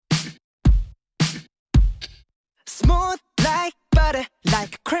body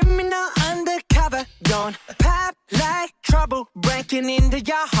like a criminal undercover. Don't pop like trouble breaking into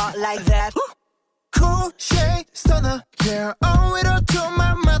your heart like that. Cool shade stunner, yeah, owe it all to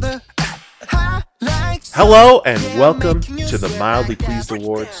my mother. Hello and welcome to the Mildly Pleased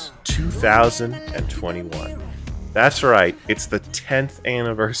Awards 2021. That's right, it's the 10th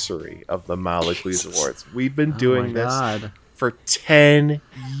anniversary of the Mildly Pleased Awards. We've been doing this for 10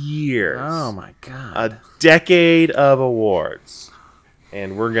 years. Oh my god. A decade of awards.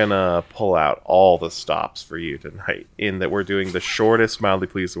 And we're gonna pull out all the stops for you tonight, in that we're doing the shortest Mildly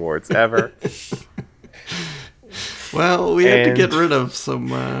Pleased Awards ever. Well, we had to get rid of some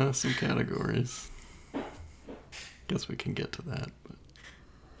categories. Guess we can get to that. But.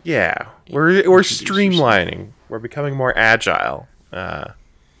 Yeah, we're streamlining. We're becoming more agile,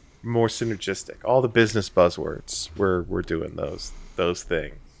 more synergistic. All the business buzzwords, we're doing those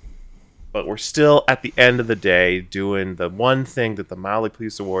things. But we're still, at the end of the day, doing the one thing that the Mildly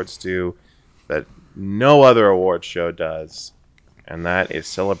Pleased Awards do that no other award show does, and that is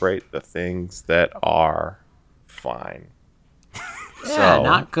celebrate the things that are fine. Yeah,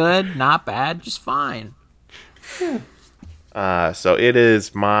 not good, not bad, just fine. So it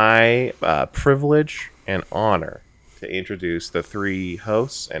is my privilege and honor to introduce the three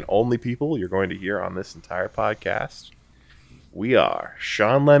hosts and only people you're going to hear on this entire podcast. We are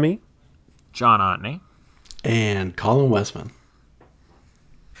Sean Lemmy, John Otney, and Colin Westman.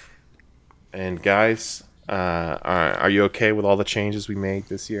 And guys, are you okay with all the changes we made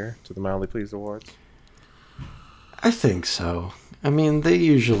this year to the Mildly Pleased Awards? I think so. I mean, they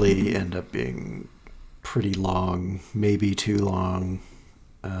usually end up being pretty long, maybe too long.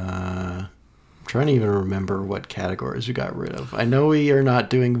 I'm trying to even remember what categories we got rid of. I know we are not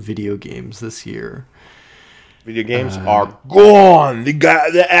doing video games this year. Video games are gone.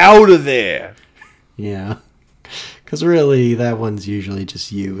 They're out of there. Yeah. Because really, that one's usually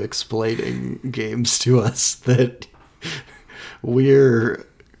just you explaining games to us that we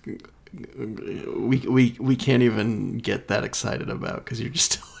can't even get that excited about because you're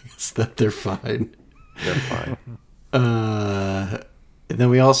just telling us that they're fine. They're fine. And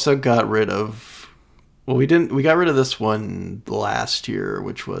then we also got rid of... Well, we got rid of this one last year,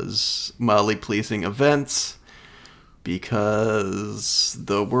 which was mildly pleasing events, because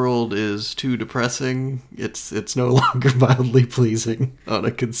the world is too depressing. It's no longer mildly pleasing on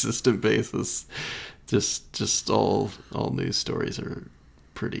a consistent basis. Just all news stories are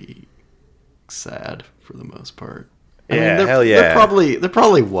pretty sad for the most part. Hell yeah. There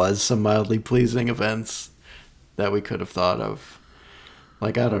probably was some mildly pleasing events that we could have thought of.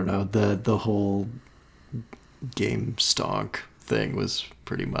 Like, I don't know, the whole game stonk thing was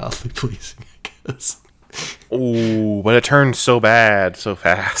pretty mildly pleasing, I guess. Ooh, but it turned so bad so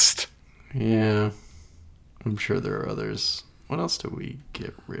fast. Yeah. I'm sure there are others. What else do we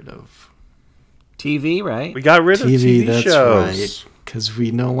get rid of? TV, right? We got rid of TV that's shows. Right. Because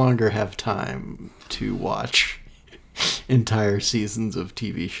we no longer have time to watch entire seasons of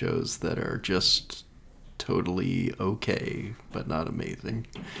TV shows that are just totally okay, but not amazing.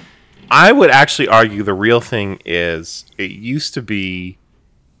 I would actually argue the real thing is it used to be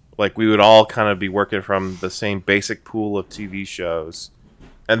like we would all kind of be working from the same basic pool of TV shows,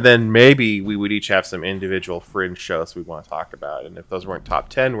 and then maybe we would each have some individual fringe shows we want to talk about, and if those weren't top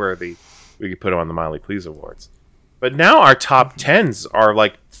 10 worthy, we could put them on the Mildly Pleased Awards. But now our top 10s are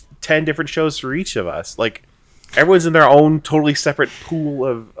like 10 different shows for each of us. Like, everyone's in their own totally separate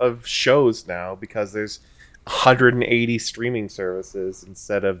pool of shows now because there's 180 streaming services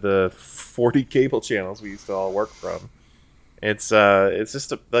instead of the 40 cable channels we used to all work from. It's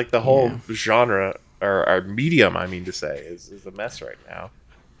just like the whole genre or medium, I mean to say, is a mess right now.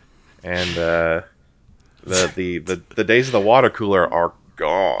 And the days of the water cooler are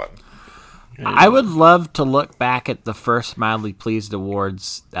gone. I would love to look back at the first Mildly Pleased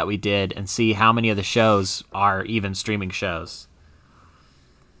Awards that we did and see how many of the shows are even streaming shows.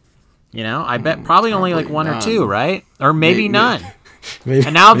 You know, I bet probably only like one or two, right? Or maybe none.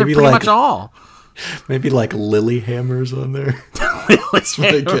 And now they're pretty much all. Maybe like Lilyhammer's on there. That's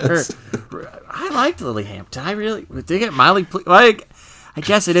what I guess. I liked Lilyhammer. Did they get Mildly Pleased? Like, I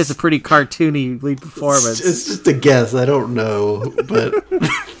guess it is a pretty cartoony lead performance. It's just a guess. I don't know, but...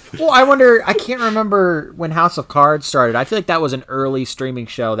 Well, I wonder, I can't remember when House of Cards started. I feel like that was an early streaming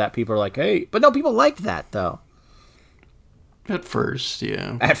show that people are like, hey, but no, people liked that, though. At first,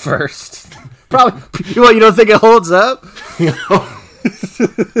 yeah. At first. Probably, you don't think it holds up?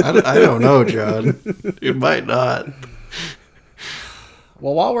 I don't know, John. It might not.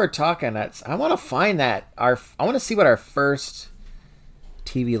 Well, while we're talking, I want to find that. I want to see what our first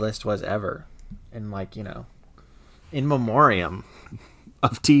TV list was ever. And, like, in memoriam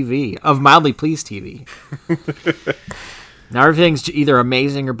of TV, of Mildly Pleased TV. Now everything's either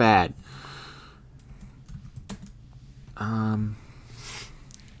amazing or bad.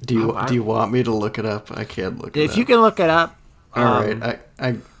 Do you want me to look it up? I can't look it up. If you can look it up. All right,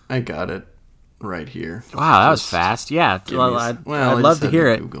 I got it right here. Wow, that was fast. Yeah, I'd love to hear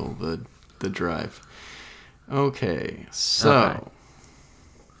it. Google the drive. Okay, so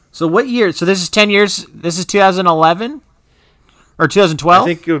So what year? So this is 10 years. This is 2011 or 2012. I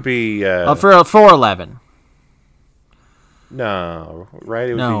think it would be for 11. no, right?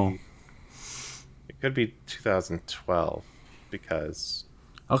 It would No. be. It could be 2012 because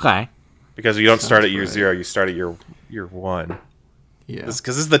you don't start at year right. 0. You start at year 1. yeah. Because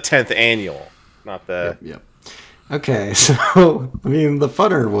this is the 10th annual, not the. Yep. Okay, so I mean the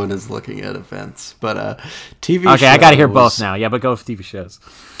funner one is looking at events, but TV shows. Okay, I got to hear both now. Yeah, but go with TV shows.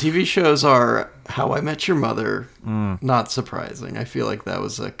 TV shows are How I Met Your Mother. Not surprising. I feel like that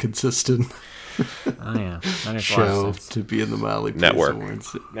was a consistent Oh yeah, that makes a lot of show sense. to be in the Mildly Pleased Network.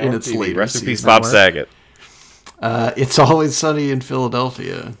 Awards in Network its TV. later Rest in peace, season. Bob Saget. It's Always Sunny in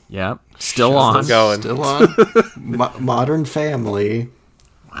Philadelphia. Yep, still on. Going. Still on. Modern Family.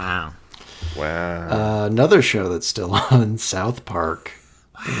 Wow. Wow. Another show that's still on, South Park.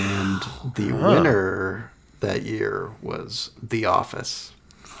 And the winner that year was The Office.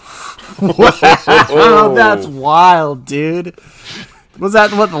 Oh, that's wild, dude. Was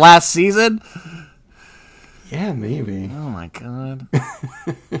that the last season? Yeah, maybe. Oh my god.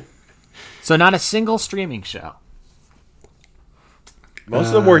 So not a single streaming show. Most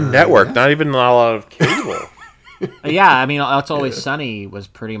of them were network, not even a lot of cable. Yeah, I mean, It's Always Sunny was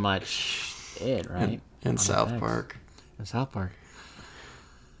pretty much it, right? And On South FX. Park. And South Park.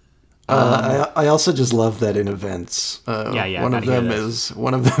 I also just love that in events. Yeah, One I of gotta hear them this.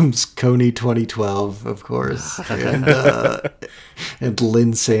 is Coney 2012, of course, and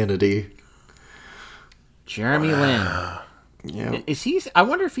Linsanity. Jeremy Lin. Yeah, Is he? I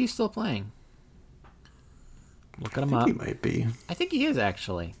wonder if he's still playing. Looking him up. he might be. I think he is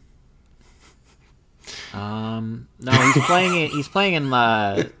actually. No, he's playing. He's playing in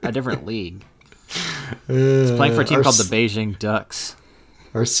a different league. He's playing for a team called the Beijing Ducks.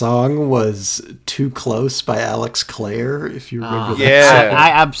 Our song was "Too Close" by Alex Clare. If you remember that. Yeah.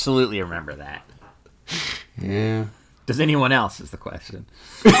 I absolutely remember that. Yeah, Does anyone else? Is the question.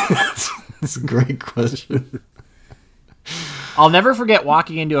 that's a great question. I'll never forget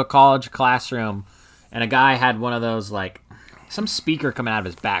walking into a college classroom, and a guy had one of those some speaker coming out of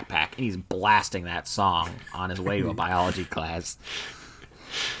his backpack, and he's blasting that song on his way to a biology class.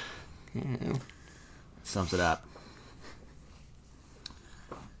 Sums it up.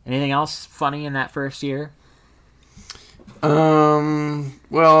 Anything else funny in that first year?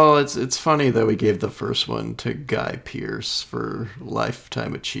 Well, it's funny that we gave the first one to Guy Pearce for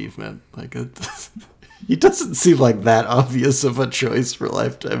lifetime achievement. He doesn't seem like that obvious of a choice for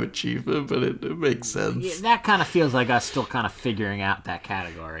lifetime achievement, but it makes sense. Yeah, that kind of feels like us still kind of figuring out that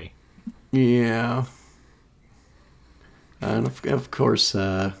category. Yeah. And of course,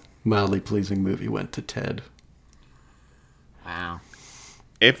 Mildly Pleasing movie went to Ted. Wow.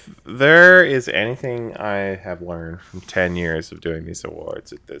 If there is anything I have learned from 10 years of doing these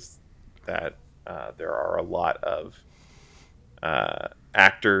awards, that there are a lot of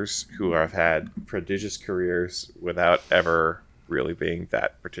actors who have had prodigious careers without ever really being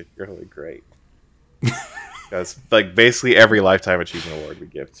that particularly great. Because basically every Lifetime Achievement Award we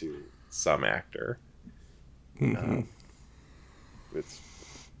give to some actor.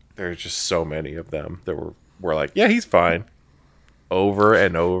 There's just so many of them that we're like, yeah, he's fine. Over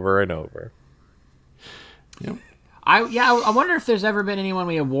and over and over. Yep. I wonder if there's ever been anyone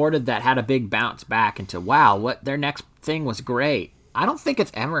we awarded that had a big bounce back into, wow, what their next thing was great. I don't think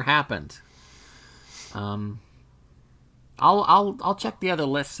it's ever happened. I'll check the other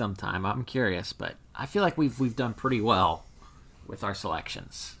list sometime. I'm curious, but I feel like we've done pretty well with our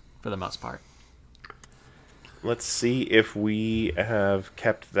selections for the most part. Let's see if we have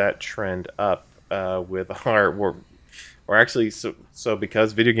kept that trend up with our. We're actually so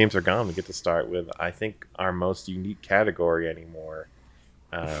because video games are gone, we get to start with I think our most unique category anymore,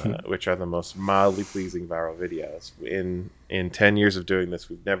 which are the most mildly pleasing viral videos. In 10 years of doing this,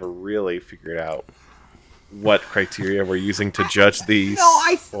 we've never really figured out what criteria we're using to judge these. No,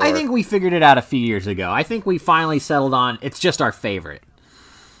 I think we figured it out a few years ago. I think we finally settled on it's just our favorite,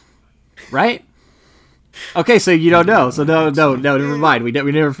 right? Okay, so you don't know. So no, never mind. We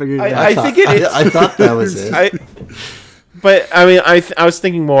never figured it out. I think it is. I thought that was it. But I mean, I was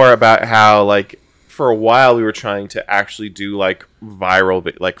thinking more about how for a while we were trying to actually do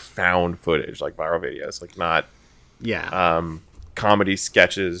viral found footage, viral videos, Yeah. comedy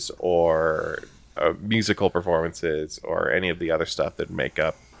sketches or musical performances or any of the other stuff that make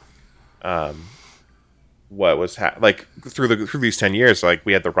up what was like through these 10 years. Like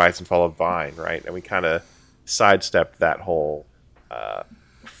we had the rise and fall of Vine, right, and we kind of sidestepped that whole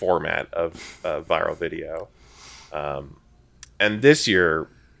format of viral video. And this year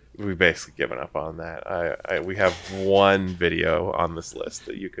we've basically given up on that. We have one video on this list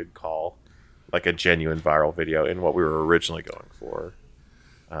that you could call like a genuine viral video in what we were originally going for.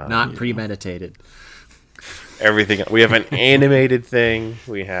 Not premeditated. Everything. We have an animated thing.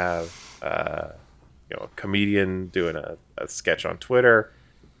 We have a comedian doing a sketch on Twitter.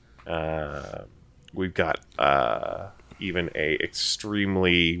 We've got even a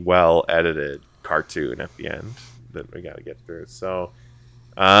extremely well edited cartoon at the end that we got to get through. So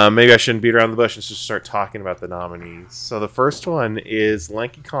maybe I shouldn't beat around the bush and just start talking about the nominees. So the first one is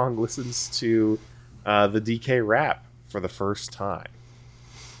Lanky Kong listens to the DK rap for the first time.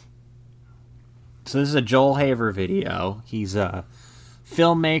 So this is a Joel Haver video. He's a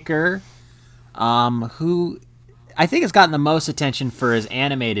filmmaker who I think has gotten the most attention for his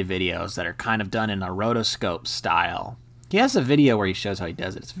animated videos that are kind of done in a rotoscope style. He has a video where he shows how he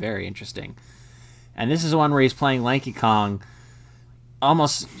does it. It's very interesting. And this is one where he's playing Lanky Kong,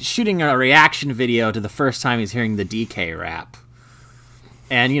 almost shooting a reaction video to the first time he's hearing the DK rap.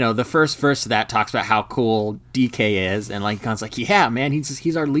 And, the first verse of that talks about how cool DK is. And Lanky Kong's like, yeah, man,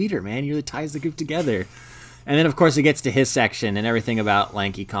 he's our leader, man. He really ties the group together. And then, of course, it gets to his section, and everything about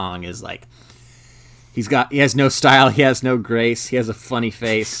Lanky Kong is like, he has no style, he has no grace, he has a funny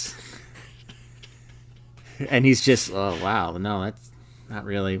face. And he's just, oh, wow, no, that's not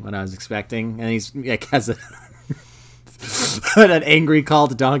really what I was expecting. And he's like, has an angry call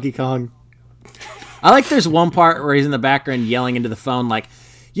to Donkey Kong. I like there's one part where he's in the background yelling into the phone like,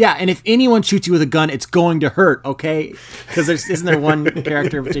 yeah, and if anyone shoots you with a gun, it's going to hurt, okay? Because isn't there one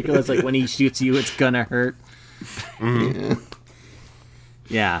character in particular that's like, when he shoots you, it's gonna hurt? Mm-hmm.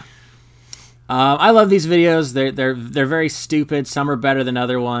 Yeah. I love these videos. They're very stupid. Some are better than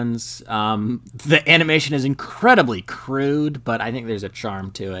other ones. The animation is incredibly crude, but I think there's a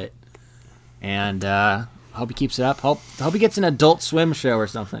charm to it. And hope he keeps it up. Hope he gets an Adult Swim show or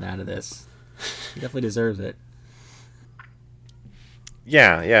something out of this. He definitely deserves it.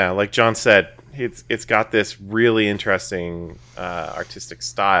 Yeah. Like John said, it's got this really interesting artistic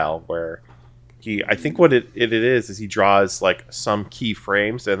style where I think what it is he draws like some key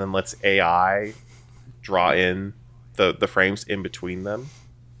frames and then lets AI draw in the frames in between them.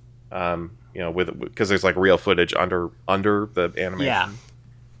 Because there's like real footage under the animation.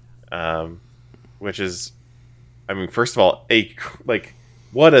 Yeah. Which is, I mean, first of all,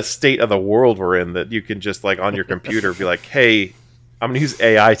 what a state of the world we're in that you can just like on your computer be like, hey, I'm gonna use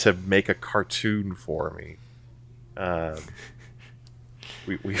AI to make a cartoon for me.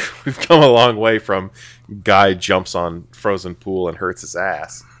 We've come a long way from guy jumps on frozen pool and hurts his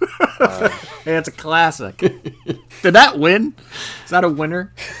ass. Hey, it's a classic. Did that win? Is that a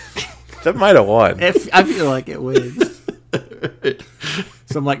winner? That might have won. I feel like it wins.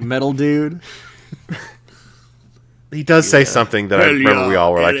 Some like metal dude. He does say something that I remember we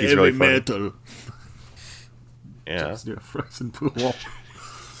all were like, he's really funny. Metal. Yeah. Just do a frozen pool.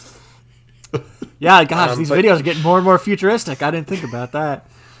 Yeah, gosh, these videos are getting more and more futuristic. I didn't think about that.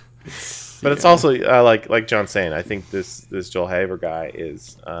 But it's also like John's saying. I think this Joel Haver guy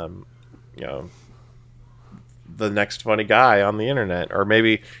is, the next funny guy on the internet, or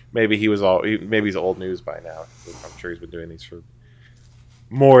maybe he's old news by now. I'm sure he's been doing these for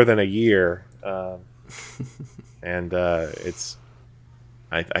more than a year, and it's.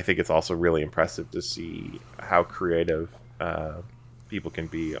 I think it's also really impressive to see how creative people can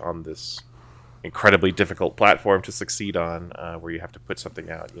be on this incredibly difficult platform to succeed on, where you have to put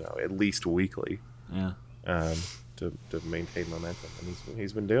something out, at least weekly, to maintain momentum. And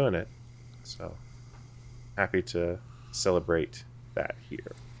he's been doing it, so happy to celebrate that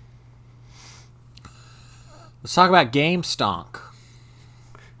here. Let's talk about Game Stonk.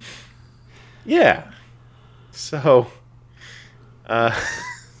 Yeah. So,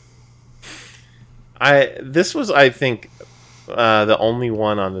 this was, I think, the only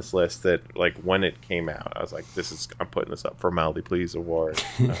one on this list that, like, when it came out, I was like, I'm putting this up for Mildly Pleased Award.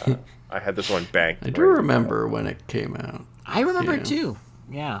 I had this one banked. I do remember when it came out. I remember it too.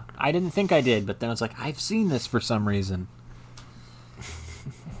 Yeah. I didn't think I did, but then I was like, I've seen this for some reason.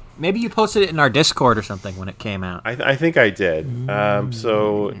 Maybe you posted it in our Discord or something when it came out. I think I did.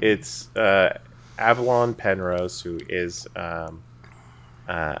 So it's Avalon Penrose, who is an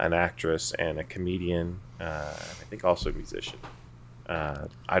actress and a comedian, I think also a musician.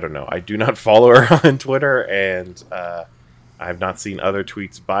 I don't know. I do not follow her on Twitter, and I've not seen other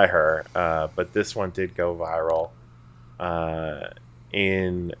tweets by her. But this one did go viral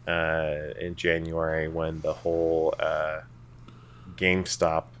in January when the whole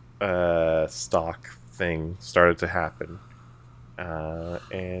GameStop stock thing started to happen,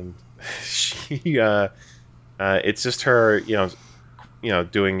 and she it's just her,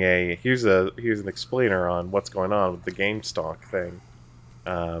 doing a here's an explainer on what's going on with the GameStop thing.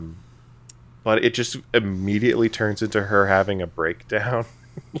 But it just immediately turns into her having a breakdown.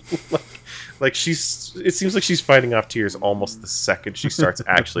 like it seems like she's fighting off tears almost the second she starts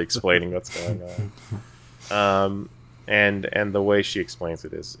actually explaining what's going on. And the way she explains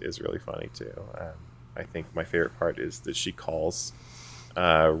it is really funny too. I think my favorite part is that she calls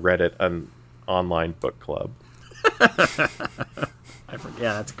Reddit an online book club.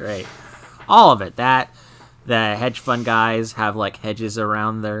 Yeah, that's great. All of it. The hedge fund guys have like hedges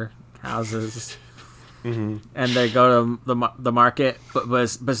around their houses, and they go to the market, but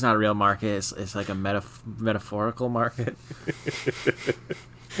it's not a real market. It's like a metaphorical market.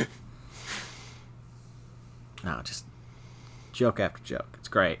 No, just joke after joke. It's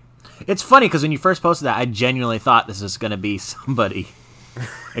great. It's funny because when you first posted that, I genuinely thought this was going to be somebody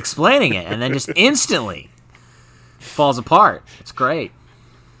explaining it, and then just instantly falls apart. It's great.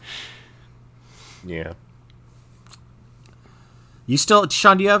 Yeah. You still,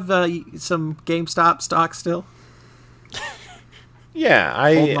 Sean? Do you have some GameStop stock still? Yeah,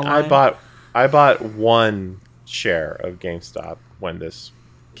 I bought one share of GameStop when this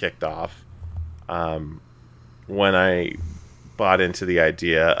kicked off. When I bought into the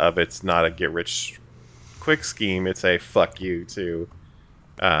idea of it's not a get rich quick scheme, it's a fuck you to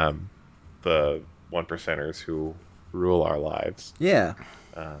the one percenters who rule our lives. Yeah.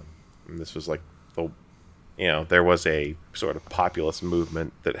 And this was like there was a sort of populist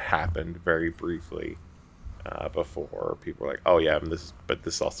movement that happened very briefly before people were like, oh yeah, but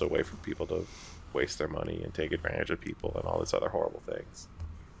this is also a way for people to waste their money and take advantage of people and all these other horrible things.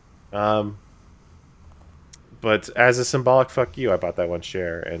 But as a symbolic fuck you, I bought that one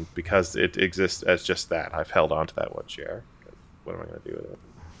share, and because it exists as just that, I've held on to that one share. What am I going to do with it?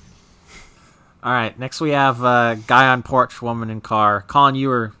 All right, next we have guy on porch, woman in car. Colin, you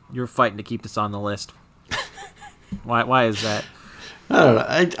were fighting to keep this on the list. Why is that? I don't know.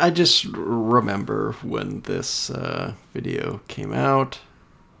 I just remember when this video came out.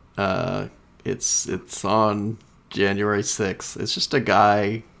 It's on January 6th. It's just a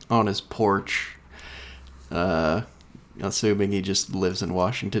guy on his porch, assuming he just lives in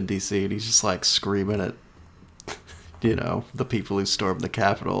Washington, D.C., and he's just like screaming at, the people who stormed the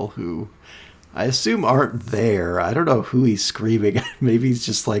Capitol, who I assume aren't there. I don't know who he's screaming at. Maybe he's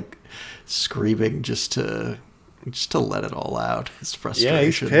just like screaming just to let it all out. His frustration. Yeah,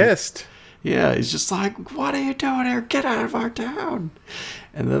 he's pissed. Yeah, he's just like, "What are you doing here? Get out of our town!"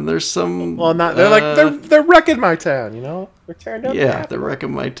 And then there's some. Well, not they're like they're wrecking my town. They're tearing down. Yeah, they're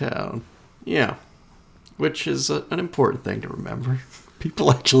wrecking my town. Yeah, which is an important thing to remember.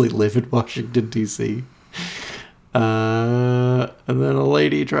 People actually live in Washington D.C. And then a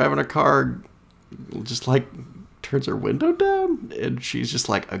lady driving a car just like turns her window down, and she's just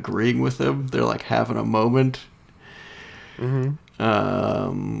like agreeing with him. They're like having a moment.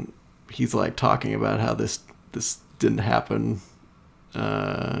 Mm-hmm. He's like talking about how this didn't happen,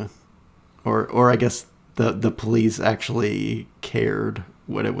 or I guess the police actually cared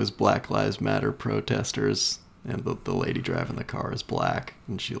when it was Black Lives Matter protesters, and the lady driving the car is black,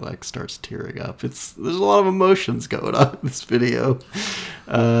 and she like starts tearing up. There's a lot of emotions going on in this video,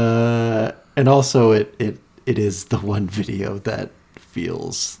 and also it is the one video that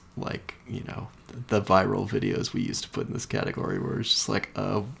feels like the viral videos we used to put in this category, where it's just like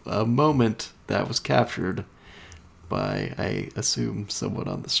a moment that was captured by, I assume, someone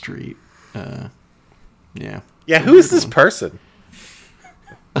on the street. Yeah, who is this person?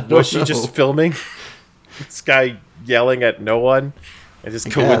 Was she just filming this guy yelling at no one, and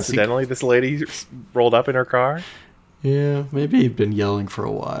just coincidentally this lady rolled up in her car? Yeah, maybe he'd been yelling for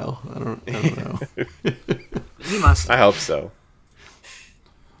a while. I don't know. He must. I hope so.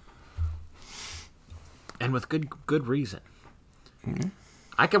 And with good reason. Mm-hmm.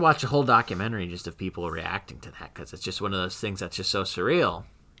 I could watch a whole documentary just of people reacting to that, because it's just one of those things that's just so surreal.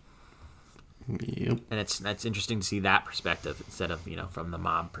 Yep. And that's interesting to see that perspective instead of from the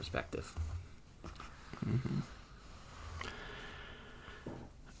mob perspective. Mm-hmm.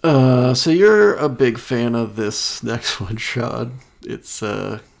 So you're a big fan of this next one, Sean. It's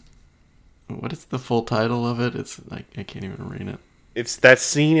what is the full title of it? It's like I can't even read it. It's that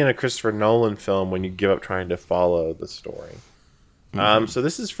scene in a Christopher Nolan film when you give up trying to follow the story. So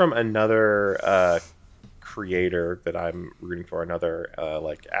this is from another creator that I'm rooting for, another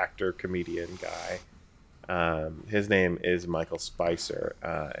like actor comedian guy. His name is Michael Spicer,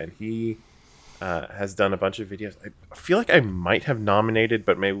 and he has done a bunch of videos. I feel like I might have nominated,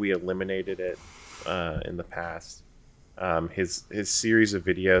 but maybe we eliminated it in the past. His series of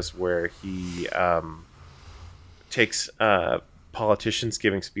videos where he takes politicians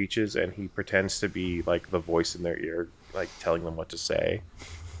giving speeches and he pretends to be like the voice in their ear, like telling them what to say.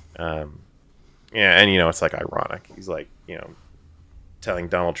 Yeah, and it's like ironic. He's like, telling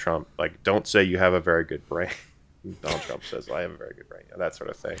Donald Trump, like, don't say you have a very good brain. Donald Trump says, I have a very good brain. That sort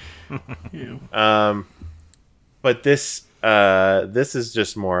of thing. Yeah. But this is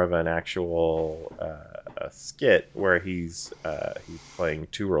just more of an actual a skit where he's playing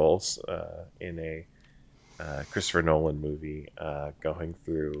two roles in a Christopher Nolan movie, going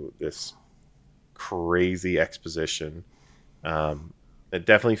through this crazy exposition. It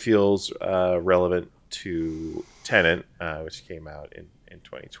definitely feels relevant to Tenet, which came out in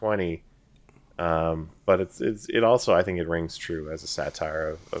 2020. But it also, I think it rings true as a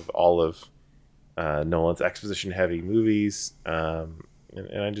satire of all of Nolan's exposition-heavy movies, and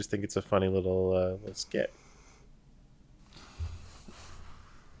I just think it's a funny little skit.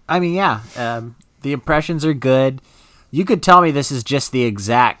 I mean, yeah, the impressions are good. You could tell me this is just the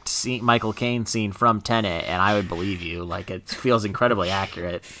exact Michael Caine scene from Tenet, and I would believe you. Like, it feels incredibly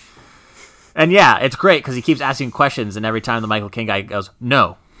accurate. And yeah, it's great because he keeps asking questions, and every time the Michael Caine guy goes,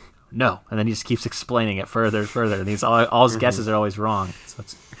 no, and then he just keeps explaining it further and further, and all his guesses are always wrong. So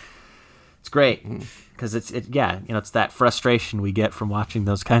it's great because it's that frustration we get from watching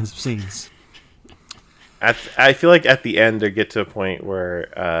those kinds of scenes. I feel like at the end they get to a point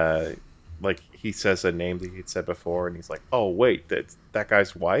where like he says a name that he'd said before, and he's like, "Oh wait, that's that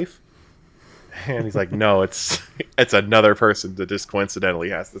guy's wife," and he's like, "No, it's another person that just coincidentally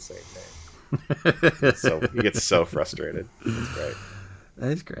has the same name." So he gets so frustrated. It's great.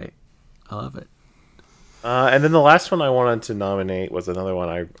 That is great. I love it. And then the last one I wanted to nominate was another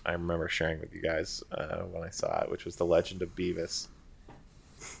one I remember sharing with you guys when I saw it, which was The Legend of Beavis,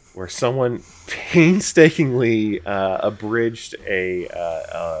 where someone painstakingly abridged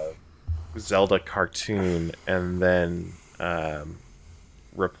a Zelda cartoon and then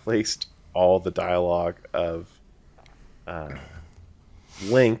replaced all the dialogue of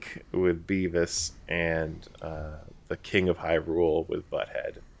Link with Beavis and the King of Hyrule with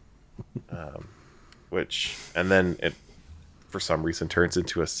Butthead. And then it, for some reason, turns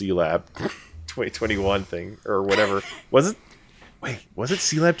into a C-Lab 2021 thing, or whatever. Was it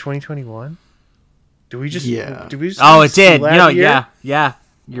C-Lab 2021? Do we just... Yeah. Do we just Oh, it did. C-Lab here? Yeah.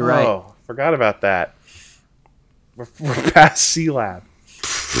 You're right. Oh, forgot about that. We're past C-Lab.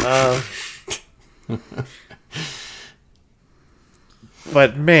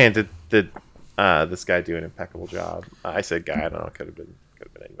 But man, did this guy do an impeccable job. I said guy, I don't know, could have been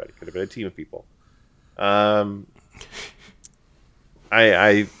anybody. Could have been a team of people. It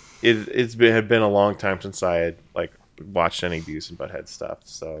had been a long time since I had like watched any Beavis and Butthead stuff,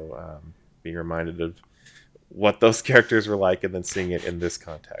 so being reminded of what those characters were like and then seeing it in this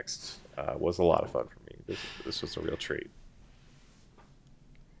context was a lot of fun for me. This was a real treat.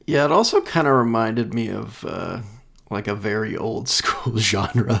 Yeah, it also kind of reminded me of like a very old school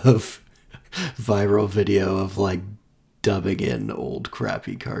genre of viral video of like dubbing in old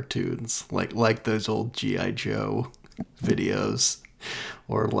crappy cartoons, like those old G.I. Joe videos,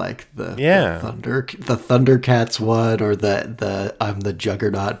 or like the Thundercats one, or the I'm the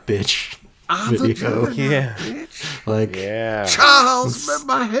Juggernaut bitch video. Yeah, like Charles, with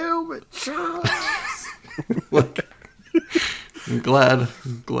my helmet, Charles. Like, I'm glad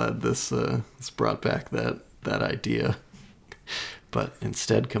this brought back that idea, but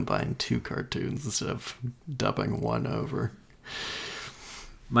instead combined two cartoons instead of dubbing one over.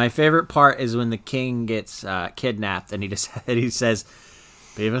 My favorite part is when the king gets kidnapped and he says,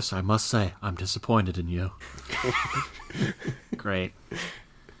 "Beavis, I must say, I'm disappointed in you." Great.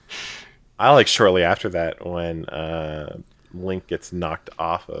 I like shortly after that when Link gets knocked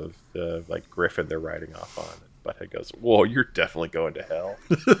off of the like griffin they're riding off on. Butthead goes, "Whoa, you're definitely going to hell."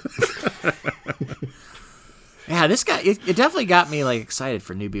 Yeah, this guy, it definitely got me like excited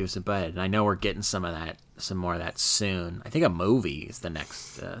for new Beavis and Butthead, and I know we're getting some more of that soon. I think a movie is the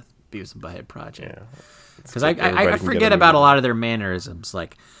next Beavis and Butthead project. Because I forget about a lot of their mannerisms.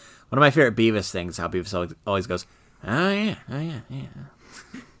 Like, one of my favorite Beavis things, how Beavis always goes, oh yeah.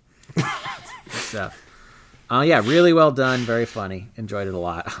 Stuff. Oh yeah, really well done, very funny. Enjoyed it a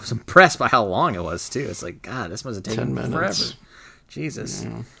lot. I was impressed by how long it was too. It's like, God, this must have taken 10 minutes. forever. Jesus.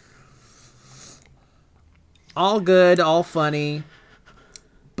 Yeah. All good, all funny.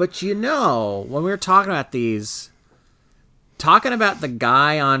 But when we were talking about these, talking about the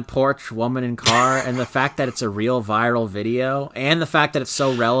guy on porch, woman in car, and the fact that it's a real viral video, and the fact that it's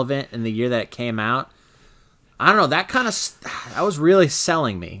so relevant in the year that it came out, I don't know, that was really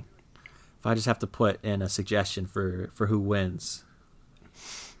selling me. If I just have to put in a suggestion for who wins.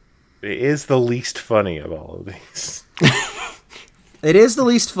 It is the least funny of all of these. It is the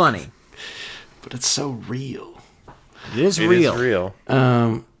least funny. But it's so real. It is real. It is real.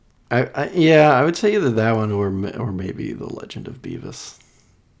 I would say either that one or maybe The Legend of Beavis.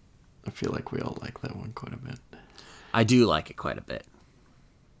 I feel like we all like that one quite a bit. I do like it quite a bit.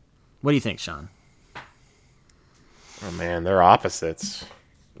 What do you think, Sean? Oh man, they're opposites.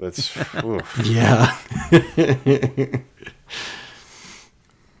 That's yeah.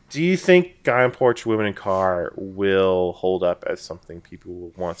 Do you think Guy on Porch, Women in Car will hold up as something people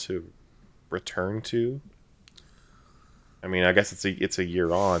will want to return to? I mean, I guess it's a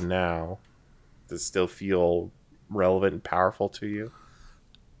year on now. Does it still feel relevant and powerful to you?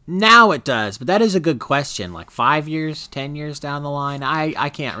 Now it does, but that is a good question. Like 5 years, 10 years down the line, I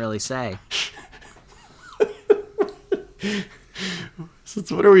can't really say.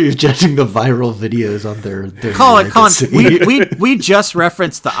 So what are we judging the viral videos on their Colin, we just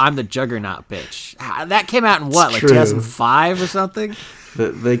referenced the "I'm the Juggernaut" bitch. That came out in what, like 2005 or something?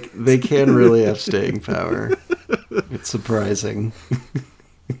 They can really have staying power. It's surprising.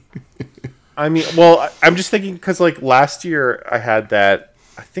 I mean, well, I'm just thinking because like last year I had that.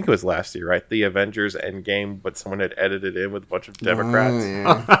 I think it was last year, right? The Avengers Endgame, but someone had edited in with a bunch of Democrats.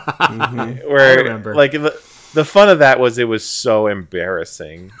 Yeah. Where, I remember. like, the fun of that was it was so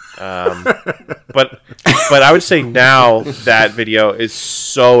embarrassing. But I would say now that video is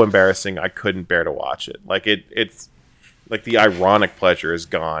so embarrassing I couldn't bear to watch it. Like it's like the ironic pleasure is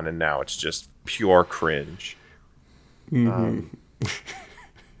gone and now it's just pure cringe. And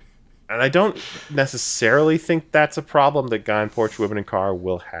I don't necessarily think that's a problem that Guy on Porch, Women in Car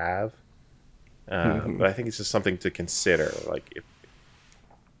will have. But I think it's just something to consider. Like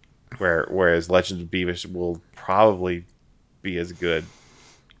whereas Legend of Beavis will probably be as good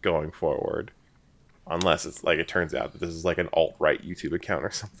going forward, unless it's like it turns out that this is like an alt-right YouTube account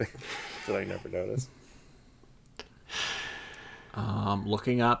or something that I never noticed.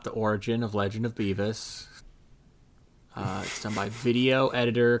 Looking up the origin of Legend of Beavis. It's done by video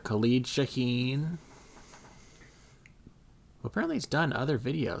editor Khalid Shaheen. Well, apparently he's done other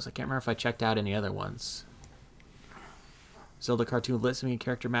videos. I can't remember if I checked out any other ones. Zelda cartoon listening and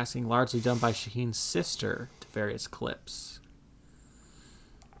character masking largely done by Shaheen's sister to various clips.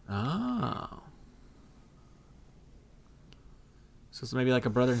 Oh. So it's maybe like a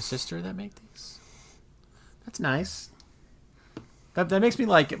brother and sister that make these? That's nice. That makes me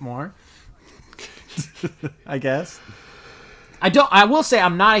like it more. I guess. I will say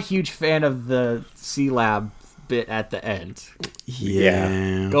I'm not a huge fan of the C-Lab bit at the end.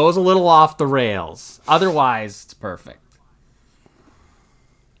 Yeah. Goes a little off the rails. Otherwise, it's perfect.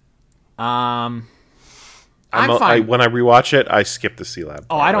 I'm fine. When I rewatch it, I skip the C-Lab.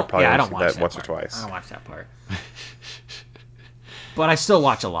 Oh, I don't watch that that once part. or twice. I don't watch that part. But I still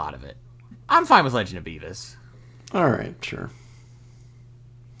watch a lot of it. I'm fine with Legend of Beavis. All right, sure.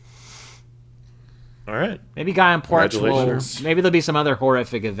 All right. Maybe Guy on Porch will. Congratulations. Maybe there'll be some other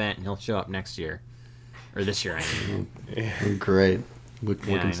horrific event and he'll show up next year. Or this year, I mean. Great.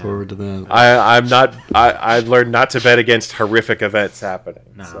 Looking forward to that. I learned not to bet against horrific events happening.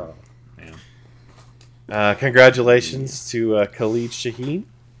 No. So. Yeah. Congratulations to Khalid Shaheen.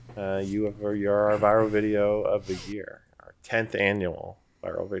 You're our viral video of the year, our 10th annual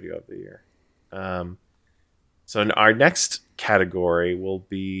viral video of the year. So our next category will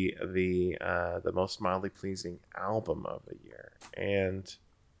be the most mildly pleasing album of the year, and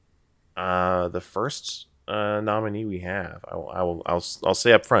the first nominee we have, I'll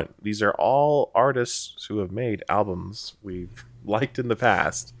say up front, these are all artists who have made albums we've liked in the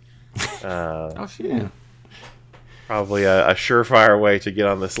past. Oh shit! Yeah. Probably a surefire way to get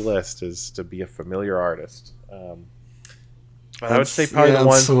on this list is to be a familiar artist. But I would say probably the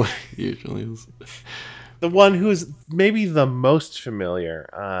one usually is. The one who's maybe the most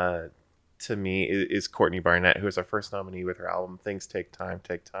familiar to me is Courtney Barnett, who is our first nominee with her album Things Take Time,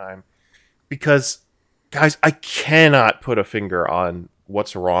 Take Time. Because, guys, I cannot put a finger on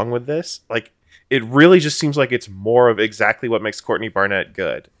what's wrong with this. Like, it really just seems like it's more of exactly what makes Courtney Barnett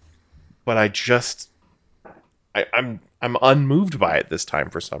good. But I'm unmoved by it this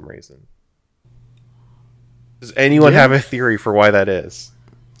time for some reason. Does anyone have a theory for why that is?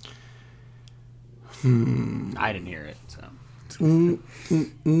 I didn't hear it. So.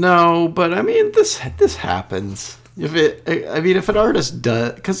 No, but I mean this happens. if an artist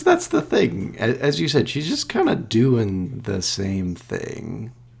does, because that's the thing, as you said, she's just kind of doing the same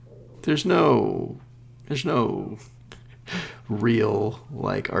thing. There's no real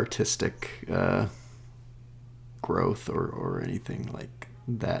like artistic growth or anything like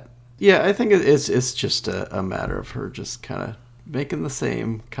that. Yeah, I think it's just a matter of her just kind of making the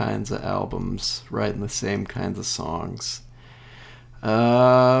same kinds of albums, writing the same kinds of songs.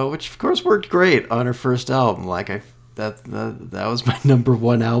 Which of course worked great on her first album. Like that was my number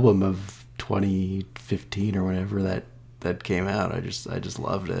one album of 2015 or whenever that came out. I just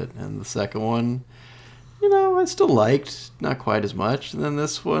loved it. And the second one, I still liked, not quite as much. And then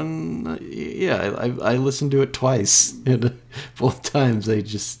this one, I listened to it twice, and both times I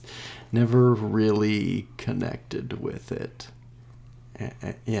just never really connected with it.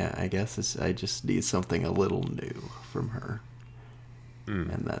 Yeah, I guess I just need something a little new from her.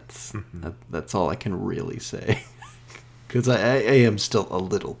 And that's all I can really say, because I am still a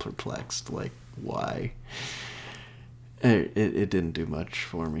little perplexed, like why it didn't do much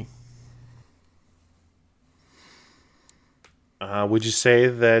for me. Would you say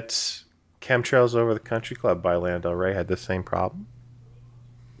that Chemtrails Over the Country Club by Lana Del Rey had the same problem?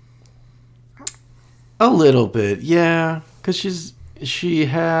 A little bit, yeah, because she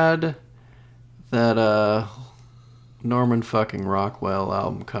had that Norman fucking Rockwell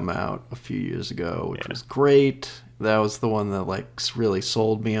album come out a few years ago, which was great. That was the one that like really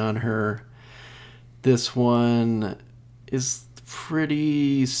sold me on her. This one is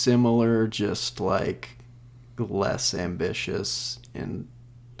pretty similar, just like less ambitious, and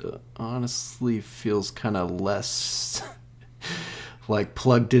honestly feels kind of less like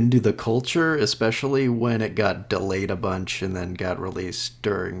plugged into the culture, especially when it got delayed a bunch and then got released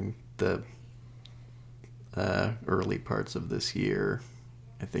during the early parts of this year.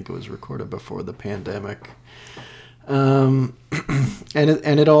 I think it was recorded before the pandemic. And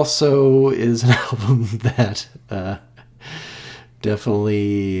it also is an album that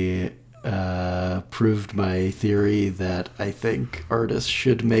definitely proved my theory that I think artists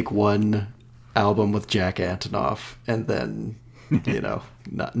should make one album with Jack Antonoff and then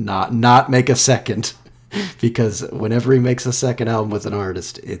not make a second. Because whenever he makes a second album with an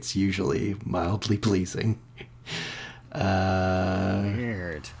artist, it's usually mildly pleasing.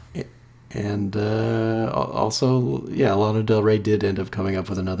 Weird. And also, Lana Del Rey did end up coming up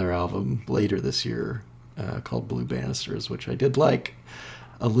with another album later this year called Blue Banisters, which I did like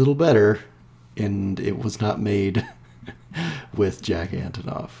a little better, and it was not made with Jack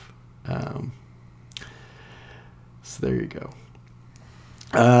Antonoff. So there you go.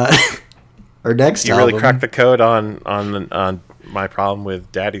 Our next you album... really cracked the code on my problem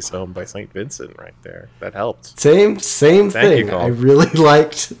with Daddy's Home by St. Vincent right there. That helped. Same Thank thing. you, I really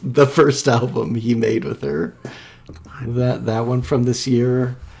liked the first album he made with her. That one from this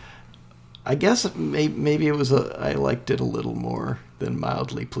year. I guess maybe it was I liked it a little more than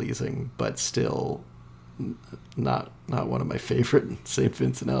mildly pleasing, but still not one of my favorite St.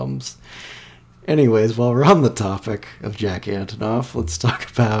 Vincent albums. Anyways, while we're on the topic of Jack Antonoff, let's talk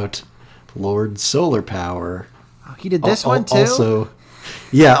about Lord Solar Power. Oh, he did this one too?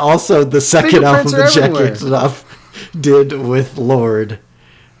 Also the second album that Jack everywhere. Antonoff did with Lord.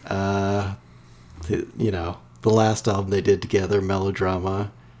 The last album they did together,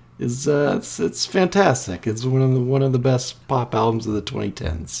 Melodrama, is it's fantastic. It's one of the best pop albums of the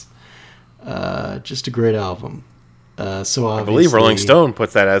 2010s. Just a great album. So obviously, I believe Rolling Stone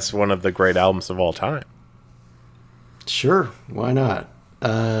puts that as one of the great albums of all time. Sure, why not?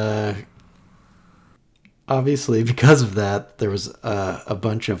 Obviously, because of that, there was a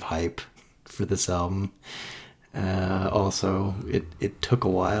bunch of hype for this album. Also, it took a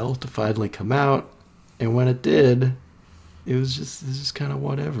while to finally come out, and when it did, it was just kind of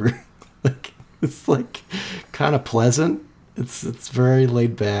whatever. It's kind of pleasant. It's very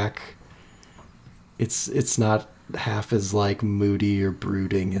laid back. It's not half as moody or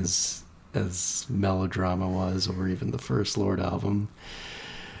brooding as Melodrama was, or even the first Lord album.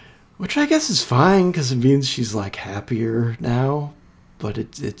 Which I guess is fine, because it means she's happier now, but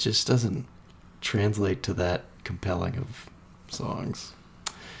it just doesn't translate to that compelling of songs.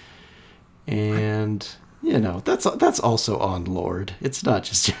 And that's also on Lord. It's not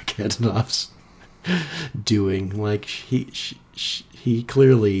just Jack Antonoff's doing. He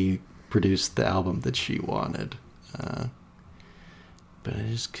clearly produced the album that she wanted, but I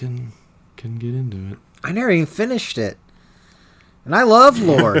just couldn't get into it. I never even finished it. And I love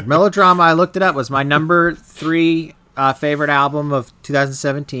Lord. Melodrama, I looked it up, was my number 3 favorite album of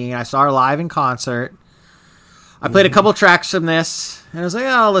 2017. I saw her live in concert. I played a couple tracks from this, and I was like, oh,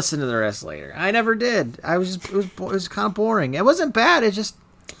 I'll listen to the rest later. I never did. It was kind of boring. It wasn't bad. It just,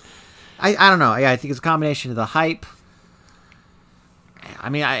 I don't know. Yeah, I think it's a combination of the hype. I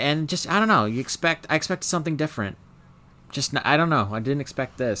mean, I don't know. I expected something different. I don't know. I didn't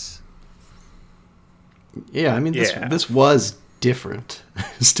expect this. Yeah, I mean, this was different.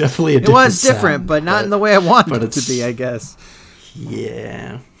 It's definitely a different It was different, sound, but not in the way I wanted it it's- to be, I guess.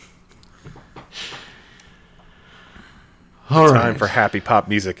 Yeah. The All time right. for happy pop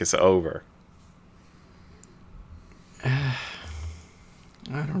music is over. I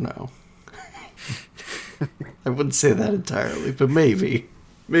don't know. I wouldn't say that entirely, but maybe.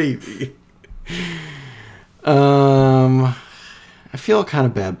 Maybe. I feel kind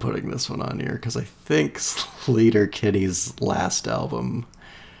of bad putting this one on here because I think Sleater Kinney's last album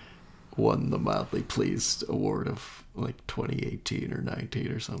won the Mildly Pleased award of like 2018 or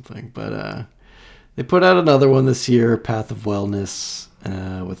 19 or something. But they put out another one this year, Path of Wellness,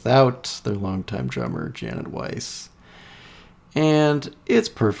 without their longtime drummer, Janet Weiss. And it's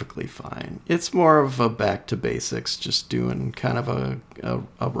perfectly fine. It's more of a back to basics, just doing kind of a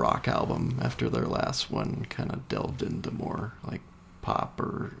rock album after their last one kind of delved into more like pop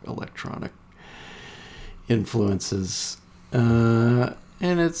or electronic influences. And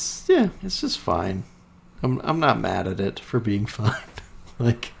it's just fine. I'm not mad at it for being fine.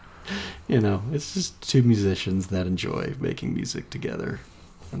 Like, it's just two musicians that enjoy making music together.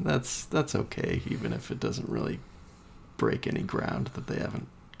 And that's okay, even if it doesn't really break any ground that they haven't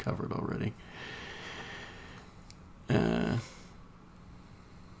covered already. Yeah,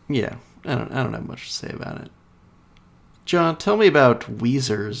 I don't have much to say about it. John, tell me about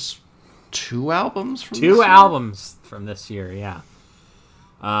Weezer's two albums from this year? Two albums from this year, yeah.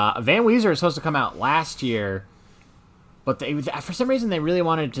 Van Weezer was supposed to come out last year, but for some reason they really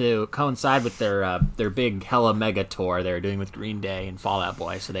wanted to coincide with their big Hella Mega tour they were doing with Green Day and Fall Out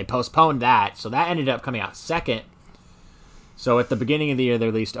Boy, so they postponed that. So that ended up coming out second. So at the beginning of the year, they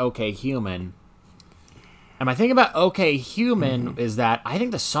released OK Human. And my thing about OK Human is that I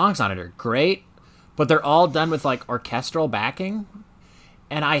think the songs on it are great, but they're all done with like orchestral backing.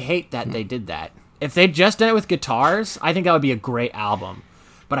 And I hate that they did that. If they'd just done it with guitars, I think that would be a great album.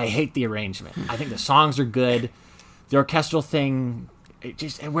 But I hate the arrangement. I think the songs are good. The orchestral thing,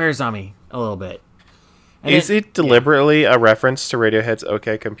 it wears on me a little bit. And Is it deliberately a reference to Radiohead's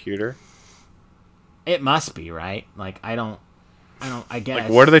OK Computer? It must be, right? Like, I guess.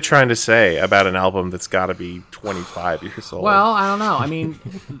 Like, what are they trying to say about an album that's got to be 25 years old? Well, I don't know. I mean,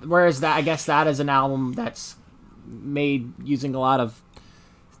 whereas I guess that is an album that's made using a lot of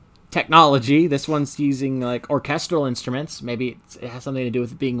technology. This one's using like orchestral instruments. Maybe it has something to do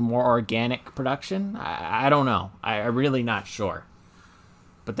with it being more organic production. I don't know. I'm really not sure.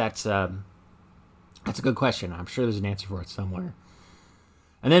 But that's a good question. I'm sure there's an answer for it somewhere.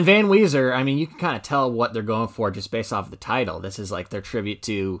 And then Van Weezer, I mean, you can kind of tell what they're going for just based off the title. This is like their tribute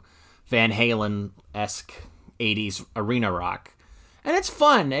to Van Halen-esque 80s arena rock. And it's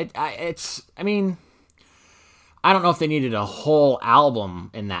fun. I mean, I don't know if they needed a whole album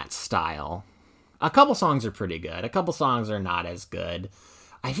in that style. A couple songs are pretty good. A couple songs are not as good.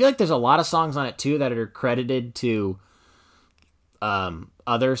 I feel like there's a lot of songs on it, too, that are credited to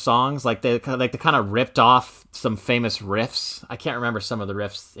other songs. Like they kind of ripped off some famous riffs. I can't remember some of the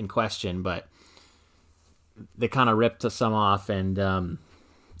riffs in question, but they kind of ripped some off and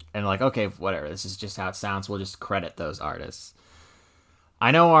like, okay, whatever. This is just how it sounds. We'll just credit those artists. I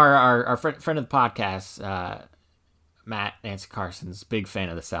know our friend of the podcast, Matt Nancy Carson's big fan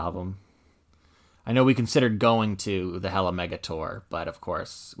of this album. I know we considered going to the Hella Mega tour, but of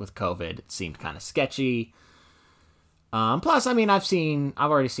course with COVID it seemed kind of sketchy. Plus, I mean, I've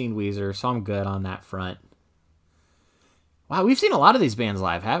already seen Weezer, so I'm good on that front. Wow, we've seen a lot of these bands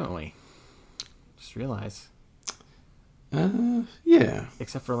live, haven't we? Just realized. Yeah.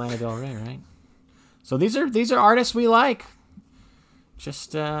 Except for Lana Del Rey, right? So these are artists we like.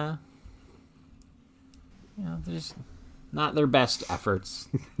 Just they're just not their best efforts.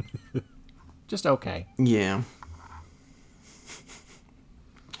 Just okay. Yeah.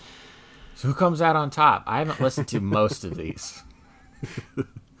 So who comes out on top? I haven't listened to most of these.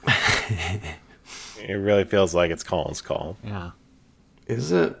 It really feels like it's Colin's call. Yeah,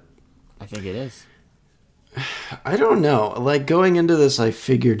 Is it? I think it is. I don't know. Like, going into this, I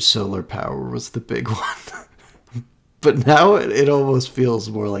figured Solar Power was the big one. But now it almost feels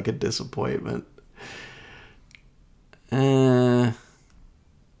more like a disappointment. Yeah,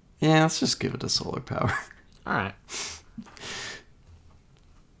 let's just give it to Solar Power. All right.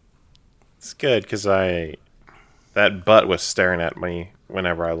 It's good because that butt was staring at me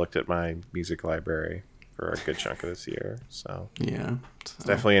whenever I looked at my music library for a good chunk of this year. So Yeah. it's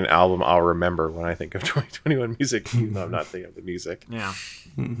definitely an album I'll remember when I think of 2021 music, even though I'm not thinking of the music. Yeah.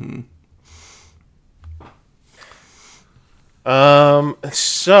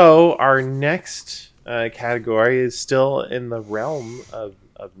 So our next category is still in the realm of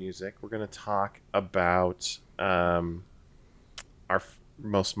music. We're going to talk about our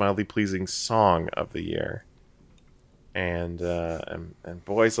most mildly pleasing song of the year. And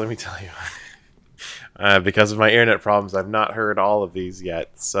boys, let me tell you, because of my internet problems, I've not heard all of these yet.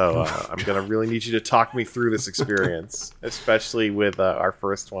 So I'm going to really need you to talk me through this experience, especially with our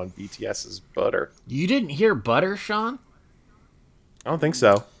first one, BTS's Butter. You didn't hear Butter, Sean? I don't think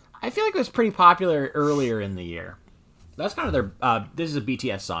so. I feel like it was pretty popular earlier in the year. That's kind of their. This is a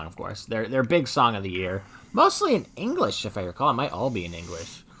BTS song, of course. Their big song of the year, mostly in English, if I recall. It might all be in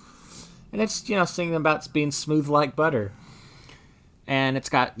English, and it's singing about being smooth like butter, and it's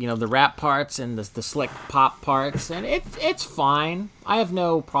got the rap parts and the slick pop parts, and it's fine. I have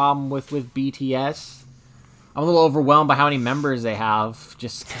no problem with BTS. I'm a little overwhelmed by how many members they have,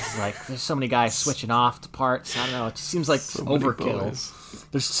 just 'cause, there's so many guys switching off to parts. I don't know. It just seems like overkill.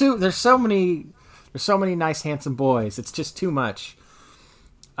 There's so many nice handsome boys. It's just too much.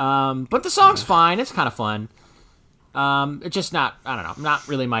 But the song's fine. It's kind of fun. It's just not. I don't know. Not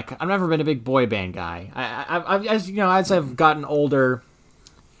really my. I've never been a big boy band guy. As I've gotten older,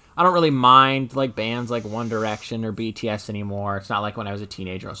 I don't really mind bands like One Direction or BTS anymore. It's not like when I was a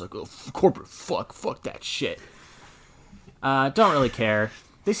teenager. I was like, oh, corporate fuck that shit. Don't really care.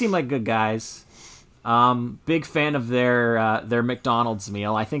 They seem like good guys. Big fan of their McDonald's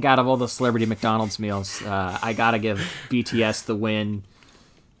meal. I think out of all the celebrity McDonald's meals, I gotta give BTS the win.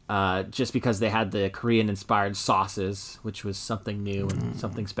 Just because they had the Korean-inspired sauces, which was something new and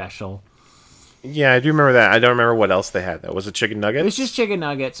something special. Yeah, I do remember that. I don't remember what else they had, though. Was it chicken nuggets? It was just chicken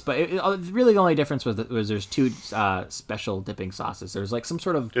nuggets, but really the only difference was there's two special dipping sauces. There's some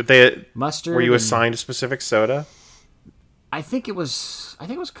sort of mustard. Were you assigned a specific soda? I think it was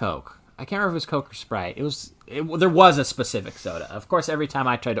Coke. I can't remember if it was Coke or Sprite. There was a specific soda. Of course, every time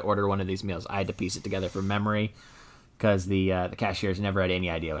I tried to order one of these meals, I had to piece it together from memory because the cashiers never had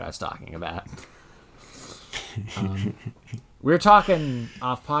any idea what I was talking about. We were talking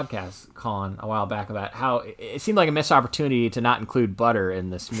off podcast, Colin, a while back about how it seemed like a missed opportunity to not include butter in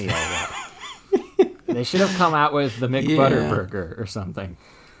this meal. They should have come out with the McButter burger or something.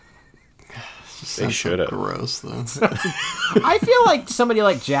 They should have. Gross, though. I feel like somebody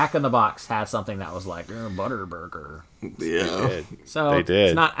like Jack in the Box had something that was like butter burger. Yeah. So They did.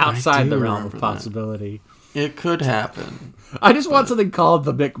 it's not outside the realm of remember that. possibility. It could happen. I just want something called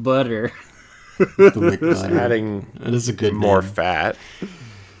the McButter. The McButter. Adding It is a good more name. fat.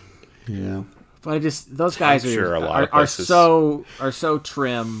 Yeah. But those guys I'm sure a lot of are places- so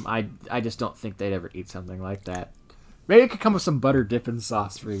trim. I just don't think they'd ever eat something like that. Maybe it could come with some butter dipping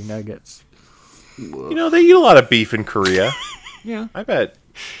sauce for your nuggets. They eat a lot of beef in Korea. Yeah. I bet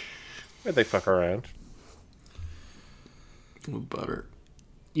they fuck around. Butter.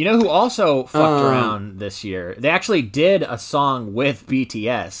 You know who also fucked around this year? They actually did a song with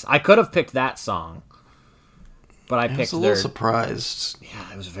BTS. I could have picked that song, but I I picked was a their. little surprised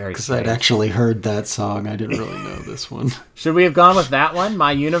Yeah, it was very. because I'd strange. actually heard that song. I didn't really know this one. Should we have gone with that one,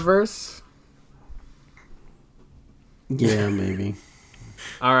 My Universe? Yeah, maybe.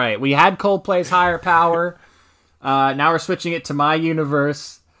 All right, we had Coldplay's Higher Power. Now we're switching it to My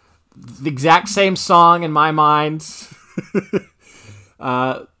Universe. The exact same song in my mind.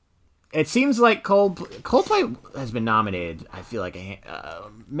 It seems like Coldplay has been nominated, I feel like,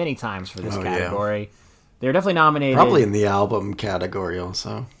 many times for this category. They're definitely nominated. Probably in the album category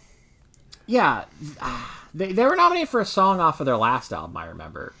also. Yeah. They were nominated for a song off of their last album, I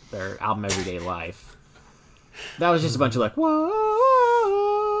remember. Their album Everyday Life. That was just a bunch of whoa.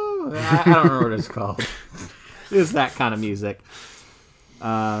 I don't remember what it's called. It was that kind of music.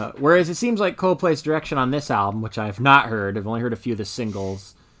 Whereas it seems like Coldplay's direction on this album, which I've not heard, I've only heard a few of the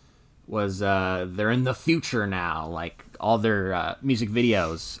singles, was they're in the future now. Like, all their music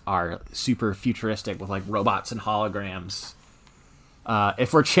videos are super futuristic with, robots and holograms.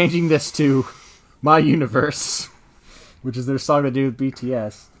 If we're changing this to My Universe, which is their song to do with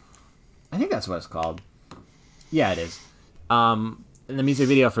BTS, I think that's what it's called. Yeah, it is. In the music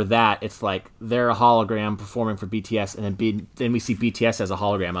video for that, it's like they're a hologram performing for BTS, and then we see BTS as a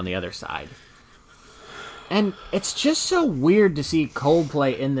hologram on the other side. And it's just so weird to see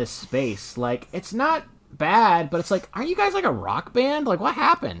Coldplay in this space. Like, it's not bad, but it's like, aren't you guys like a rock band? Like, what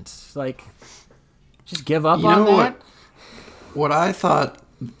happened? Like, just give up on that? What I thought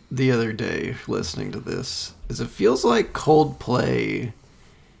the other day listening to this is it feels like Coldplay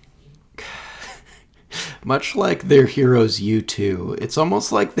Much like their heroes U2, it's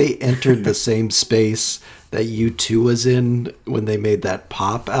almost like they entered the same space that U2 was in when they made that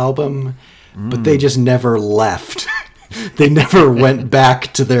pop album, but they just never left. They never went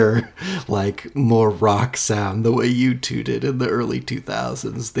back to their like more rock sound the way U2 did in the early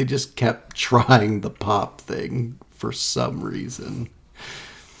 2000s. They just kept trying the pop thing for some reason.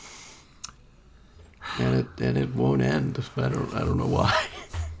 And it won't end. I don't know why.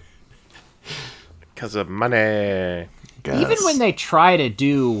 Because of money. Even when they try to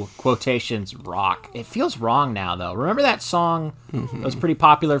do quotations rock, it feels wrong now though. Remember that song that was pretty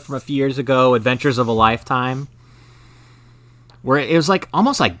popular from a few years ago, Adventures of a Lifetime? Where it was like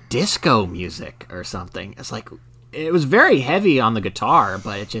almost like disco music or something. It's like it was very heavy on the guitar,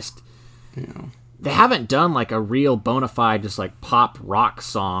 but it just they haven't done like a real bona fide just like pop rock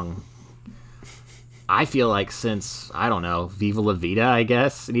song. I feel like since, I don't know, Viva La Vida, I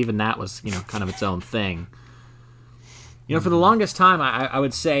guess, and even that was, kind of its own thing. For the longest time, I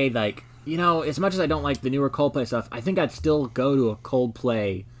would say, like, as much as I don't like the newer Coldplay stuff, I think I'd still go to a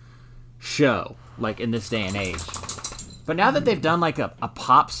Coldplay show, like, in this day and age. But now that they've done, like, a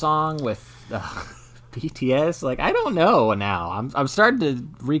pop song with BTS, like, I don't know now. I'm starting to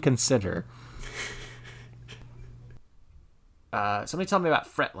reconsider. Somebody tell me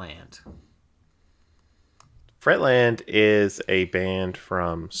about Fretland. Fretland is a band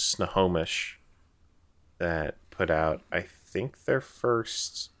from Snohomish that put out, I think, their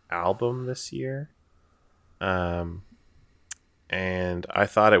first album this year. And I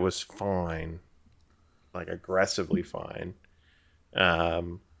thought it was fine. Like, aggressively fine.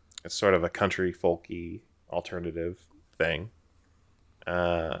 It's sort of a country folky alternative thing.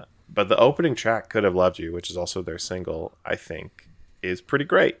 But the opening track, Could Have Loved You, which is also their single, I think, is pretty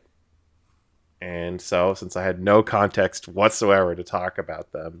great. And so, since I had no context whatsoever to talk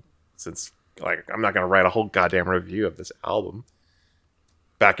about them, since, like, I'm not going to write a whole goddamn review of this album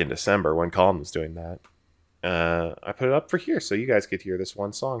back in December when Colin was doing that, I put it up for here so you guys could hear this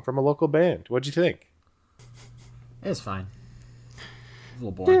one song from a local band. What'd you think? It's fine. A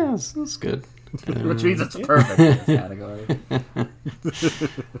little boring. Yeah, that's good. Which means it's perfect in this category.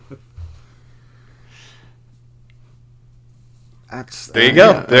 There you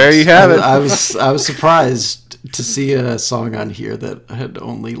go. There you have it. I was surprised to see a song on here that had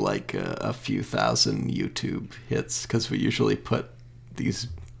only like a few thousand YouTube hits, because we usually put these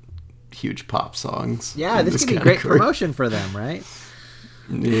huge pop songs. Yeah, this could be great promotion for them, right?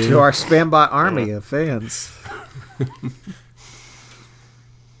 Yeah. To our Spambot army of fans.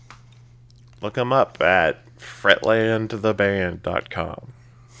 Look them up at fretlandtheband.com.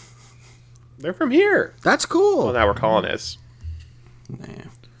 They're from here. That's cool. Well, now where Colin is. Nah.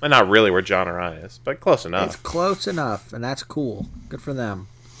 Well, not really where John or I is, but close enough. It's close enough, and that's cool. Good for them.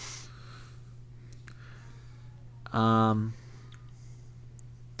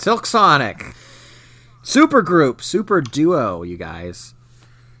 Silk Sonic. Super group, super duo, you guys.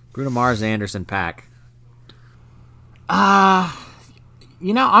 Bruno Mars, Anderson .Paak. I'm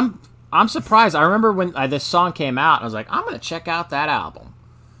surprised. I remember when this song came out, I was like, I'm going to check out that album.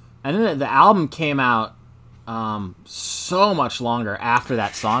 And then the album came out so much longer after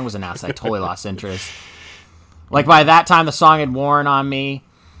that song was announced. I totally lost interest. Like, by that time, the song had worn on me.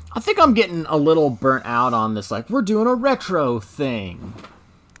 I think I'm getting a little burnt out on this, like, we're doing a retro thing.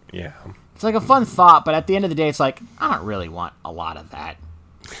 Yeah. It's like a fun thought, but at the end of the day, it's like, I don't really want a lot of that.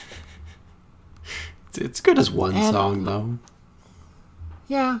 It's good as one song, though.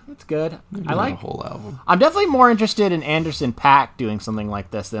 Yeah, it's good. I like the whole album. I'm definitely more interested in Anderson .Paak doing something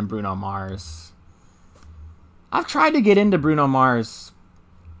like this than Bruno Mars. I've tried to get into Bruno Mars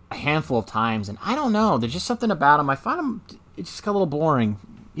a handful of times, and I don't know. There's just something about him. I find him it's just a little boring.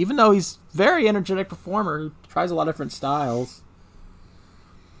 Even though he's a very energetic performer who tries a lot of different styles.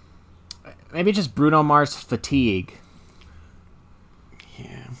 Maybe just Bruno Mars fatigue.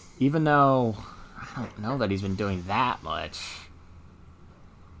 Yeah. Even though I don't know that he's been doing that much.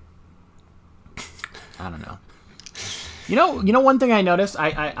 I don't know. You know, one thing I noticed,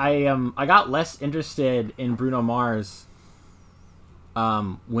 I got less interested in Bruno Mars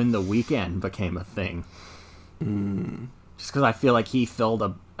when The Weeknd became a thing. Just because I feel like he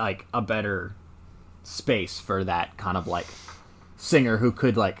filled a better space for that kind of like singer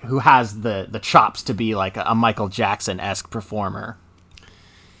who has the chops to be like a Michael Jackson-esque performer.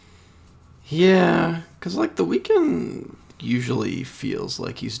 Yeah, because like The Weeknd usually feels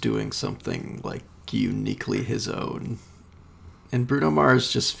like he's doing something like uniquely his own. And Bruno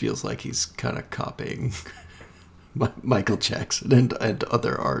Mars just feels like he's kind of copying Michael Jackson and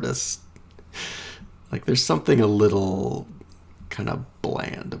other artists. Like, there's something a little kind of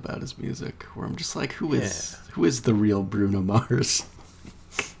bland about his music, where I'm just like, who is the real Bruno Mars?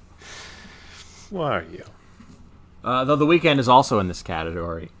 Who are you? Though The Weeknd is also in this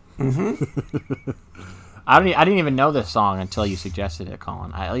category. Mm-hmm. I didn't even know this song until you suggested it,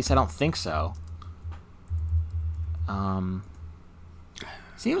 Colin. At least I don't think so.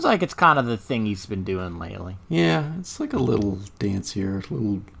 Seems like it's kind of the thing he's been doing lately. Yeah, it's like a little dancier, a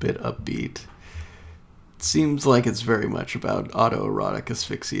little bit upbeat. It seems like it's very much about autoerotic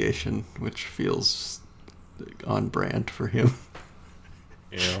asphyxiation, which feels on brand for him.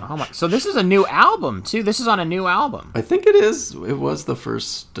 Yeah. Oh my! So this is a new album too. This is on a new album. I think it is. It was the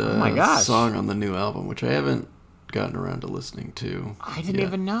first my gosh. song on the new album, which I haven't gotten around to listening to. I didn't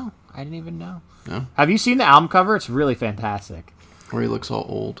even know. No? Have you seen the album cover? It's really fantastic. Where he looks all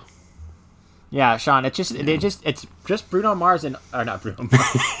old. Yeah, Sean. It's just Bruno Mars and not Bruno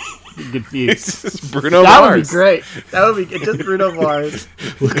Mars. I'm confused. It's just Bruno That Mars. would be great. That would be just Bruno Mars.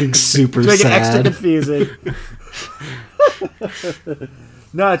 Looking super To make it extra sad. confusing.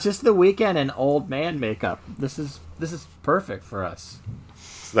 No, it's just The Weeknd and old man makeup. This is perfect for us.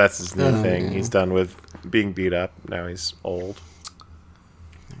 So that's his new thing. yeah. He's done with being beat up. Now he's old.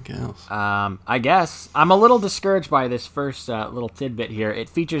 I guess. I guess I'm a little discouraged by this first little tidbit here. It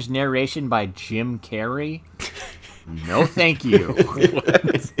features narration by Jim Carrey. No, thank you.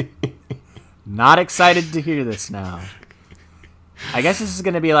 Not excited to hear this now. I guess this is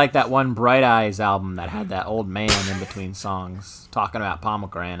going to be like that one Bright Eyes album that had that old man in between songs talking about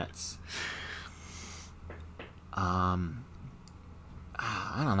pomegranates. I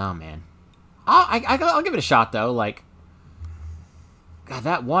don't know, man. I'll give it a shot though. Like, God,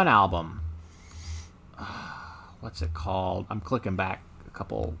 that one album. What's it called? I'm clicking back a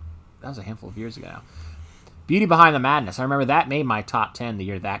couple. That was a handful of years ago now. Beauty Behind the Madness. I remember that made my top 10 the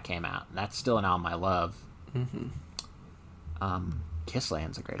year that came out. That's still an album I love. Mm-hmm.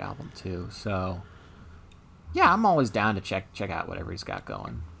 Kissland's a great album too. So, yeah, I'm always down to check out whatever he's got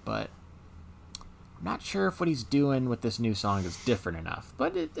going. But I'm not sure if what he's doing with this new song is different enough.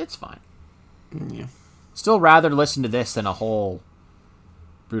 But it's fine. Yeah. Still rather listen to this than a whole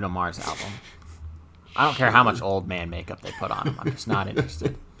Bruno Mars album. I don't care how much old man makeup they put on him. I'm just not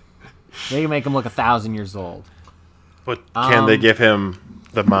interested. They can make him look 1,000 years old. But can they give him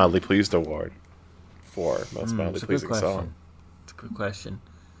the Mildly Pleased award for most mildly pleasing song? It's a good question.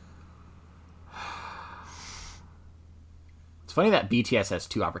 It's funny that BTS has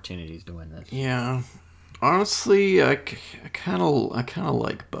 2 opportunities to win this. Yeah. Honestly, I kind of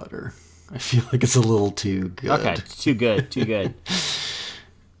like Butter. I feel like it's a little too good. Okay, too good.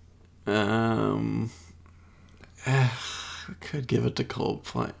 I could give it to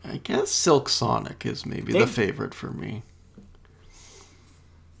Coldplay. I guess Silk Sonic is maybe the favorite for me.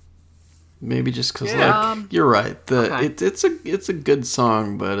 Maybe just because, you're right. Okay. It's a good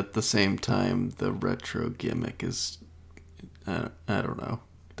song, but at the same time, the retro gimmick is, I don't know,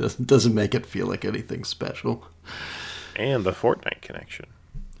 doesn't make it feel like anything special. And the Fortnite connection.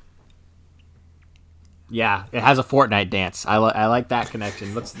 Yeah, it has a Fortnite dance. I like that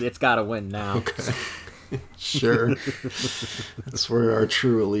connection. It's got to win now. Okay. Sure. That's where our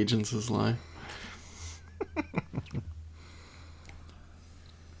true allegiances lie.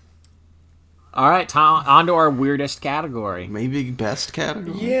 All right, on to our weirdest category. Maybe best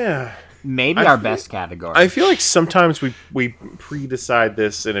category? Yeah. Maybe our best category. I feel like sometimes we pre-decide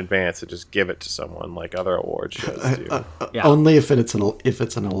this in advance and just give it to someone like other award shows do. Yeah. Only if it's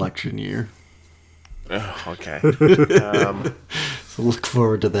an election year. Oh, okay. So look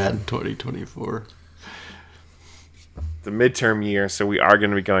forward to that in 2024. The midterm year, so we are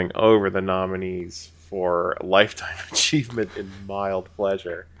going to be going over the nominees for Lifetime Achievement in Mild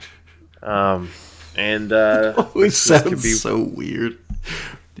Pleasure. And Always this sounds could be- so weird.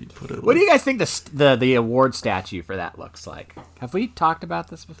 What do you guys think the award statue for that looks like? Have we talked about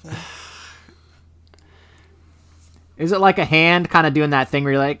this before? Is it like a hand kind of doing that thing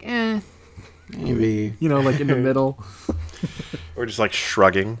where you're like, Maybe. you know, like in the middle? Or just like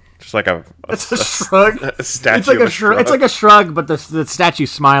shrugging, just like a It's a shrug. a statue. It's like of a shrug. It's like a shrug, but the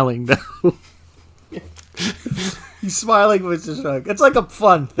statue's smiling though. He's smiling with the shrug. It's like a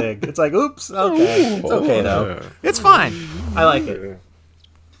fun thing. It's like, oops, okay, it's okay though. It's fine. I like it.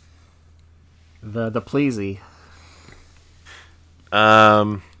 The pleasy.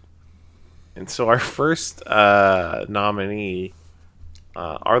 And so our first nominee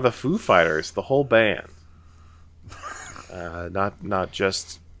are the Foo Fighters, the whole band. Not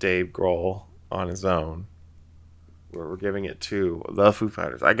just Dave Grohl on his own. We're giving it to the Foo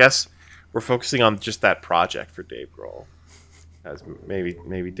Fighters. I guess we're focusing on just that project for Dave Grohl. As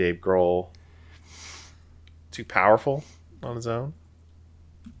maybe Dave Grohl too powerful on his own?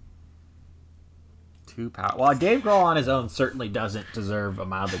 Too powerful. Well, Dave Grohl on his own certainly doesn't deserve a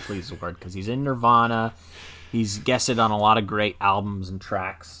Mildly Pleased award because he's in Nirvana. He's guested on a lot of great albums and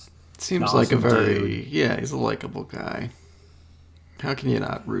tracks. Seems like a very... Yeah, he's a likable guy. How can you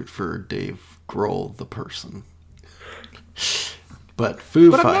not root for Dave Grohl, the person? But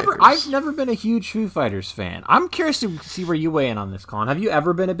Foo Fighters... I've never been a huge Foo Fighters fan. I'm curious to see where you weigh in on this, Colin. Have you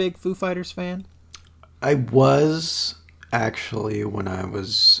ever been a big Foo Fighters fan? I was, actually, when I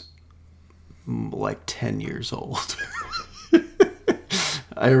was, like, 10 years old.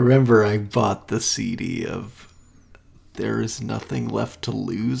 I remember I bought the CD of There Is Nothing Left to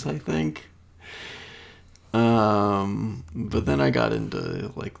Lose, I think. But then I got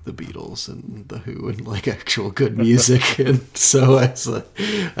into, like, the Beatles and the Who and, like, actual good music. And so I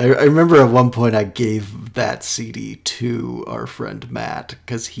remember at one point I gave that CD to our friend Matt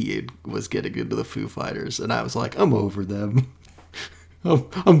because he was getting into the Foo Fighters. And I was like, I'm over them.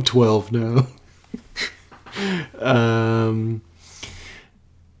 I'm 12 now.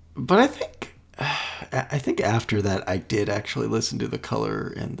 But I think after that I did actually listen to The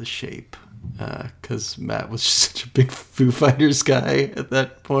Color and the Shape because Matt was such a big Foo Fighters guy at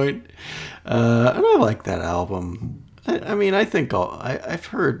that point, and I like that album. I mean, I think I've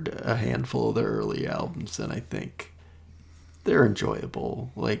heard a handful of their early albums, and I think they're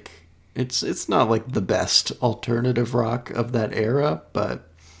enjoyable. Like it's not like the best alternative rock of that era, but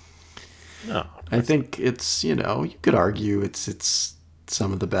No. I think it's, you could argue it's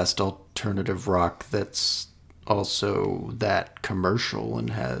some of the best alternative rock that's also that commercial and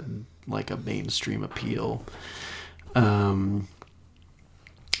had like a mainstream appeal. But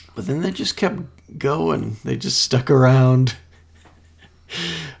then they just kept going. They just stuck around,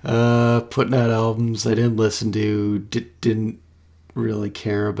 putting out albums I didn't listen to, didn't really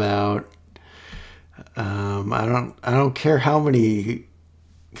care about. I don't care how many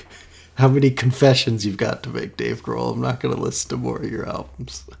confessions you've got to make, Dave Grohl. I'm not going to listen to more of your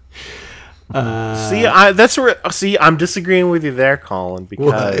albums. I'm disagreeing with you there, Colin,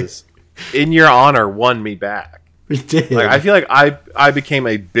 because In Your Honor won me back. It did. Like, I feel like I became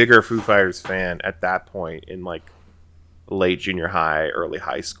a bigger Foo Fighters fan at that point in like late junior high, early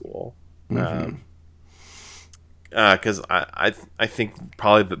high school. Because I think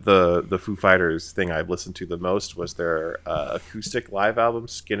probably the Foo Fighters thing I've listened to the most was their acoustic live album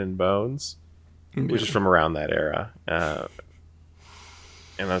Skin and Bones, which is from around that era. And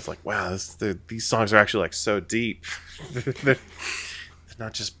I was like, wow, these songs are actually like so deep. they're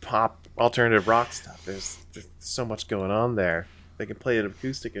not just pop alternative rock stuff. There's so much going on there. They can play it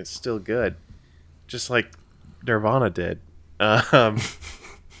acoustic and it's still good, just like Nirvana did.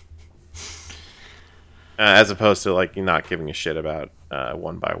 As opposed to like not giving a shit about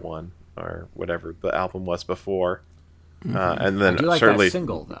One by One or whatever the album was before. And then I do like certainly that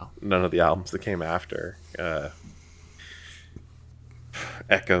single though. None of the albums that came after.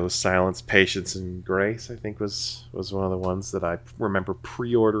 Echo, Silence, Patience, and Grace, I think was one of the ones that I remember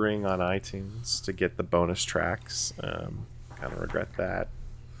pre-ordering on iTunes to get the bonus tracks. Kind of regret that.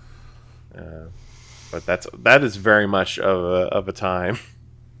 But that is very much of a time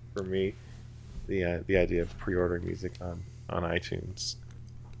for me. The idea of pre-ordering music on iTunes.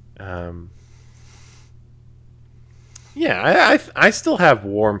 I still have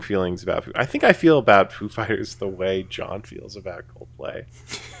warm feelings about Foo. I think I feel about Foo Fighters the way John feels about Coldplay.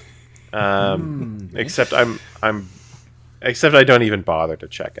 Except except I don't even bother to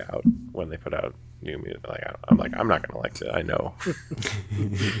check out when they put out new music. Like I'm not gonna like it. I know.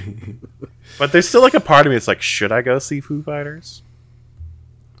 But there's still like a part of me that's like, should I go see Foo Fighters?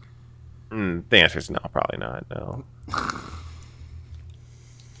 The answer is no, probably not. No.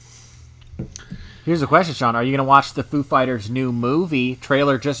 Here's the question, Sean. Are you going to watch the Foo Fighters' new movie?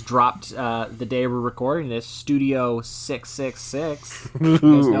 Trailer just dropped the day we're recording this. Studio 666. You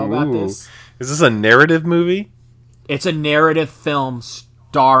guys know about this? Is this a narrative movie? It's a narrative film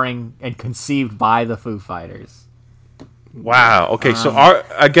starring and conceived by the Foo Fighters. Wow. Okay, so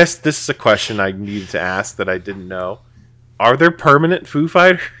I guess this is a question I needed to ask that I didn't know. Are there permanent Foo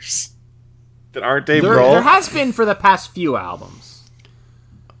Fighters that aren't Dave Grohl? There has been for the past few albums.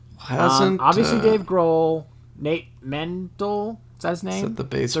 Obviously Dave Grohl, Nate Mendel, is that his name? Is that the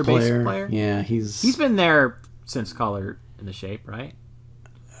bass Their player? bass player? Yeah, he's been there since Color and the Shape, right?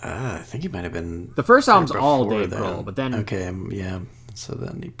 I think he might have been. The first album's all Dave Grohl, but then so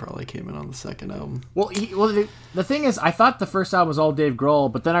then he probably came in on the second album. Well, the thing is, I thought the first album was all Dave Grohl,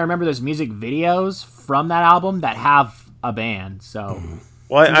 but then I remember there's music videos from that album that have a band, so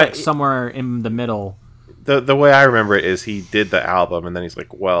like somewhere in the middle. The way I remember it is he did the album and then he's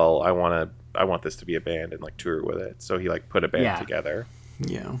like, well, I want to I want this to be a band and like tour with it. So he like put a band together.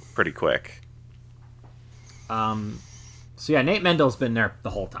 Yeah. Pretty quick. So yeah, Nate Mendel's been there the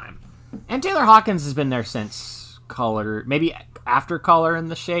whole time, and Taylor Hawkins has been there since Color, maybe after Color in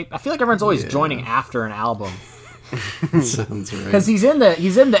the Shape. I feel like everyone's always joining after an album. Sounds right. Because he's in the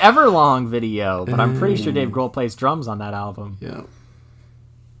Everlong video, but I'm pretty sure Dave Grohl plays drums on that album. Yeah.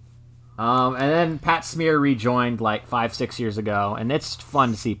 And then Pat Smear rejoined like 5-6 years ago, and it's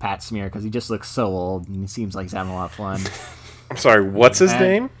fun to see Pat Smear because he just looks so old and he seems like he's having a lot of fun. I'm sorry, what's his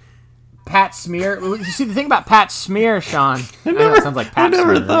name? Pat Smear. You see, the thing about Pat Smear, Sean, I know it sounds like Pat I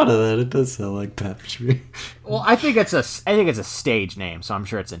never Smear. thought of that. It does sound like Pat Smear. Well, I think it's a stage name, so I'm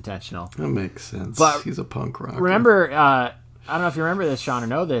sure it's intentional. That makes sense. But he's a punk rocker. Remember, I don't know if you remember this, Sean, or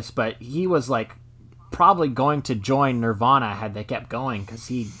know this, but he was like probably going to join Nirvana had they kept going because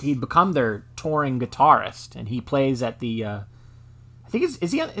he'd become their touring guitarist, and he plays at the I think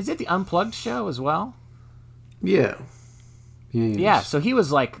is it the Unplugged show as well? Yeah. Yeah, so he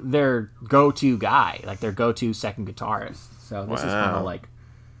was like their go-to guy, like their go-to second guitarist. So this is kind of like,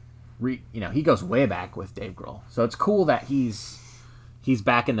 he goes way back with Dave Grohl. So it's cool that he's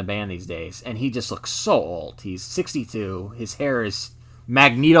back in the band these days, and he just looks so old. He's 62. His hair is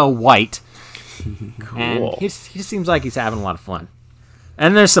Magneto white. Cool. And he just seems like he's having a lot of fun.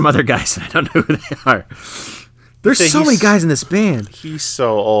 And there's some other guys that I don't know who they are. There's so many guys in this band. He's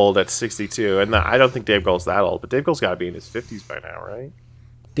so old at 62, and I don't think Dave Grohl's that old, but Dave Grohl's got to be in his 50s by now, right?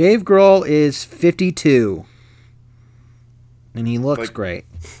 Dave Grohl is 52. And he looks great.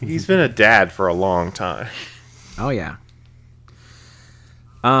 He's been a dad for a long time. Oh, yeah.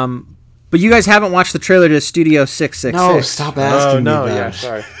 But you guys haven't watched the trailer to Studio 666. No, stop asking me that. Yeah,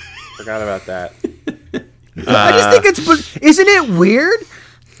 sorry. Forgot about that. I just think isn't it weird?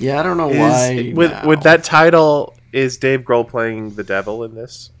 Yeah, I don't know why. With that title, is Dave Grohl playing the devil in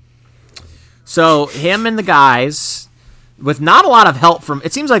this? So him and the guys, with not a lot of help from,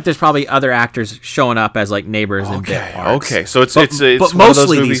 it seems like there's probably other actors showing up as like neighbors and bit parts. Okay, so it's one of those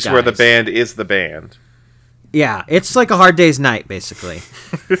mostly movies where the band is the band. Yeah, it's like A Hard Day's Night, basically.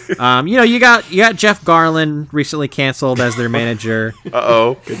 You got Jeff Garland recently canceled as their manager.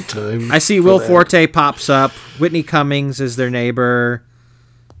 Uh-oh. Good time. I see Will Forte pops up. Whitney Cummings is their neighbor.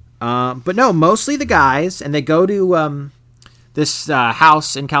 But no, mostly the guys, and they go to this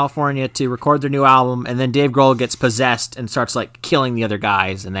house in California to record their new album, and then Dave Grohl gets possessed and starts like killing the other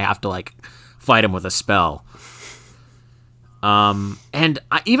guys, and they have to like fight him with a spell. And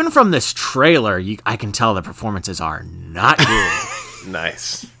even from this trailer, I can tell the performances are not good.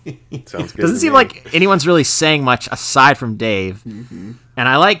 Nice. Sounds good. Doesn't seem like anyone's really saying much aside from Dave. Mm-hmm. And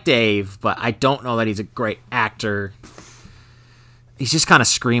I like Dave, but I don't know that he's a great actor. He's just kind of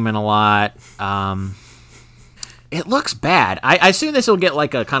screaming a lot. It looks bad. I assume this will get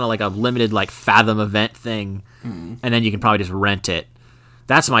like a kind of like a limited like Fathom event thing, and then you can probably just rent it.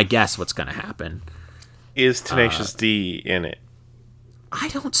 That's my guess. What's going to happen? Is Tenacious D in it?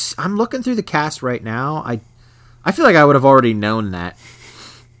 I'm looking through the cast right now. I feel like I would have already known that.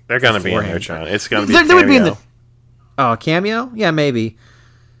 They're going to be in there, John. It's going to be They would be in the... Oh, cameo? Yeah, maybe.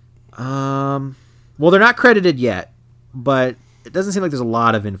 Well, they're not credited yet, but it doesn't seem like there's a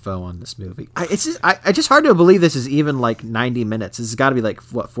lot of info on this movie. It's just hard to believe this is even like 90 minutes. This has got to be like,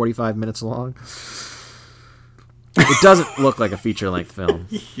 45 minutes long? It doesn't look like a feature-length film.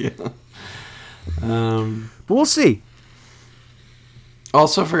 Yeah. But we'll see.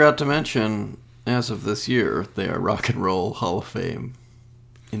 Also forgot to mention, as of this year, they are Rock and Roll Hall of Fame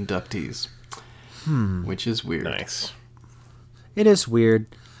inductees. Which is weird. Nice. It is weird.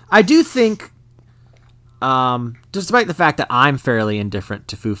 I do think, despite the fact that I'm fairly indifferent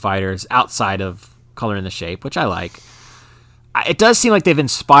to Foo Fighters outside of Color in the Shape, which I like, it does seem like they've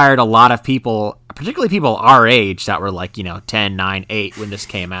inspired a lot of people, particularly people our age that were like, 10, 9, 8 when this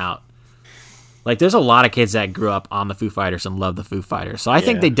came out. Like, there's a lot of kids that grew up on the Foo Fighters and love the Foo Fighters. So I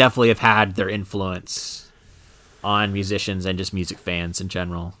think they definitely have had their influence on musicians and just music fans in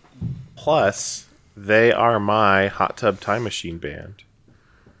general. Plus, they are my Hot Tub Time Machine band.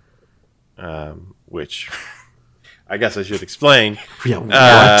 Which, I guess I should explain. Yeah,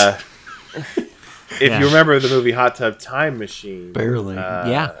 what? If you remember the movie Hot Tub Time Machine. Barely.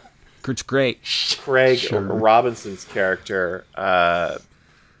 Yeah. It's great. Craig Robinson's character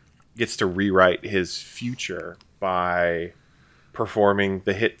gets to rewrite his future by performing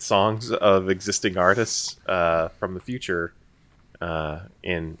the hit songs of existing artists from the future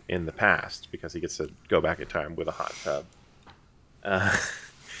in the past, because he gets to go back in time with a hot tub.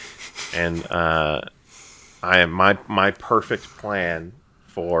 And I am my perfect plan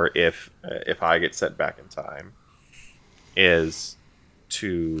for if I get sent back in time is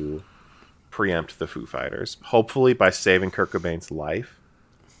to preempt the Foo Fighters, hopefully by saving Kurt Cobain's life.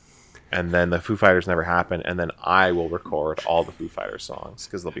 And then the Foo Fighters never happen, and then I will record all the Foo Fighters songs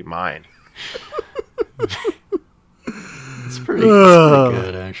because they'll be mine. It's pretty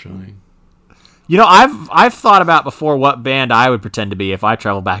good, actually. You know, I've thought about before what band I would pretend to be if I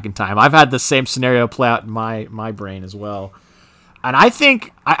travel back in time. I've had the same scenario play out in my brain as well. And I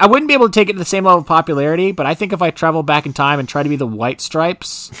think I wouldn't be able to take it to the same level of popularity, but I think if I travel back in time and try to be the White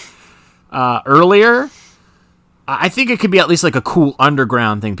Stripes earlier, I think it could be at least like a cool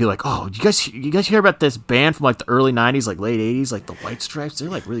underground thing. Be like, oh, you guys hear about this band from like the early '90s, like late '80s, like the White Stripes? They're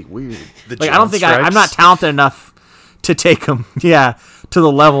like really weird. Like I don't think I'm not talented enough to take them, to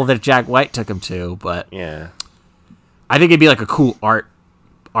the level that Jack White took them to. But Yeah. I think it'd be like a cool art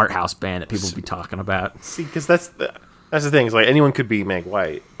house band that people would be talking about. See, because that's the thing. It's like anyone could be Meg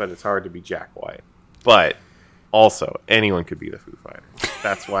White, but it's hard to be Jack White. But also, anyone could be the Foo Fighters.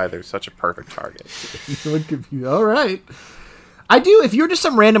 That's why they're such a perfect target. All right. I do. If you're just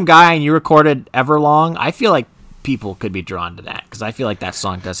some random guy and you recorded Everlong, I feel like people could be drawn to that because I feel like that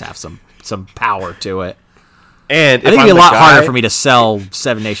song does have some power to it. And I think it'd be a lot harder for me to sell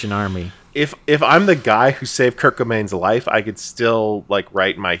Seven Nation Army. If I'm the guy who saved Kurt Cobain's life, I could still like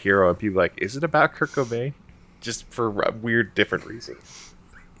write My Hero and people like, is it about Kurt Cobain? Just for weird, different reasons.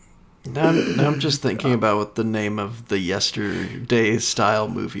 Now I'm just thinking about what the name of the Yesterday style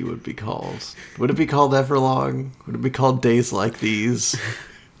movie would be called. Would it be called Everlong? Would it be called Days Like These?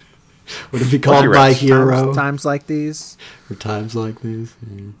 Would it be called My Hero? Times like these. Or Times Like These?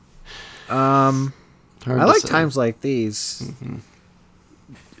 Yeah. I like Times Like These. Mm-hmm.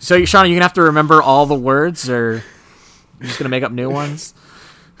 So, Sean, you're gonna have to remember all the words, or you're just gonna make up new ones?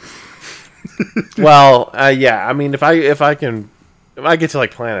 Well, yeah. I mean, if I get to like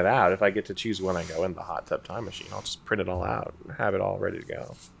plan it out, if I get to choose when I go in the hot tub time machine, I'll just print it all out and have it all ready to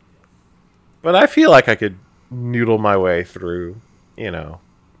go. But I feel like I could noodle my way through,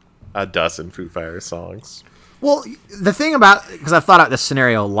 a dozen Foo Fighters songs. Well, the thing about, because I've thought about this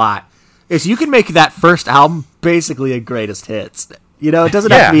scenario a lot, is you can make that first album basically a greatest hits. It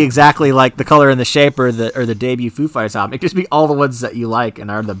doesn't have to be exactly like The Color and the Shape or the debut Foo Fighters album. It can just be all the ones that you like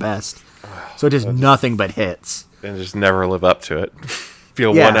and are the best. So it is nothing but hits. And just never live up to it.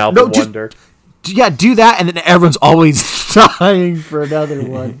 Feel one album wonder. Do that, and then everyone's always dying for another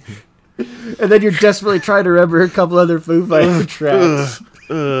one. And then you're desperately trying to remember a couple other Foo Fighter tracks.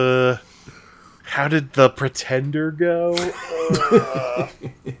 How did The Pretender go?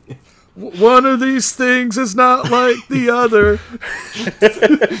 One of these things is not like the other.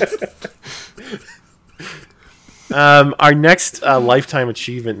 Our next Lifetime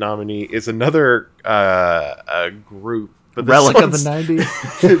Achievement nominee is another group. But Relic of the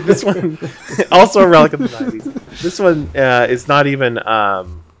 90s. This one, also a relic of the 90s. This one is not even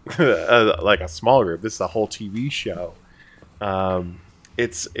like a small group. This is a whole TV show.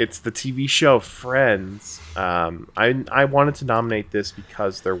 It's the TV show Friends. I wanted to nominate this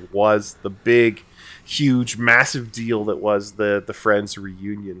because there was the big, huge, massive deal that was the Friends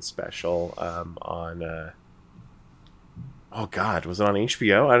reunion special on. Oh God, was it on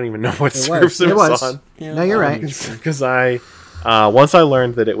HBO? I don't even know what service it was on. Yeah, no, you're right. Because once I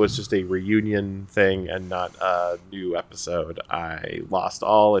learned that it was just a reunion thing and not a new episode, I lost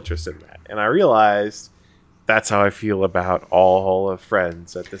all interest in that, and I realized that's how I feel about all of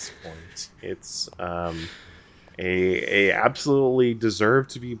Friends at this point. It's a absolutely deserved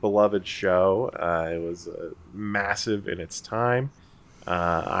to be beloved show. It was massive in its time.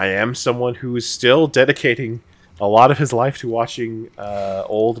 I am someone who is still dedicating a lot of his life to watching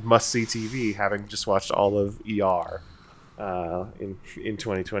old must-see TV, having just watched all of ER in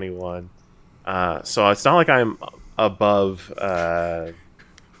 2021. So it's not like I'm above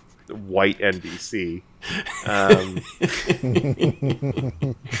white NBC.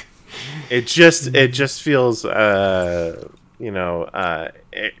 It just feels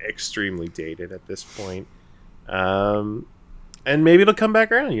extremely dated at this point. And maybe it'll come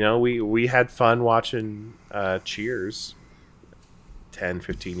back around. We had fun watching Cheers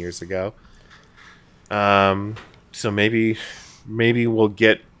 10-15 years ago. So maybe we'll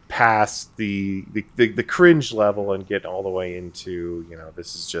get past the cringe level and get all the way into,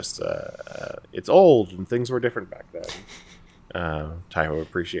 this is just it's old and things were different back then. Type of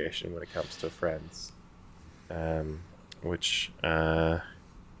appreciation when it comes to Friends. Which I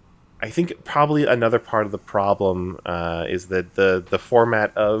think probably another part of the problem is that the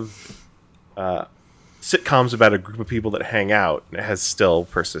format of sitcoms about a group of people that hang out has still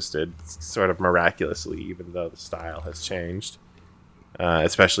persisted sort of miraculously, even though the style has changed.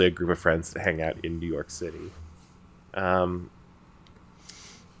 Especially a group of friends that hang out in New York City. But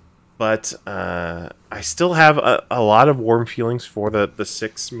but I still have a lot of warm feelings for the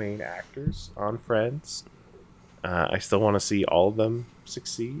 6 main actors on Friends. I still want to see all of them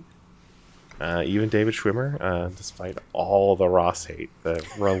succeed. Even David Schwimmer, despite all the Ross hate, the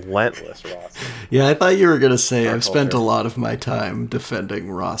relentless Ross hate. Yeah, I thought you were going to say Our I've spent a culture. lot of my time defending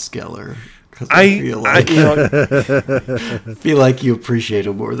Ross Geller. Because I feel like feel like you appreciate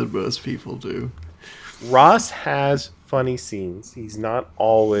him more than most people do. Ross has funny scenes. He's not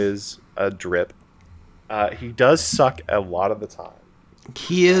always a drip. He does suck a lot of the time.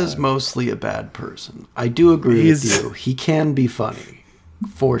 He is mostly a bad person. I do agree with He's- you. He can be funny,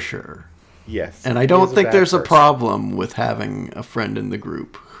 for sure. Yes. And I he don't is think bad there's a person. problem with having a friend in the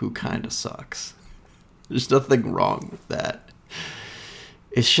group who kind of sucks. There's nothing wrong with that.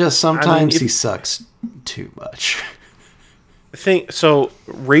 It's just sometimes if- he sucks too much. So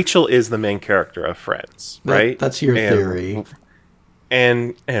Rachel is the main character of Friends, right? That's your And- theory.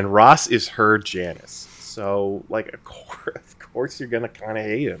 And Ross is her Janice. So like of course you're gonna kind of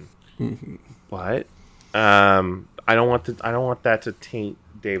hate him. Mm-hmm. But I don't want that to taint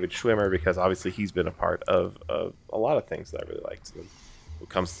David Schwimmer, because obviously he's been a part of a lot of things that I really liked. And what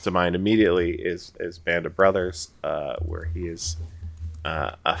comes to mind immediately is Band of Brothers, where he is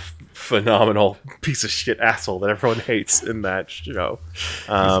a phenomenal piece of shit asshole that everyone hates in that show.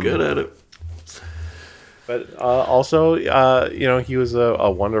 He's good at it. But also, he was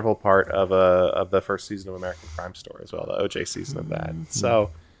a wonderful part of the first season of American Crime Story as well, the OJ season of that. So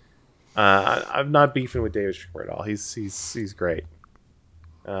I'm not beefing with David Schwimmer at all. He's great.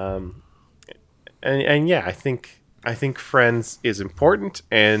 And yeah, I think Friends is important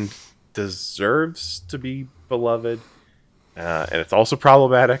and deserves to be beloved, and it's also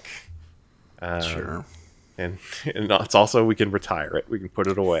problematic. Sure. And it's also, we can retire it. We can put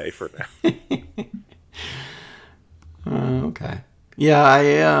it away for now. Okay. Yeah,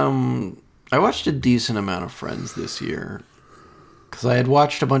 I watched a decent amount of Friends this year because I had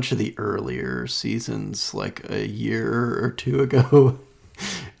watched a bunch of the earlier seasons like a year or two ago,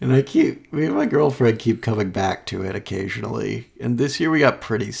 and me and my girlfriend keep coming back to it occasionally. And this year we got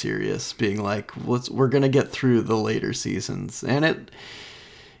pretty serious, being like, we're gonna get through the later seasons, and it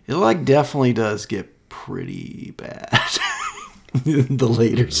like definitely does get pretty bad in the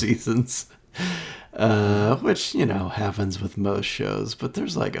later seasons. Which, happens with most shows, but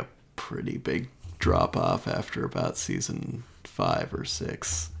there's like a pretty big drop off after about season 5 or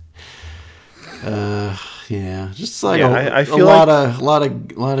 6. Just like I a feel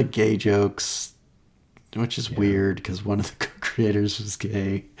lot of gay jokes, which is weird because one of the creators was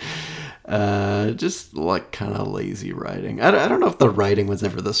gay. Just like kind of lazy writing. I don't know if the writing was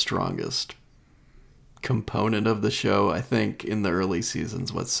ever the strongest component of the show. I think in the early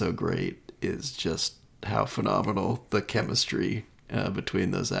seasons, what's so great is just how phenomenal the chemistry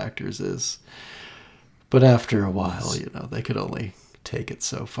between those actors is. But after a while, they could only take it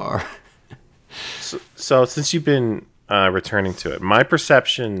so far. So since you've been returning to it, my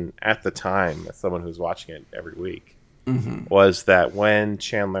perception at the time, as someone who's watching it every week, was that when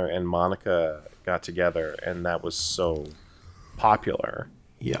Chandler and Monica got together and that was so popular,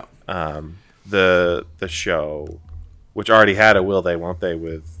 Yeah. the show, which already had a Will They Won't They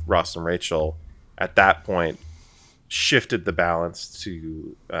with Ross and Rachel, at that point shifted the balance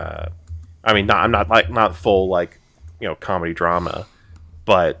to not full comedy drama,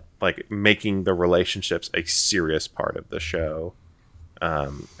 but like making the relationships a serious part of the show,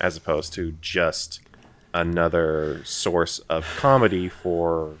 as opposed to just another source of comedy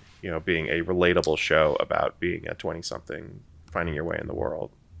for being a relatable show about being a 20-something finding your way in the world.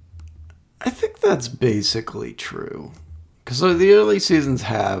 I think that's basically true. Because the early seasons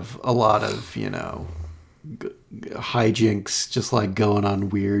have a lot of, hijinks, just like going on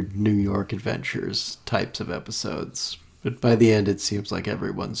weird New York adventures types of episodes. But by the end, it seems like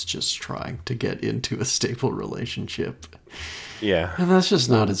everyone's just trying to get into a stable relationship. Yeah. And that's just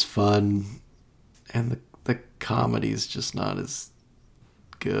not as fun. And the comedy's just not as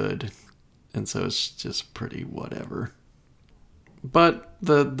good. And so it's just pretty whatever. But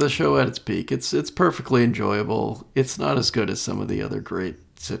the show at its peak, it's perfectly enjoyable. It's not as good as some of the other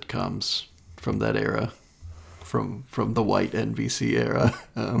great sitcoms from that era, from the white NBC era.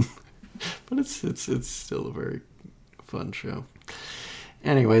 But it's still a very fun show.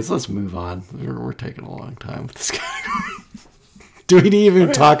 Anyways, let's move on. We're taking a long time with this category. Do we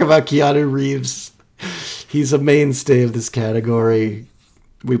even talk about Keanu Reeves? He's a mainstay of this category.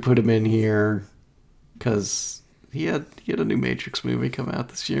 We put him in here because he had a new Matrix movie come out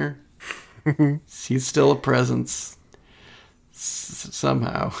this year. He's still a presence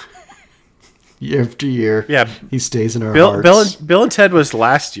somehow. year after year. Yeah. He stays in our Bill hearts. Bill and Ted was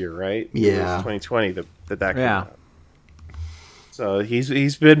last year, right? Yeah. It was 2020 that came Yeah. out. So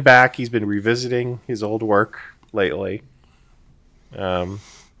he's been back. He's been revisiting his old work lately.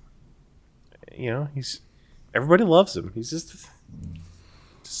 Everybody loves him. He's just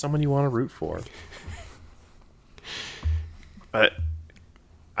someone you want to root for. But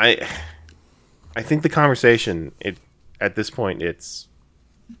I think the conversation at this point it's,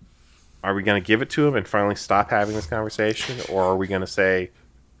 are we going to give it to him and finally stop having this conversation, or are we going to say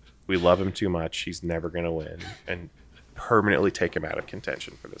we love him too much, he's never going to win, and permanently take him out of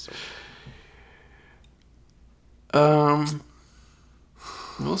contention for this one?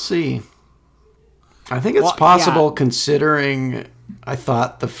 We'll see. I think it's possible considering I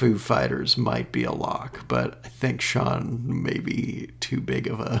thought the Foo Fighters might be a lock, but I think Sean may be too big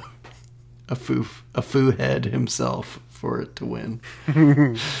of a Foo head himself for it to win.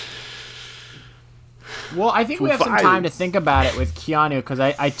 Well, I think we have some time to think about it with Keanu, because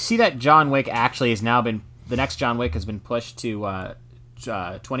I see that John Wick actually has now been, the next John Wick has been pushed to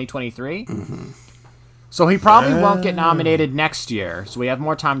 2023. Mm-hmm. So he probably won't get nominated next year, so we have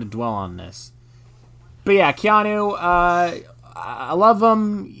more time to dwell on this. But yeah, Keanu, I love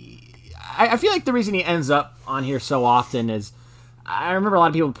him. I feel like the reason he ends up on here so often is, I remember a lot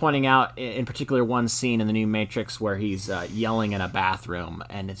of people pointing out, in particular, one scene in the new Matrix where he's yelling in a bathroom,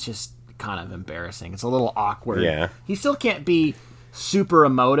 and it's just kind of embarrassing. It's a little awkward. Yeah. He still can't be super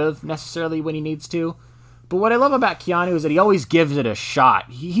emotive necessarily when he needs to. But what I love about Keanu is that he always gives it a shot.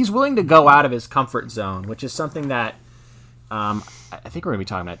 He's willing to go out of his comfort zone, which is something that I think we're going to be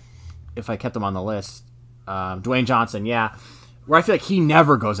talking about, if I kept him on the list. Dwayne Johnson, yeah. Where I feel like he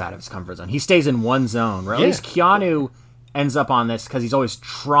never goes out of his comfort zone. He stays in one zone. Or at least Keanu ends up on this because he's always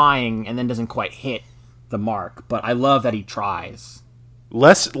trying and then doesn't quite hit the mark. But I love that he tries.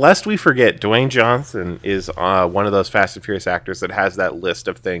 Lest we forget, Dwayne Johnson is one of those Fast and Furious actors that has that list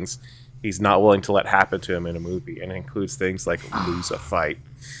of things he's not willing to let happen to him in a movie, and it includes things like lose a fight.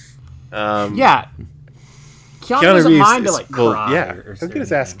 Yeah. Keanu doesn't mind to cry. Yeah, or he'll get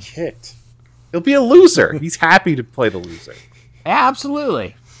his ass kicked. He'll be a loser. He's happy to play the loser. Yeah,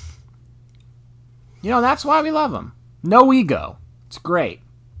 absolutely. That's why we love him. No ego. It's great.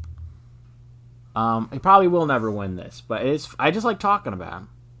 He probably will never win this, but I just like talking about him.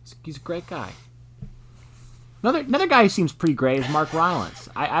 He's a great guy. Another guy who seems pretty great is Mark Rylance.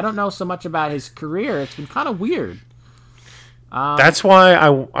 I don't know so much about his career. It's been kind of weird. That's why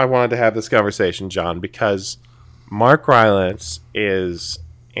I wanted to have this conversation, John, because Mark Rylance is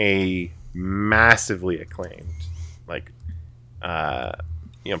a massively acclaimed,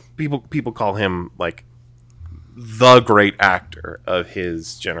 people call him like the great actor of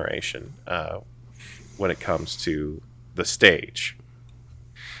his generation when it comes to the stage.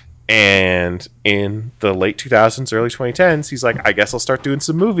 And in the late 2000s, early 2010s, he's like, I guess I'll start doing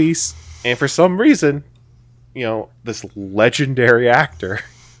some movies. And for some reason, this legendary actor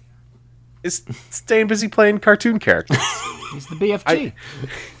is staying busy playing cartoon characters. He's the BFG.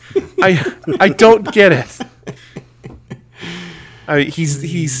 I don't get it.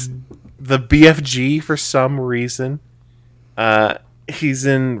 He's the BFG for some reason. He's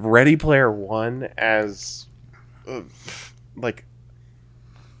in Ready Player One as I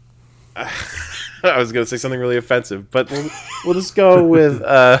was going to say something really offensive, but we'll just go with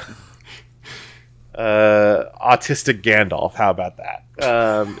autistic Gandalf. How about that?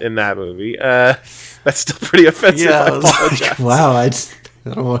 In that movie, that's still pretty offensive. Yeah, I apologize. Wow, I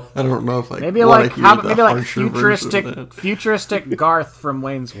don't know if maybe like futuristic Garth from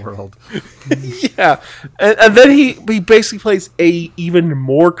Wayne's World. Yeah, and then he basically plays a even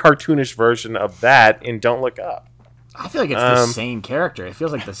more cartoonish version of that in Don't Look Up. I feel like it's the same character. It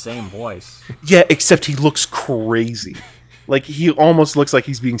feels like the same voice. Yeah, except he looks crazy. Like, he almost looks like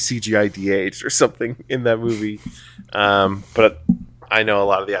he's being CGI de-aged or something in that movie. But I know a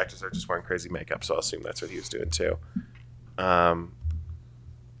lot of the actors are just wearing crazy makeup, so I'll assume that's what he was doing too.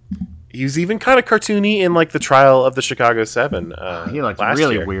 He was even kind of cartoony in the Trial of the Chicago 7. He looked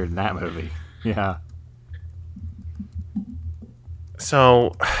really weird in that movie. Yeah.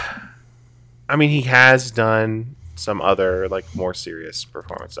 So, I mean, he has done some other more serious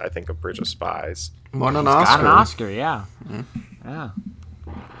performance. I think of Bridge of Spies. Won an Oscar. Got an Oscar, yeah. Yeah.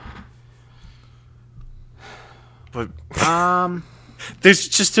 But there's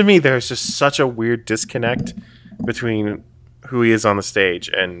just such a weird disconnect between who he is on the stage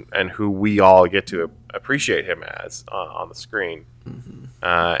and who we all get to appreciate him as on the screen. Mm-hmm.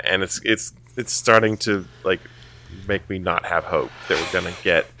 And it's starting to make me not have hope that we're gonna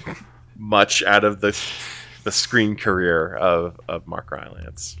get much out of the screen career of Mark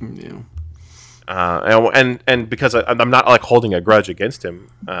Rylance. Yeah. And because I'm not like holding a grudge against him,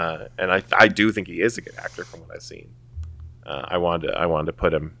 and I do think he is a good actor from what I've seen. I wanted to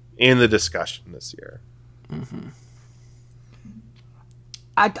put him in the discussion this year. Mm-hmm.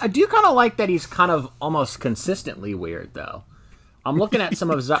 I do kind of like that he's kind of almost consistently weird, though. I'm looking at some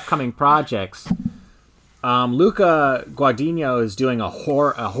of his upcoming projects. Luca Guadagnino is doing a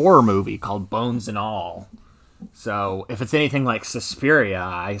horror movie called Bones and All. So if it's anything like Suspiria,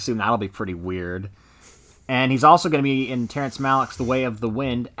 I assume that'll be pretty weird. And he's also going to be in Terrence Malick's The Way of the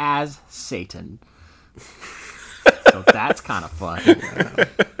Wind as Satan. So that's kind of fun. Do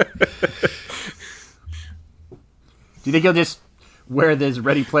you think he'll just wear this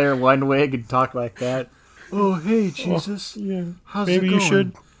Ready Player One wig and talk like that? Oh, hey, Jesus. How's Maybe it going? you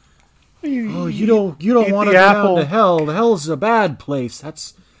should. Oh, you don't want to go down to hell. The hell's a bad place.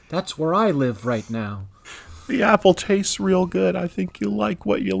 That's where I live right now. The apple tastes real good. I think you like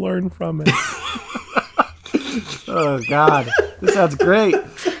what you learn from it. Oh, God. This sounds great.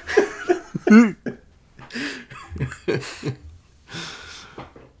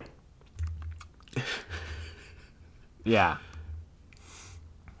 Yeah.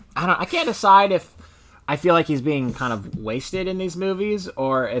 I can't decide if I feel like he's being kind of wasted in these movies,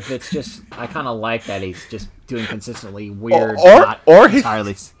 or if it's just I kind of like that he's just doing consistently weird, or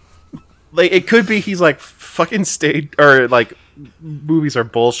entirely. Like it could be he's like fucking stage or like movies are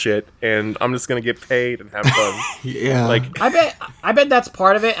bullshit, and I'm just gonna get paid and have fun. Yeah, like I bet that's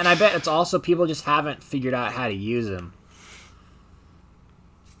part of it, and I bet it's also people just haven't figured out how to use him.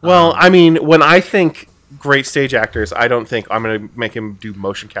 Well, I mean, when I think great stage actors, I don't think I'm going to make him do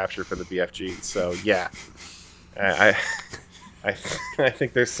motion capture for the BFG. So yeah, I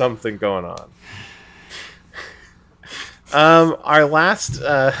think there's something going on. Our last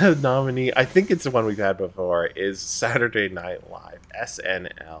nominee, I think it's the one we've had before, is Saturday Night Live,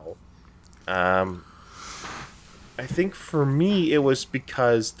 SNL. I think for me it was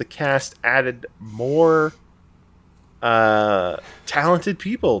because the cast added more talented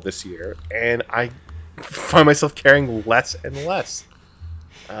people this year, and I find myself caring less and less.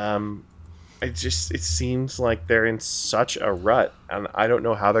 It seems like they're in such a rut, and I don't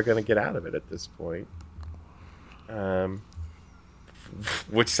know how they're going to get out of it at this point.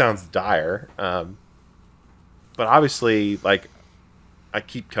 Which sounds dire, but obviously, like, I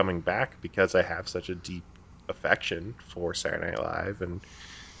keep coming back because I have such a deep affection for Saturday Night Live, and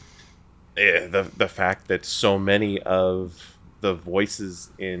the fact that so many of the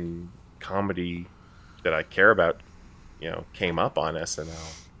voices in comedy that I care about, came up on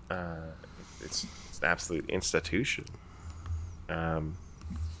SNL. It's an absolute institution. I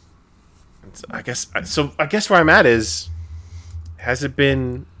guess where I'm at is, has it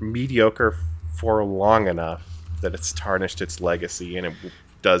been mediocre for long enough that it's tarnished its legacy, and it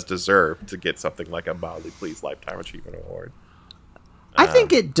does deserve to get something like a Mildly Pleased Lifetime Achievement Award? I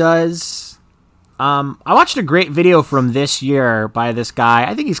think it does. I watched a great video from this year by this guy.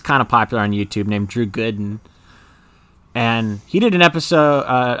 I think he's kind of popular on YouTube, named Drew Gooden. And he did an episode,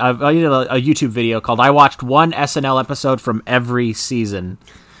 he did a YouTube video called I Watched One SNL Episode from Every Season.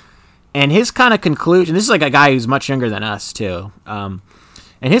 And his kind of conclusion, this is like a guy who's much younger than us, too. And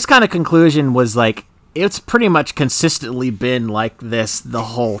his kind of conclusion was like, it's pretty much consistently been like this the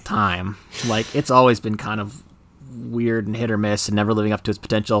whole time. Like, it's always been kind of weird and hit or miss and never living up to its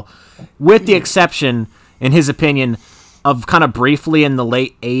potential, with the exception, in his opinion, of kind of briefly in the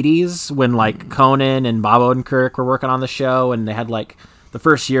late 80s when like Conan and Bob Odenkirk were working on the show, and they had like the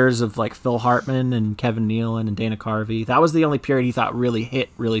first years of like Phil Hartman and Kevin Nealon and Dana Carvey. That was the only period he thought really hit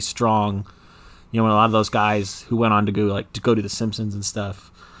really strong. When a lot of those guys who went on to go do The Simpsons and stuff.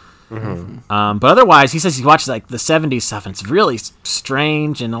 Mm-hmm. But otherwise, he says he watched like the 70s stuff, and it's really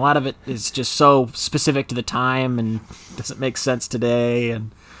strange, and a lot of it is just so specific to the time and doesn't make sense today.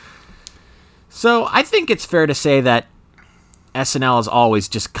 And so I think it's fair to say that SNL has always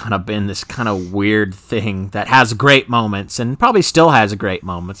just kind of been this kind of weird thing that has great moments and probably still has great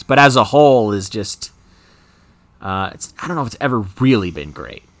moments, but as a whole is just, I don't know if it's ever really been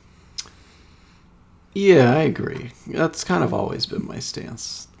great. Yeah, I agree. That's kind of always been my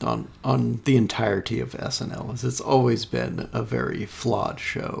stance on the entirety of SNL. Is it's always been a very flawed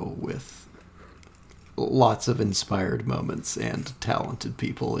show with lots of inspired moments and talented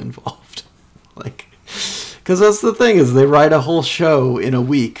people involved. Like, because that's the thing, is they write a whole show in a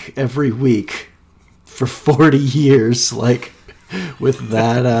week, every week, for 40 years, like, with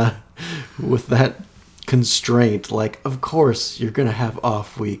that constraint. Like, of course, you're gonna have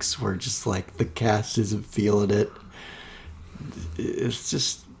off weeks where just, like, the cast isn't feeling it. It's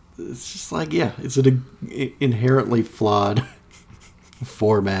just like, yeah, it's an inherently flawed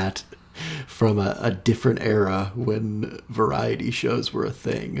format. from a different era when variety shows were a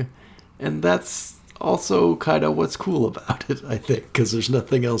thing. And that's also kind of what's cool about it, I think, because there's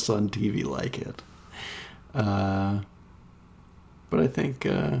nothing else on TV like it. But I think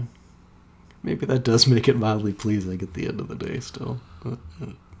maybe that does make it mildly pleasing at the end of the day still.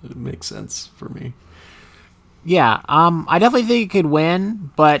 It makes sense for me. Yeah, I definitely think it could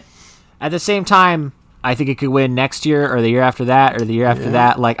win, but at the same time, I think it could win next year or the year after that or the year after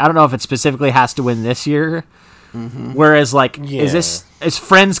that. Like, I don't know if it specifically has to win this year. Mm-hmm. Whereas, like, is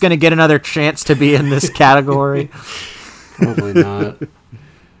Friends going to get another chance to be in this category? Probably not.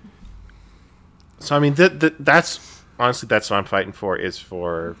 So, I mean, that's honestly, that's what I'm fighting for, is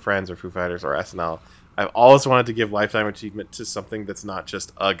for Friends or Foo Fighters or SNL. I've always wanted to give Lifetime Achievement to something that's not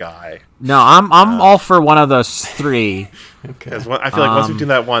just a guy. No, I'm all for one of those three. Because I feel like once we do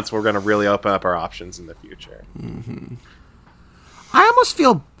that once, we're going to really open up our options in the future. Mm-hmm. I almost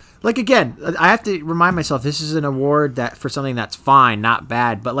feel like, again, I have to remind myself this is an award that for something that's fine, not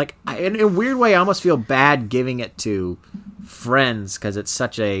bad. But like in a weird way, I almost feel bad giving it to Friends because it's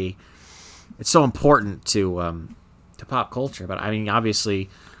so important to pop culture. But I mean, obviously,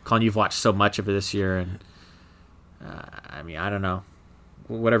 Colin, you've watched so much of it this year, and I mean, I don't know.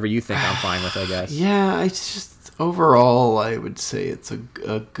 Whatever you think, I'm fine with, I guess. Yeah, I just overall, I would say it's a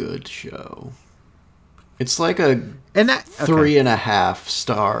good show. It's like a 3.5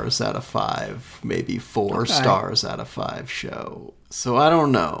 stars out of 5, maybe 4 stars out of 5 show. So I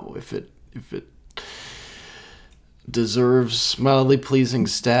don't know if it deserves mildly pleasing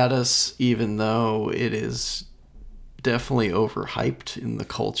status, even though it is definitely overhyped in the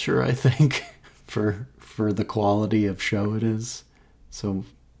culture, I think, for the quality of show it is. So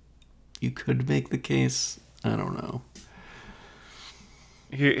you could make the case. I don't know.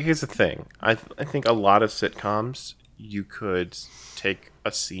 Here's the thing. I think a lot of sitcoms, you could take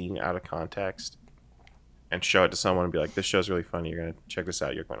a scene out of context and show it to someone and be like, this show's really funny. You're going to check this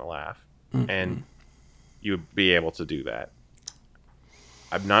out. You're going to laugh. Mm-hmm. And you would be able to do that.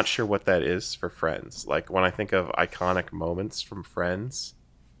 I'm not sure what that is for Friends. Like, when I think of iconic moments from Friends,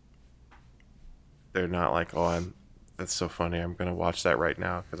 they're not like, that's so funny, I'm going to watch that right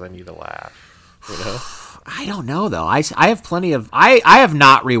now because I need a laugh. You know? I don't know, though. I have plenty of... I have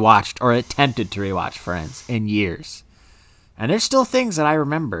not rewatched or attempted to rewatch Friends in years. And there's still things that I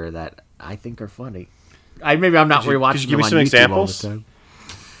remember that I think are funny. Maybe I'm not rewatching. Could you give me some examples?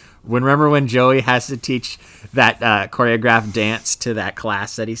 Remember when Joey has to teach that choreographed dance to that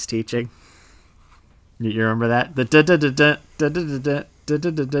class that he's teaching? You remember that?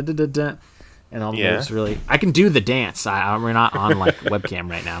 And all those really... I can do the dance. We're not on like webcam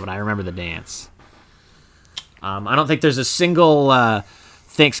right now, but I remember the dance. I don't think there's a single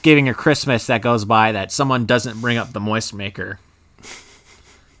Thanksgiving or Christmas that goes by that someone doesn't bring up the moist maker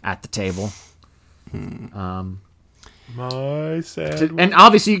at the table. My sad. And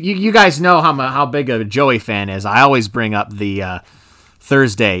obviously, you guys know how big of a Joey fan is. I always bring up the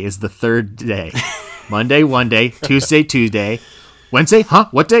Thursday is the third day. Monday, one day. Tuesday, Tuesday. Wednesday, huh?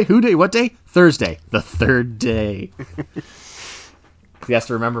 What day? Who day? What day? Thursday, the third day. He has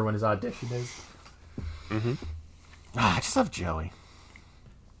to remember when his audition is. Mm-hmm. I just love Joey.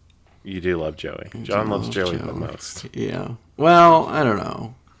 You do love Joey. John loves Joey the most. Yeah. Well, I don't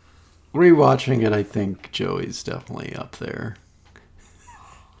know. Rewatching it, I think Joey's definitely up there.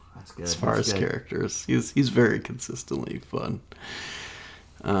 That's good. As far as characters, he's very consistently fun.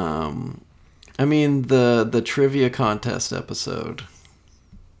 I mean, the trivia contest episode,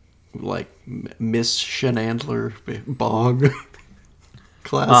 like Miss Shenandler Bog,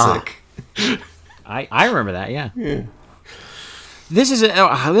 classic. I remember that. Yeah. This is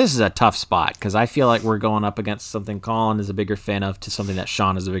a tough spot because I feel like we're going up against something Colin is a bigger fan of to something that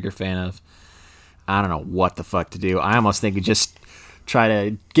Sean is a bigger fan of. I don't know what the fuck to do. I almost think just try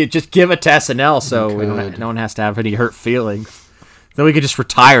to give it to SNL so no one has to have any hurt feelings. Then we could just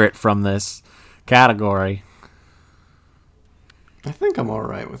retire it from this category. I think I'm all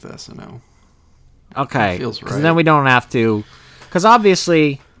right with SNL. Okay, that feels right. Then we don't have to, because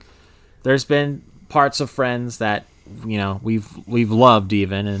obviously there's been parts of Friends that we've loved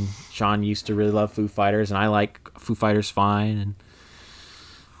even, and Sean used to really love Foo Fighters, and I like Foo Fighters fine, and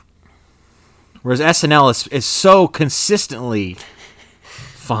whereas SNL is so consistently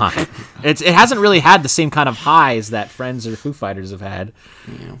fine. It hasn't really had the same kind of highs that Friends or Foo Fighters have had.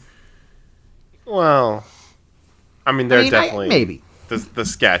 Yeah. Well, I mean, definitely maybe the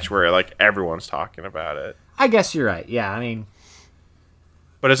sketch where like everyone's talking about it. I guess you're right. Yeah, I mean,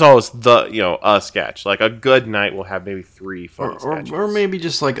 But it's always a sketch. Like a good night will have maybe 3 funny sketches. Or maybe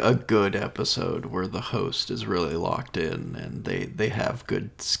just like a good episode where the host is really locked in and they have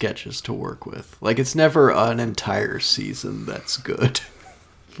good sketches to work with. Like it's never an entire season that's good.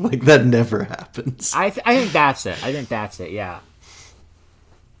 Like that never happens. I think that's it. Yeah.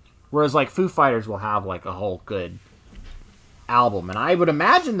 Whereas like Foo Fighters will have like a whole good album, and I would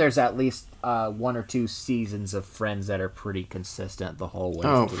imagine there's at least 1 or 2 seasons of Friends that are pretty consistent the whole way.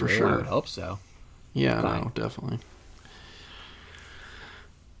 Oh, for sure. I would hope so. Yeah, Fine. no, definitely.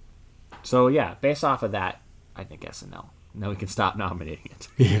 So yeah, based off of that, I think SNL. Now we can stop nominating it.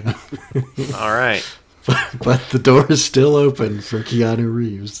 Yeah. All right. But the door is still open for Keanu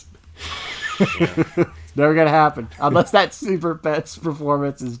Reeves. It's never gonna happen unless that Super Pets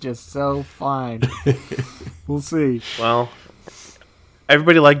performance is just so fine. We'll see. Well,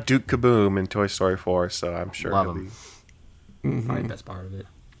 everybody liked Duke Kaboom in Toy Story 4, so I'm sure Love he'll him. be. Probably the best part of it.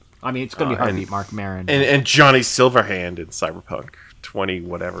 I mean, it's gonna be hard to beat Mark Maron. And Johnny Silverhand in Cyberpunk 20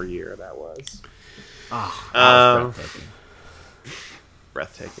 whatever year that was. That was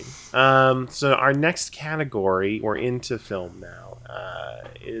breathtaking. So our next category, we're into film now,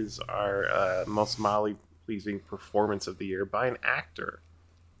 is our most mildly pleasing performance of the year by an actor.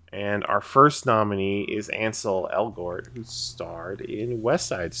 And our first nominee is Ansel Elgort, who starred in West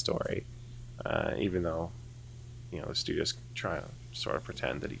Side Story, even though the studio's trying to sort of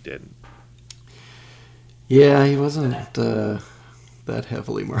pretend that he didn't. Yeah, he wasn't that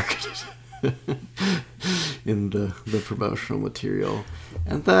heavily marketed in the promotional material,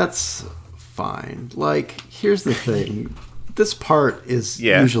 and that's fine. Like, here's the thing. This part is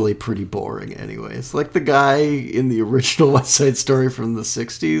usually pretty boring anyways. Like the guy in the original West Side Story from the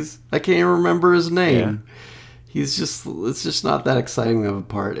 60s, I can't even remember his name. Yeah. It's just not that exciting of a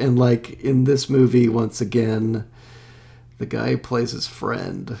part. And like in this movie, once again, the guy who plays his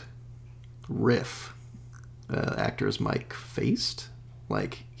friend, Riff, actor is Mike Feist.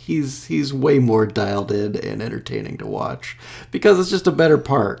 Like he's way more dialed in and entertaining to watch because it's just a better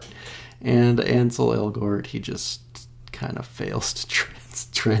part. And Ansel Elgort, he just kind of fails to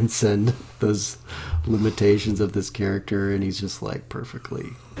transcend those limitations of this character, and he's just like perfectly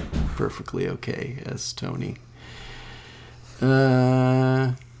okay as Tony.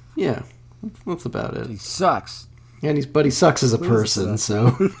 Yeah, that's about it. He sucks. And he sucks as a person,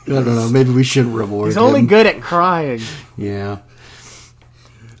 so I don't know. Maybe we shouldn't reward him. He's only good at crying. Yeah.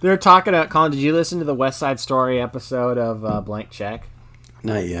 They're talking about, Colin, did you listen to the West Side Story episode of Blank Check?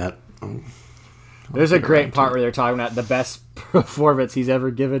 Not yet. There's a great part where they're talking about the best performance he's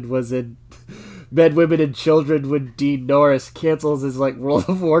ever given was in Men, Women, and Children when Dean Norris cancels his World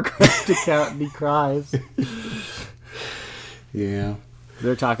of Warcraft account and he cries. Yeah.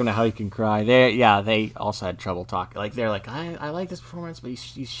 They're talking about how he can cry. They also had trouble talking. Like they're like, I like this performance, but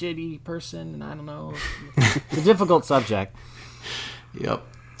he's a shitty person, and I don't know. It's a difficult subject. Yep.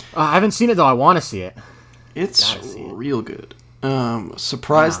 I haven't seen it though. I want to see it. It's real good.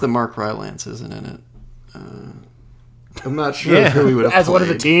 Surprised that Mark Rylance isn't in it. I'm not sure who he would have as played. one of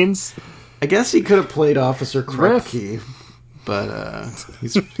the teens. I guess he could have played Officer Krupke, but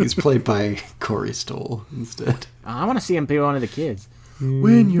he's played by Corey Stoll instead. I want to see him be one of the kids.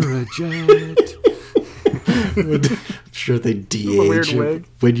 When you're a jet. I'm sure they de-age him.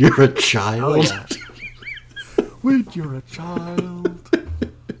 When you're a child. Oh, yeah. When you're a child.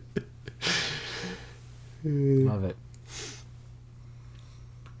 Love it.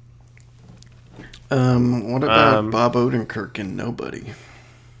 What about Bob Odenkirk in Nobody?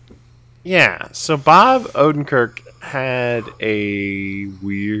 Yeah, so Bob Odenkirk had a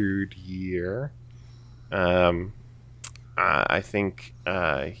weird year. I think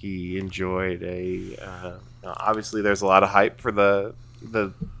he enjoyed obviously, there's a lot of hype for the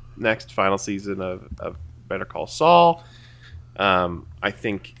next final season of Better Call Saul. I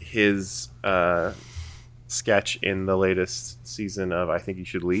think his sketch in the latest season of I Think You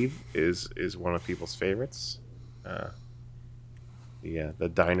Should Leave is one of people's favorites. The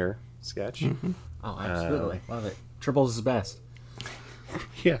diner sketch. Mm-hmm. Oh, absolutely. Love it. Triples is best.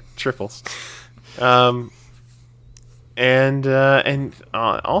 Yeah, triples. And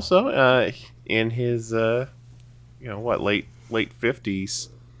also in his late 50s,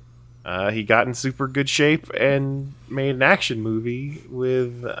 he got in super good shape and made an action movie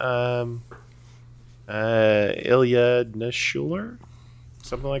with Ilya Naishuller,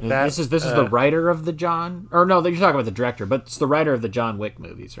 something like that. This is the writer of the John, or no, you're talking about the director, but it's the writer of the John Wick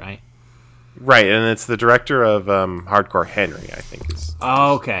movies, right? Right, and it's the director of Hardcore Henry, I think.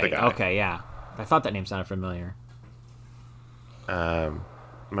 Okay, yeah. I thought that name sounded familiar. My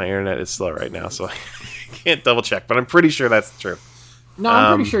internet is slow right now, so I can't double check, but I'm pretty sure that's true. No,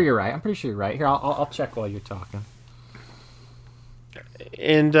 I'm pretty sure you're right. Here, I'll check while you're talking.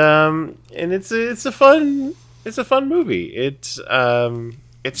 And it's a fun movie. It's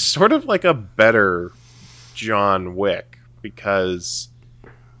sort of like a better John Wick because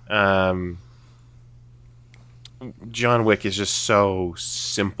John Wick is just so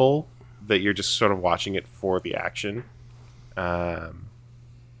simple that you're just sort of watching it for the action. And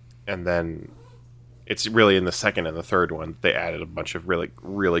then it's really in the second and the third one they added a bunch of really,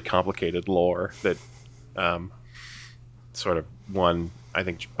 really complicated lore that sort of won, I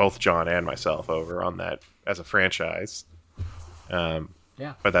think, both John and myself over on that as a franchise.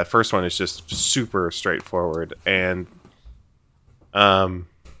 Yeah. But that first one is just super straightforward. And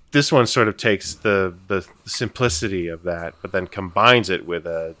this one sort of takes the simplicity of that, but then combines it with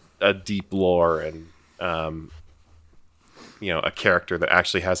a deep lore and a character that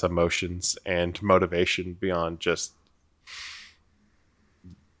actually has emotions and motivation beyond just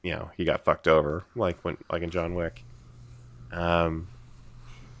he got fucked over like in John Wick.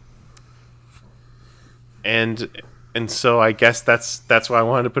 And so I guess that's why I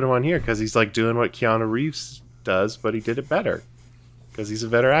wanted to put him on here, because he's like doing what Keanu Reeves does, but he did it better because he's a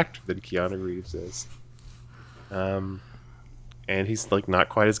better actor than Keanu Reeves is. And he's like not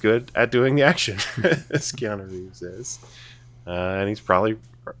quite as good at doing the action as Keanu Reeves is. And he's probably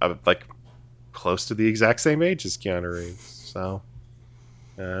like close to the exact same age as Keanu Reeves. So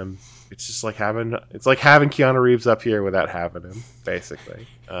it's just like having Keanu Reeves up here without having him, basically.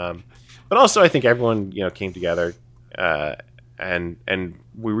 But also I think everyone came together and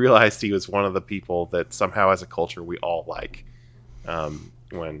we realized he was one of the people that somehow as a culture we all like.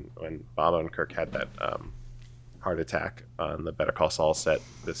 When Bob Odenkirk had that heart attack on the Better Call Saul set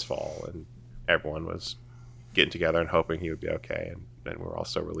this fall, and everyone was getting together and hoping he would be okay, and we're all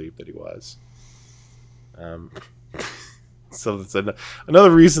so relieved that he was. So that's another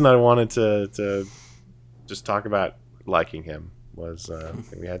reason I wanted to just talk about liking him was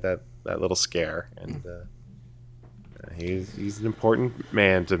we had that little scare, and he's an important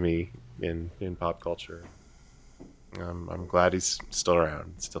man to me in pop culture. I'm glad he's still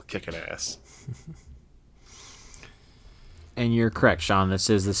around, still kicking ass. And you're correct, Sean. This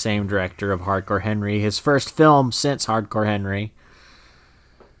is the same director of Hardcore Henry. His first film since Hardcore Henry.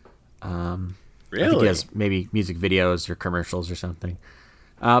 Really? I think he has maybe music videos or commercials or something.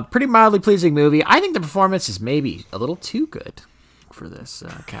 Pretty mildly pleasing movie. I think the performance is maybe a little too good for this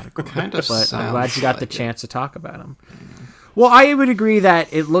category. Kind of but I'm glad you got the like chance to talk about him. Well, I would agree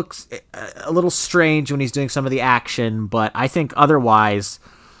that it looks a little strange when he's doing some of the action, but I think otherwise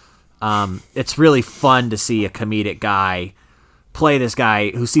it's really fun to see a comedic guy play this guy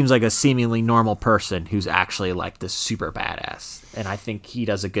who seems like a seemingly normal person who's actually like this super badass. And I think he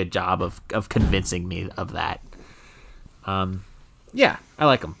does a good job of convincing me of that. Yeah, I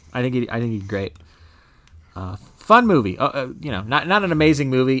like him. I think he's great. Fun movie. Not an amazing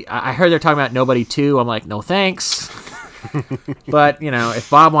movie. I heard they're talking about Nobody 2. I'm like, no thanks. But, if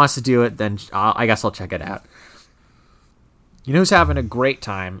Bob wants to do it, then I guess I'll check it out. Who's having a great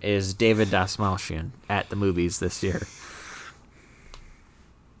time is David Dastmalchian at the movies this year.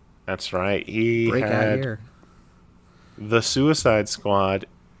 That's right. He Breakout had year. The Suicide Squad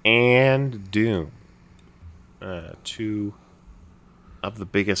and Doom. Two of the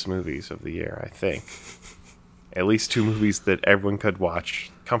biggest movies of the year, I think. At least two movies that everyone could watch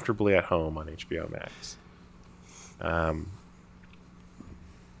comfortably at home on HBO Max.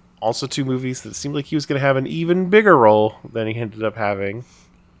 Also two movies that seemed like he was going to have an even bigger role than he ended up having.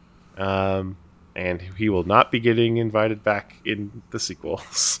 And he will not be getting invited back in the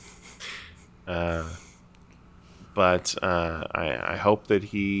sequels. But I hope that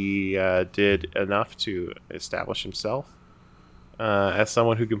he did enough to establish himself as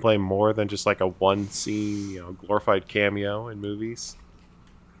someone who can play more than just like a one scene, glorified cameo in movies.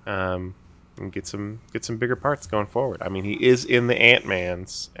 And get some bigger parts going forward. I mean, he is in the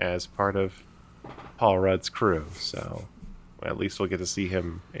Ant-Mans as part of Paul Rudd's crew, so at least we'll get to see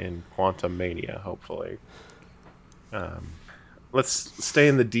him in Quantum Mania, hopefully. Let's stay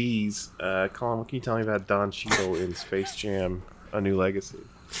in the D's. Colin, what can you tell me about Don Cheadle in Space Jam: A New Legacy?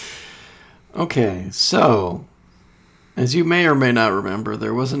 Okay, so as you may or may not remember,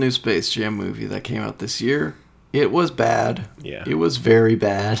 there was a new Space Jam movie that came out this year. It was bad. Yeah. It was very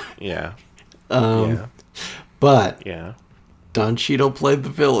bad. Yeah. But Yeah. Don Cheadle played the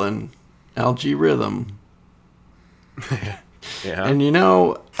villain, Al-G Rhythm. Yeah. And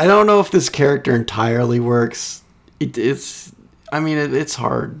I don't know if this character entirely works. It's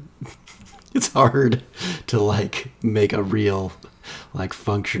hard. It's hard to like make a real like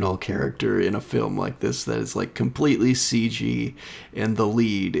functional character in a film like this that is like completely CG and the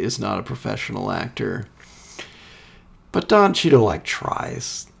lead is not a professional actor. But Don Cheadle like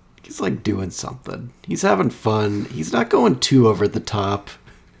tries. He's like doing something. He's having fun. He's not going too over the top.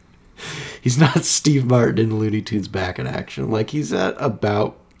 He's not Steve Martin in Looney Tunes Back in Action. Like, he's at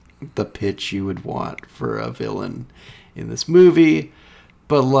about the pitch you would want for a villain in this movie.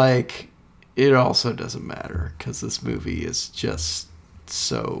 But, like, it also doesn't matter because this movie is just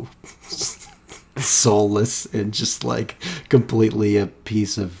so soulless and just, like, completely a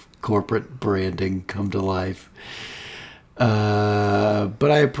piece of corporate branding come to life.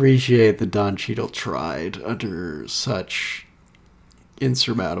 But I appreciate that Don Cheadle tried under such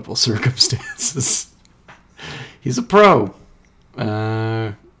insurmountable circumstances. He's a pro.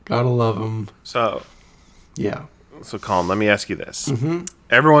 Gotta love him. So, yeah. So, Colin, let me ask you this. Mm-hmm.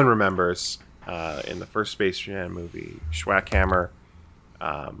 Everyone remembers in the first Space Jam movie, Schwackhammer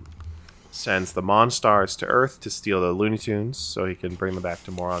sends the Monstars to Earth to steal the Looney Tunes so he can bring them back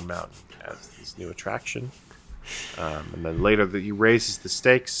to Moron Mountain as this new attraction. And then later he raises the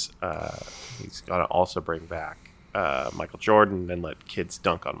stakes. He's going to also bring back Michael Jordan and let kids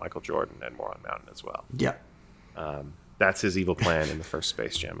dunk on Michael Jordan and Moron Mountain as well. Yeah. That's his evil plan in the first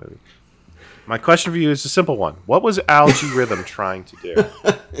Space Jam movie. My question for you is a simple one. What was Algae Rhythm trying to do?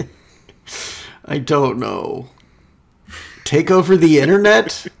 I don't know. Take over the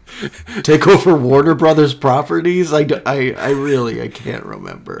internet? Take over Warner Brothers properties? I really can't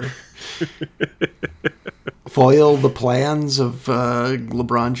remember. Foil the plans of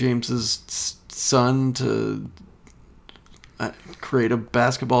LeBron James's son to create a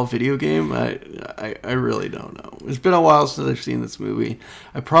basketball video game? I really don't know. It's been a while since I've seen this movie.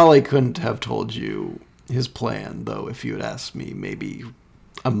 I probably couldn't have told you his plan, though, if you had asked me maybe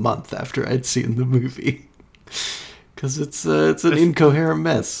a month after I'd seen the movie. Because it's an incoherent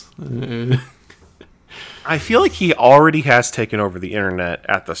mess. I feel like he already has taken over the internet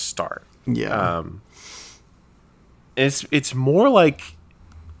at the start. Yeah. It's more like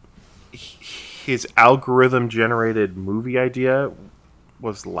his algorithm-generated movie idea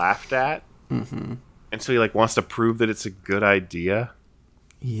was laughed at, and so he like wants to prove that it's a good idea.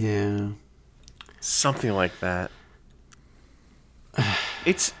 Yeah. Something like that.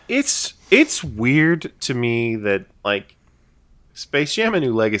 It's weird to me that like Space Jam: A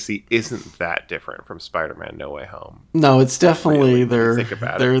New Legacy isn't that different from Spider-Man: No Way Home. No, it's definitely they're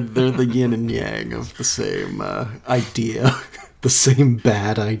they're the yin and yang of the same idea, the same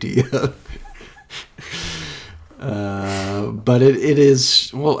bad idea. But it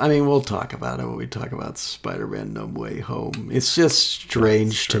is, well, I mean, we'll talk about it when we talk about Spider-Man: No Way Home. It's just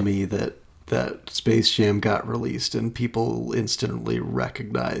strange to me that Space Jam got released and people instantly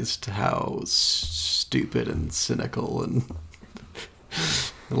recognized how stupid and cynical and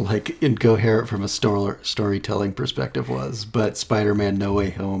like incoherent from a storytelling perspective was. But Spider-Man: No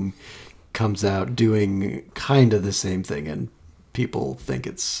Way Home comes out doing kind of the same thing and people think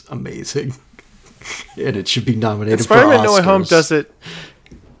it's amazing. And it should be nominated for Oscars. Spider-Man: No Way Home does it.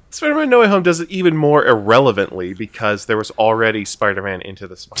 Spider-Man: No Way Home does it even more irrelevantly because there was already Spider-Man Into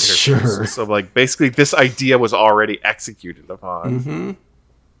the Spider-Verse. Sure. So, like, basically, this idea was already executed upon.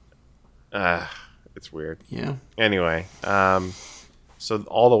 It's weird. Yeah. Anyway, so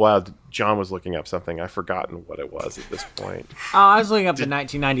all the while, John was looking up something. I've forgotten what it was at this point. Oh, I was looking up the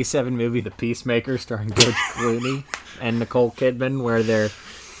 1997 movie The Peacemaker, starring George Clooney and Nicole Kidman, where they're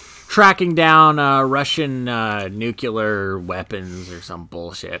tracking down Russian nuclear weapons or some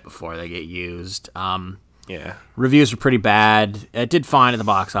bullshit before they get used. Yeah. Reviews were pretty bad. It did fine at the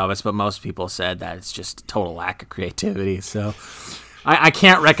box office, but most people said that it's just a total lack of creativity. So I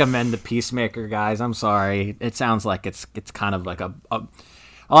can't recommend The Peacemaker, guys. I'm sorry. It sounds like it's kind of like a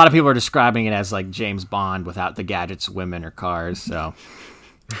lot of people are describing it as like James Bond without the gadgets, women, or cars. So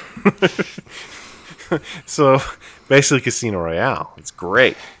So basically Casino Royale. It's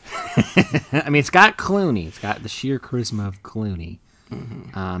great. I mean, it's got Clooney. It's got the sheer charisma of Clooney.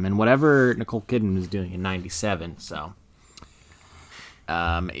 And whatever Nicole Kidman was doing in 97. So,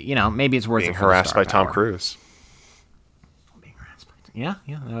 maybe it's worth Being it. harassed by Tom Cruise. Yeah,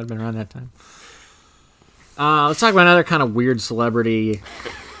 that would have been around that time. Let's talk about another kind of weird celebrity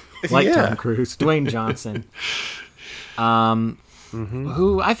like Tom Cruise, Dwayne Johnson.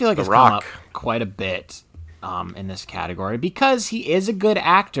 Who I feel like has come up quite a bit in this category because he is a good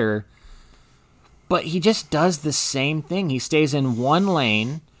actor, but he just does the same thing. He stays in one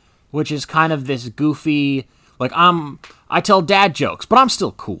lane, which is kind of this goofy, like I tell dad jokes, but I'm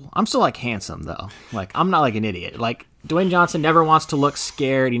still cool. I'm still like handsome though. Like I'm not like an idiot. Like Dwayne Johnson never wants to look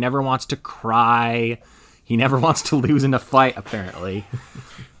scared. He never wants to cry. He never wants to lose in a fight, apparently.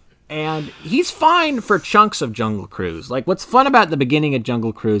 And he's fine for chunks of Jungle Cruise. Like, what's fun about the beginning of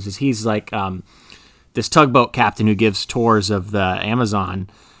Jungle Cruise is he's like this tugboat captain who gives tours of the Amazon.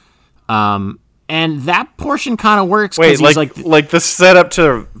 And that portion kind of works. Wait, he's like the setup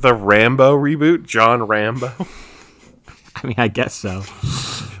to the Rambo reboot, John Rambo? I mean, I guess so.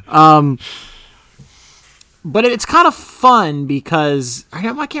 But it's kind of fun because I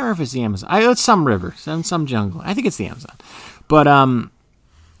can't remember if it's the Amazon. It's some river, some jungle. I think it's the Amazon. But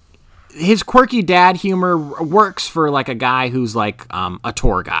his quirky dad humor works for like a guy who's like a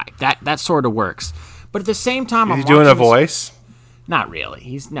tour guy. That sort of works. But at the same time, Is he doing a voice? Not really.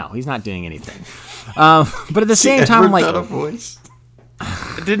 He's not doing anything. But at the same time, I'm like, a voice.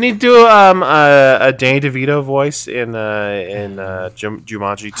 Didn't he do a Danny DeVito voice in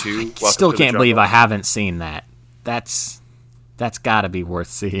Jumanji 2? I still can't believe I haven't seen that. That's got to be worth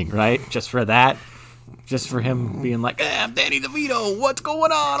seeing, right? Just for that, just for him being like, I'm Danny DeVito. What's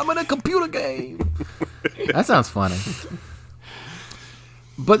going on? I'm in a computer game. That sounds funny.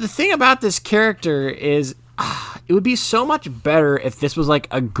 But the thing about this character is, it would be so much better if this was like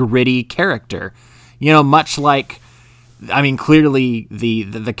a gritty character, much like, I mean, clearly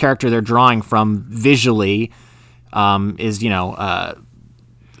the character they're drawing from visually is,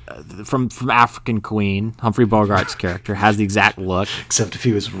 from African Queen, Humphrey Bogart's character has the exact look. Except if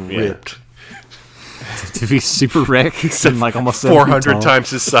he was ripped. If he's super ripped and like almost 400 times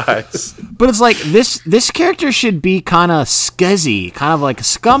his size. But it's like this character should be kind of scuzzy, kind of like a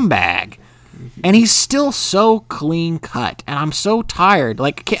scumbag. And he's still so clean cut, and I'm so tired.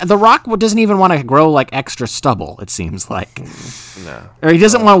 Like, The Rock doesn't even want to grow like extra stubble. It seems like, no, or he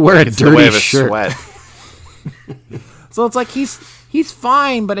doesn't want to wear a dirty the way of his shirt. Sweat. So it's like he's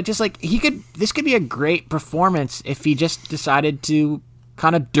fine, but it just like this could be a great performance if he just decided to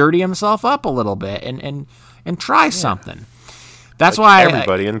kind of dirty himself up a little bit and try something. That's why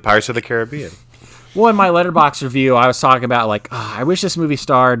everybody in Pirates of the Caribbean. Well, in my Letterboxd review, I was talking about like, I wish this movie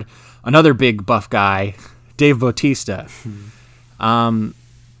starred another big buff guy, Dave Bautista.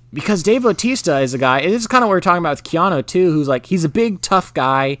 Because Dave Bautista is a guy, and this is kind of what we're talking about with Keanu too, who's like, he's a big, tough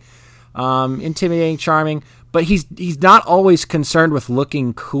guy, intimidating, charming, but he's not always concerned with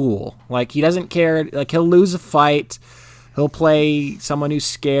looking cool. Like, he doesn't care, like, he'll lose a fight, he'll play someone who's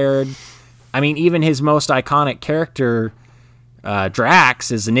scared. I mean, even his most iconic character, Drax,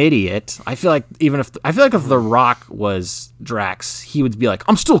 is an idiot. I feel like if The Rock was Drax, he would be like,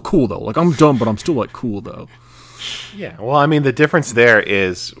 I'm still cool though. Like, I'm dumb, but I'm still like cool though. Yeah. Well, I mean, the difference there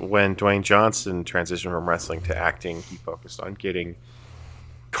is when Dwayne Johnson transitioned from wrestling to acting, he focused on getting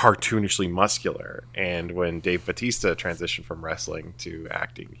cartoonishly muscular, and when Dave Bautista transitioned from wrestling to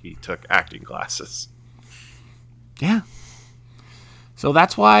acting, he took acting classes. Yeah. So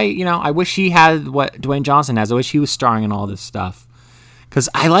that's why, I wish he had what Dwayne Johnson has. I wish he was starring in all this stuff. Because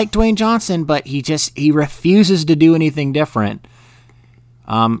I like Dwayne Johnson, but he refuses to do anything different.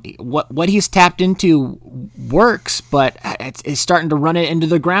 What he's tapped into works, but it's starting to run it into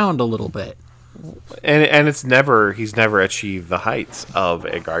the ground a little bit. And he's never achieved the heights of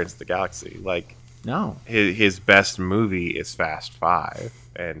a Guardians of the Galaxy. Like, no, his best movie is Fast Five,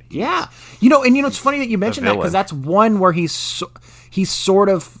 and yeah, it's funny that you mentioned that, because that's one where he's sort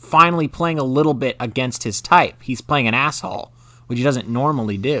of finally playing a little bit against his type. He's playing an asshole, which he doesn't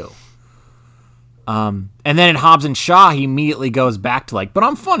normally do. And then in Hobbs and Shaw, he immediately goes back to like, but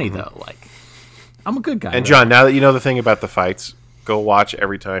I'm funny though, like, I'm a good guy. And John, now that you know the thing about the fights, go watch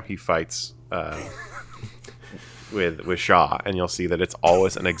every time he fights with Shaw, and you'll see that it's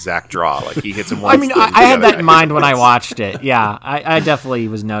always an exact draw. Like, he hits him once. I mean, I had that in mind when I watched it. Yeah, I definitely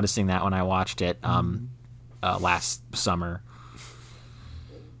was noticing that when I watched it last summer.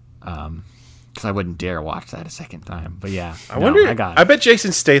 Because I wouldn't dare watch that a second time. But yeah, I wonder. I bet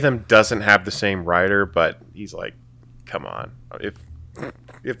Jason Statham doesn't have the same writer, but he's like, come on, if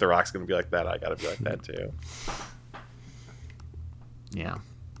The Rock's gonna be like that, I gotta be like that too. Yeah.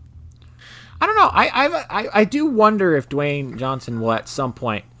 I don't know. I do wonder if Dwayne Johnson will at some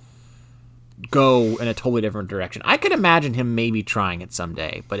point go in a totally different direction. I could imagine him maybe trying it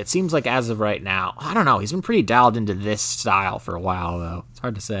someday, but it seems like as of right now, I don't know. He's been pretty dialed into this style for a while, though. It's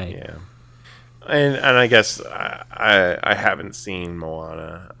hard to say. Yeah. And I guess I haven't seen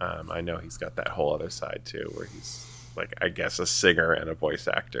Moana. I know he's got that whole other side too, where he's like, I guess, a singer and a voice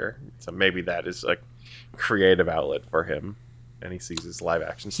actor. So maybe that is a creative outlet for him. And he sees his live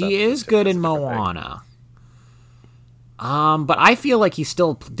action stuff. He is good in Moana. But I feel like he's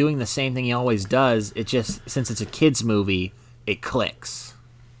still doing the same thing he always does. It just, since it's a kid's movie, it clicks.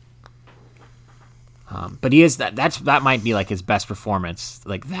 But he is that might be like his best performance,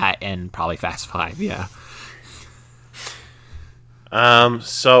 like that and probably Fast Five, yeah.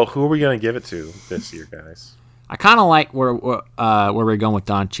 So who are we gonna give it to this year, guys? I kind of like where we're going with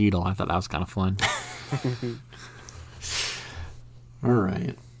Don Cheadle. I thought that was kind of fun. All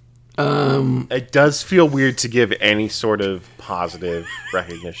right. It does feel weird to give any sort of positive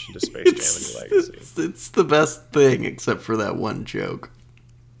recognition to Space Jam: A New Legacy. It's the best thing, except for that one joke.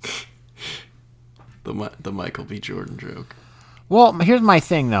 The Michael B. Jordan joke. Well, here's my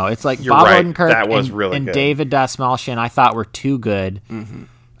thing, though. It's like You're Bob right. Odenkirk That was and, really and good. David Dastmalchian I thought were too good. Mm-hmm.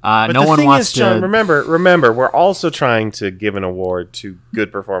 But no the one thing wants is, John, to... remember, we're also trying to give an award to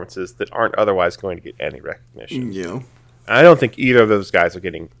good performances that aren't otherwise going to get any recognition. Yeah. I don't think either of those guys are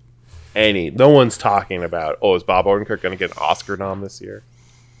getting any. No one's talking about, is Bob Odenkirk going to get an Oscar nom this year?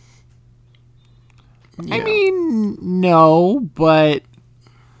 I mean, no, but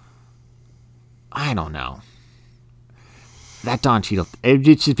I don't know. That Don Cheadle, it'd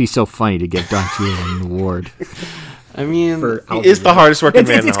just be so funny to give Don Cheadle an award. I mean, He is the hardest working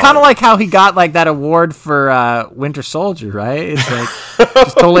man. It's kind of like how he got like that award for Winter Soldier, right? It's like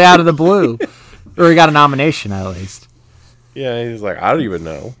just totally out of the blue, or he got a nomination at least. Yeah, he's like, I don't even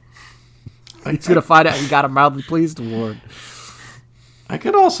know. He's gonna find out he got a mildly pleased award. I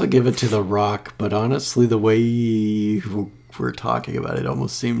could also give it to The Rock, but honestly, the way you were talking about it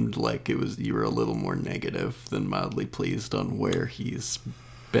almost seemed like you were a little more negative than mildly pleased on where he's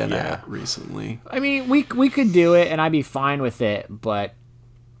been at recently. I mean, we could do it, and I'd be fine with it, but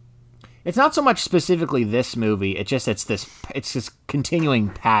it's not so much specifically this movie. It's this continuing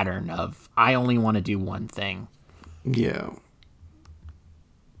pattern of I only want to do one thing. Yeah.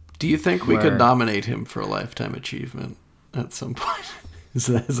 Do you think we could nominate him for a Lifetime Achievement at some point? Is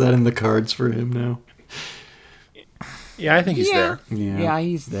that in the cards for him now? Yeah, I think he's there. Yeah,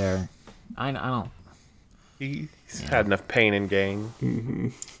 he's there. I don't. He's had enough pain and gain. Mm-hmm.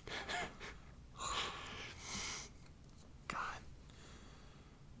 God.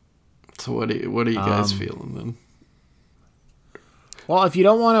 So what are you guys feeling then? Well, if you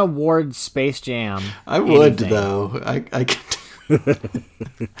don't want to award Space Jam, I would anything, though. I could.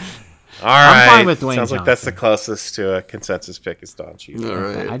 All right. I'm fine with Dwayne Sounds like that's the Johnson. closest to a consensus pick is Don Cheadle. All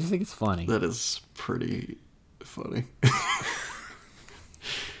right. I just think it's funny. That is pretty funny.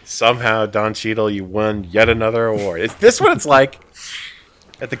 Somehow, Don Cheadle, you won yet another award. Is this what it's like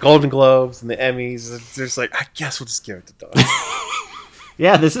at the Golden Globes and the Emmys? It's just like, I guess we'll just give it to Don.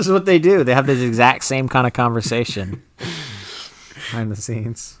 Yeah, this is what they do. They have this exact same kind of conversation behind the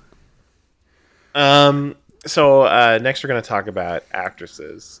scenes. So next we're going to talk about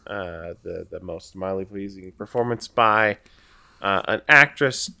actresses. The most mildly pleasing performance by an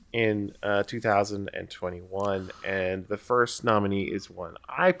actress in 2021, and the first nominee is one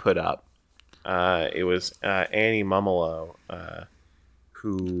I put up. It was Annie Mumolo,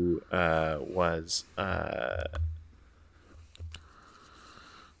 who was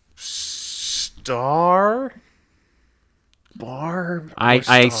Star Barb.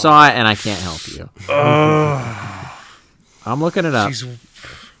 I saw it and I can't help you. I'm looking it up.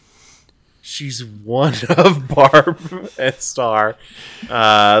 She's one of Barb and Star,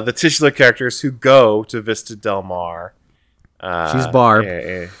 the titular characters who go to Vista Del Mar. She's Barb.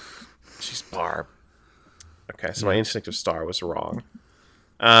 She's Barb. Okay, so my instinct of Star was wrong.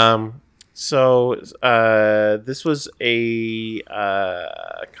 So this was a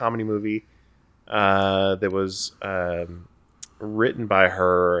comedy movie that was written by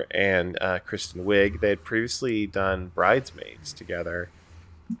her and Kristen Wiig. They had previously done Bridesmaids together.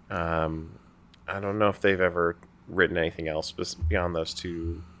 I don't know if they've ever written anything else beyond those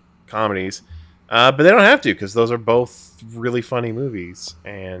two comedies, but they don't have to because those are both really funny movies.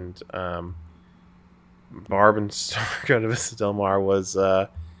 And Barb and Star Go to Vista Del Mar was a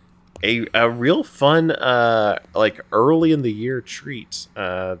real fun, like early in the year treat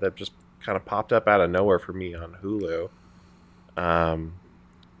that just kind of popped up out of nowhere for me on Hulu.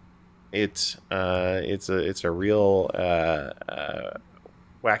 It's a real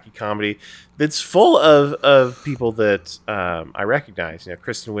wacky comedy that's full of people that I recognize. You know,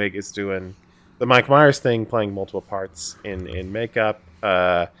 Kristen Wiig is doing the Mike Myers thing, playing multiple parts in makeup.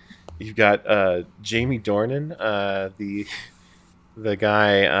 You've got Jamie Dornan, the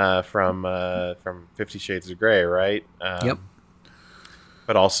guy from 50 Shades of Grey, right? Yep.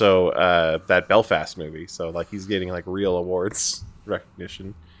 But also that Belfast movie, so like he's getting like real awards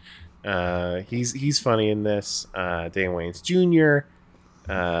recognition. He's funny in this. Dan Wayans Jr.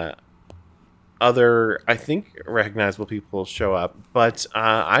 Other, I think, recognizable people show up, but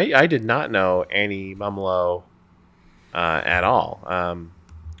I did not know Annie Mumolo at all.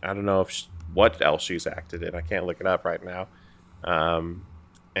 I don't know what else she's acted in. I can't look it up right now.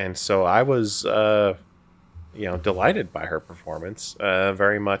 And so I was delighted by her performance,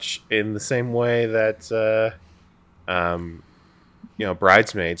 very much in the same way that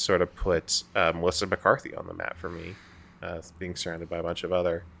Bridesmaids sort of put Melissa McCarthy on the map for me, being surrounded by a bunch of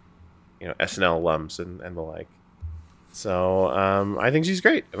other SNL alums and the like. So I think she's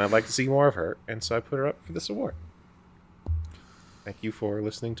great, and I'd like to see more of her, and so I put her up for this award. Thank you for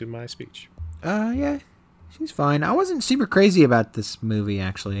listening to my speech. Yeah, she's fine. I wasn't super crazy about this movie,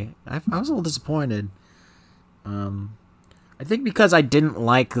 actually. I was a little disappointed. I think because I didn't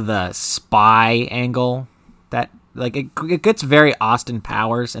like the spy angle. That it gets very Austin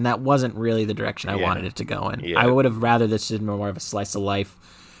Powers, and that wasn't really the direction I wanted it to go in. Yeah. I would have rather this been more of a slice of life,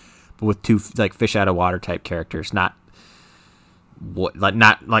 but with two fish out of water type characters, not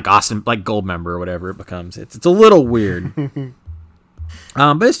like Austin, like Goldmember or whatever it becomes. It's a little weird,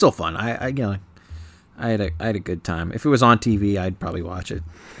 but it's still fun. I had a good time. If it was on TV, I'd probably watch it.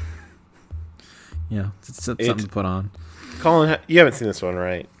 It's something to put on. Colin, you haven't seen this one,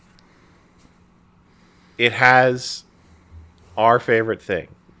 right? It has our favorite thing,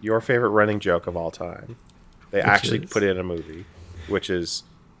 your favorite running joke of all time. They actually put it in a movie, which is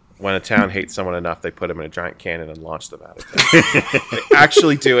when a town hates someone enough, they put them in a giant cannon and launch them out of town. They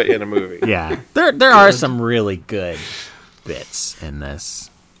actually do it in a movie. Yeah, there are some really good bits in this.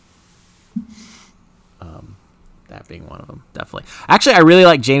 That being one of them, definitely. Actually, I really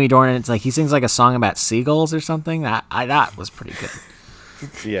like Jamie Dornan. It's like he sings like a song about seagulls or something. That was pretty good.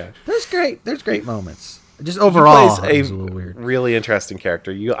 Yeah, There's great moments. Just overall, he plays a little weird. Really interesting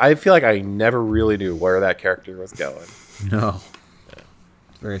character. I feel like I never really knew where that character was going. No,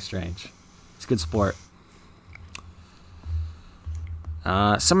 it's very strange. It's good sport.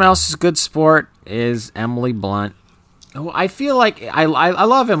 Someone else's good sport is Emily Blunt. Oh, I feel like I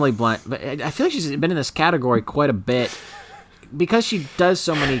love Emily Blunt, but I feel like she's been in this category quite a bit because she does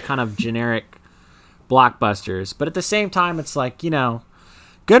so many kind of generic blockbusters. But at the same time, it's like,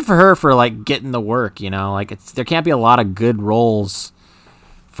 good for her for like getting the work. There can't be a lot of good roles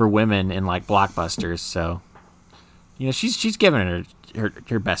for women in like blockbusters. So, she's given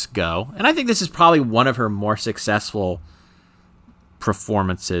her best go, and I think this is probably one of her more successful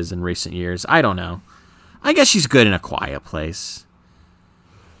performances in recent years. I don't know. I guess she's good in A Quiet Place.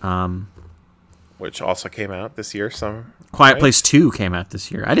 Which also came out this year. Quiet Place 2 came out this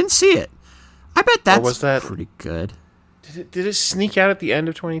year. I didn't see it. I bet that's pretty good. Did it sneak out at the end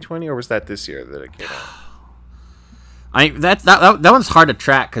of 2020, or was that this year that it came out? That one's hard to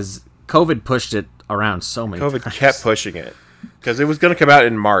track because COVID pushed it around so many times. COVID kept pushing it because it was going to come out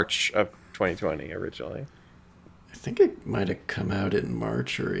in March of 2020 originally. I think it might have come out in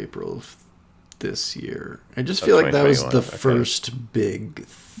March or April of this year. I just feel like that was the first big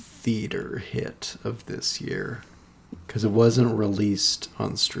theater hit of this year because it wasn't released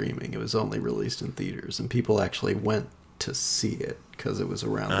on streaming. It was only released in theaters, and people actually went to see it because it was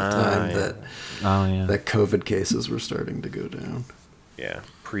around the time that COVID cases were starting to go down. Yeah,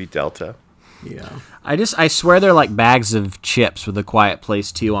 pre-Delta. Yeah. I swear they're like bags of chips with A Quiet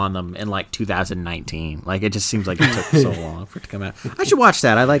Place 2 on them in like 2019. Like it just seems like it took so long for it to come out. I should watch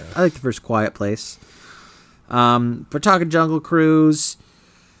that. I like the first Quiet Place. We're talking Jungle Cruise.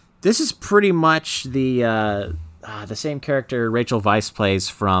 This is pretty much the same character Rachel Weisz plays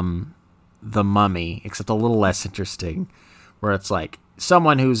from The Mummy, except a little less interesting, where it's like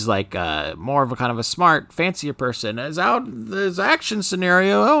someone who's like more of a kind of a smart, fancier person is out this action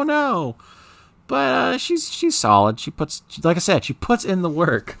scenario. Oh no. But she's solid. She puts in the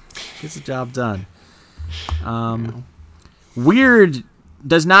work. Gets the job done. Weird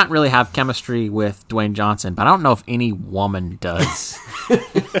does not really have chemistry with Dwayne Johnson, but I don't know if any woman does.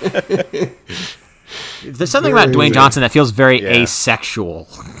 There's something about Dwayne Johnson that feels very asexual.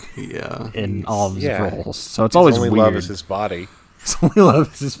 Yeah. In all of his roles, so it's always weird. Love is his body. His only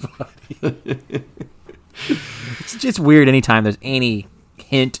love is his body. It's just weird anytime there's any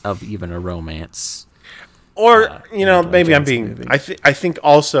hint of even a romance, or maybe I'm being movie. I think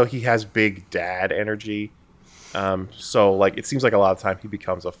also he has big dad energy, so like it seems like a lot of time he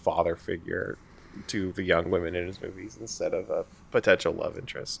becomes a father figure to the young women in his movies instead of a potential love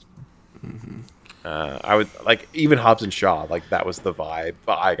interest. I would like even Hobbs and Shaw, like that was the vibe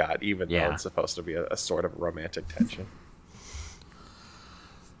I got, even though it's supposed to be a sort of romantic tension.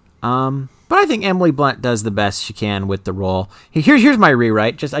 But I think Emily Blunt does the best she can with the role. Here's my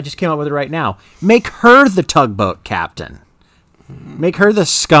rewrite. I just came up with it right now. Make her the tugboat captain. Make her the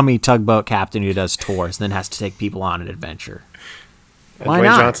scummy tugboat captain who does tours and then has to take people on an adventure. Why Dwayne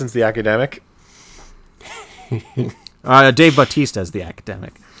not? Johnson's the academic. Dave Bautista's the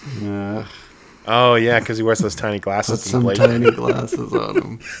academic. Oh yeah, because he wears those tiny Put glasses. some Blade. tiny glasses on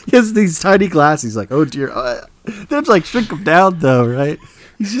him. He has these tiny glasses. He's like, oh dear. They have to like shrink him down though, right?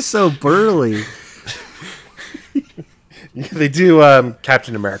 He's just so burly. They do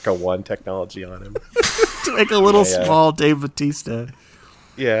Captain America 1 technology on him. To make a little Yeah. small Dave Bautista.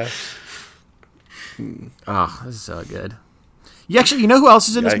 Yeah. Oh, this is so good. You know who else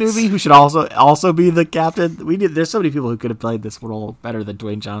is in this Yikes. movie who should also be the captain? There's so many people who could have played this role better than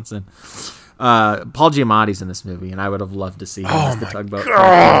Dwayne Johnson. Paul Giamatti's in this movie, and I would have loved to see him as the tugboat.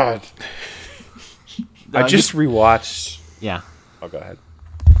 God. I Uh, just rewatched. Yeah. Oh, go ahead.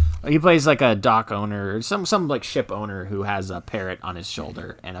 He plays like a dock owner, or some like ship owner who has a parrot on his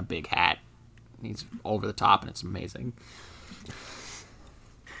shoulder and a big hat. He's over the top, and it's amazing.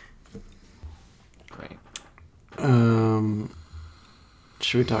 Great.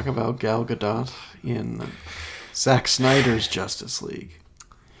 Should we talk about Gal Gadot in Zack Snyder's Justice League?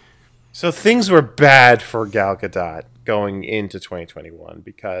 So things were bad for Gal Gadot going into 2021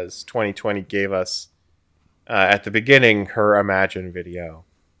 because 2020 gave us, at the beginning, her Imagine video,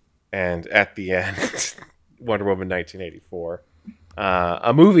 and at the end, Wonder Woman 1984.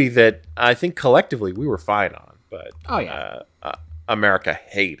 A movie that I think collectively we were fine on, but Oh, yeah. America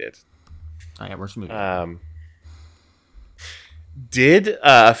hated. Oh, yeah, worst movie. Did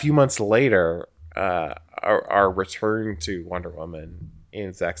a few months later, our return to Wonder Woman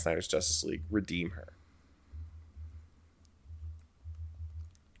in Zack Snyder's Justice League redeem her?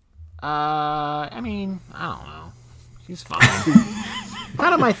 I mean, I don't know. She's fine.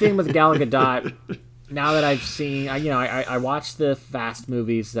 Kind of my thing with Gal Gadot. Now that I've seen, I watched the Fast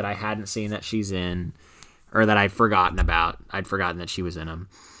movies that I hadn't seen that she's in, or that I'd forgotten about. I'd forgotten that she was in them.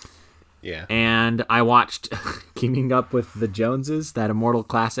 Yeah. And I watched Keeping Up with the Joneses, that immortal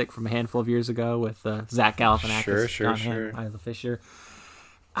classic from a handful of years ago with Zach Galifianakis, Sure. Isla Fisher.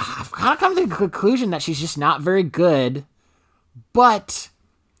 I've kind of come to the conclusion that she's just not very good, but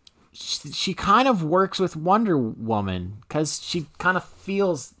she kind of works with Wonder Woman because she kind of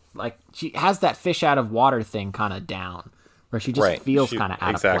feels like she has that fish out of water thing kind of down, where she just feels kind of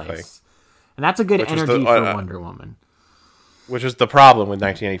out of place. And that's a good energy for Wonder Woman. Which was the problem with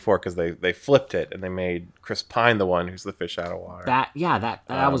 1984 because they flipped it and they made Chris Pine the one who's the fish out of water. That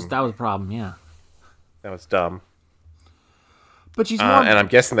was a problem. Yeah, That was dumb. but she's more. And I'm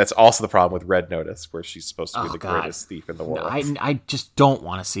guessing that's also the problem with Red Notice, where she's supposed to be the God. greatest thief in the world. I just don't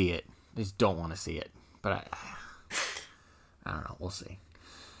want to see it. I just don't want to see it. But I don't know. We'll see.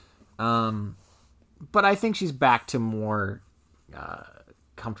 But I think she's back to more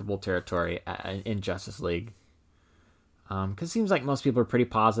comfortable territory in Justice League. Because it seems like most people are pretty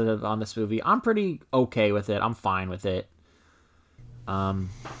positive on this movie. I'm pretty okay with it. I'm fine with it. I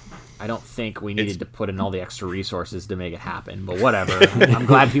don't think we needed to put in all the extra resources to make it happen, but whatever. I'm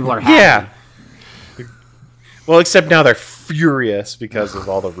glad people are happy. Yeah. Well, except now they're furious because of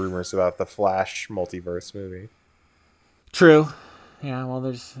all the rumors about the Flash multiverse movie. True. Yeah, well,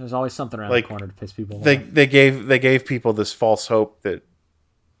 there's always something around the corner to piss people off. They gave people this false hope that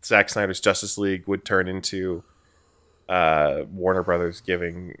Zack Snyder's Justice League would turn into Warner Brothers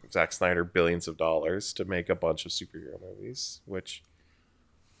giving Zack Snyder billions of dollars to make a bunch of superhero movies, which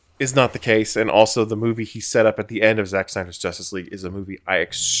is not the case. And also, the movie he set up at the end of Zack Snyder's Justice League is a movie I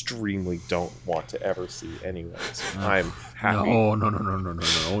extremely don't want to ever see anyways. I'm happy. No.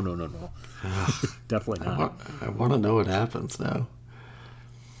 Definitely not. I want to know what happens now.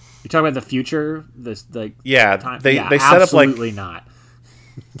 You talking about the future? Yeah, time? they set up like absolutely not.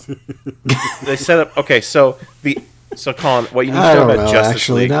 they set up. Okay, so Colin, what you need to I know don't about know. Justice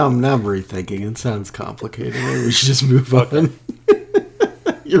Actually, League? now I'm rethinking. It sounds complicated. Maybe we should just move on.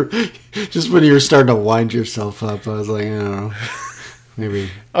 Just when you were starting to wind yourself up, I was like, I don't know, maybe.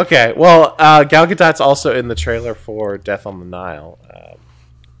 Okay, well, Gal Gadot's also in the trailer for Death on the Nile.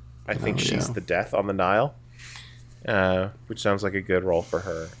 I think she's the Death on the Nile, which sounds like a good role for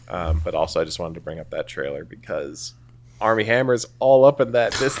her. But also, I just wanted to bring up that trailer because Armie Hammer's all up in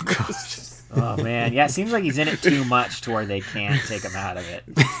that business. Oh man, yeah, it seems like he's in it too much to where they can't take him out of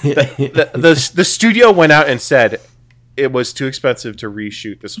it. The studio went out and said it was too expensive to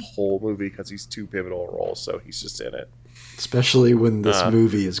reshoot this whole movie because he's too pivotal a role, so he's just in it. Especially when this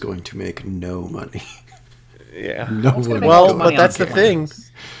movie is going to make no money. Yeah. No one. Well, but that's the thing.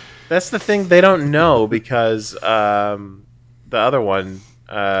 That's the thing they don't know because the other one,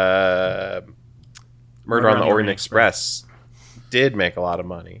 Murder on the Orient Express, did make a lot of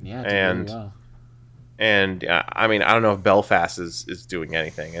money. Yeah, and really well. And I mean, I don't know if Belfast is doing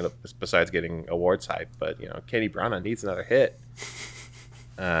anything besides getting awards hype, but Katie Branagh needs another hit.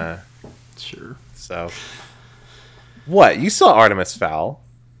 Sure. So, what you saw Artemis Fowl?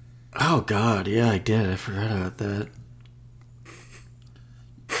 Oh God, yeah, I did. I forgot about that.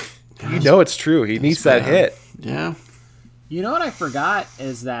 You know it's true. He needs that hit. Yeah. You know what I forgot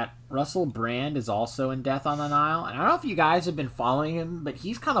is that Russell Brand is also in Death on the Nile, and I don't know if you guys have been following him, but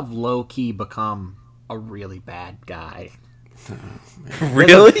he's kind of low key become a really bad guy.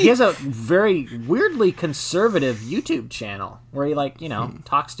 Really? He has a very weirdly conservative YouTube channel where he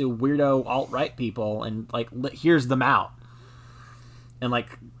talks to weirdo alt-right people and hears them out, and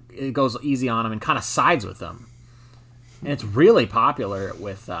it goes easy on them and kind of sides with them. And it's really popular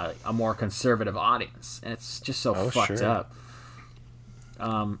with a more conservative audience, and it's just so fucked up.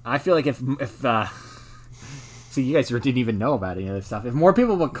 I feel like if so you guys didn't even know about any of this stuff. If more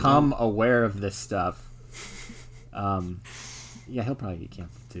people become aware of this stuff, yeah, he'll probably get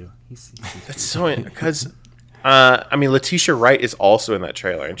canceled too. That's so because I mean, Letitia Wright is also in that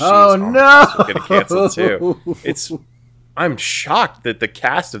trailer, and she's no, getting canceled too. I'm shocked that the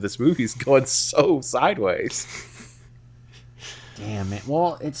cast of this movie is going so sideways. Damn it!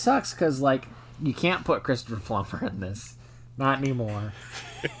 Well, it sucks because you can't put Christopher Plummer in this. Not anymore.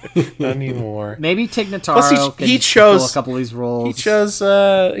 Not anymore. Maybe Tig Notaro he can chose fill a couple of these roles. He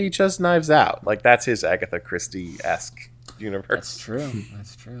chose Knives Out. That's his Agatha Christie-esque universe. That's true.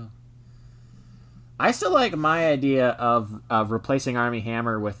 That's true. I still like my idea of replacing Armie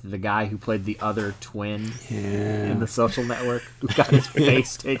Hammer with the guy who played the other twin in The Social Network, who got his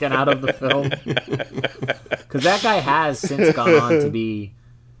face taken out of the film. Because that guy has since gone on to be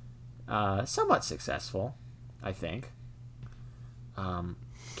somewhat successful, I think.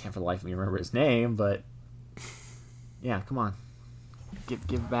 Can't for the life of me remember his name, but yeah, come on, give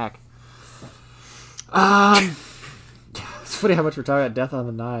it back. It's funny how much we're talking about Death on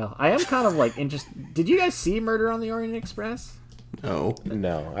the Nile. I am kind of interested. Did you guys see Murder on the Orient Express? No,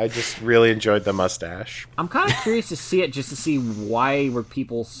 I just really enjoyed the mustache. I'm kind of curious to see it, just to see why were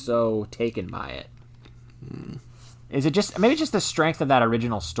people so taken by it. Is it just maybe just the strength of that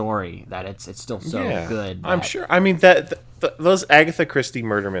original story that it's still so good? I'm sure. I mean those Agatha Christie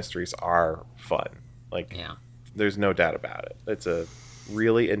murder mysteries are fun. There's no doubt about it. It's a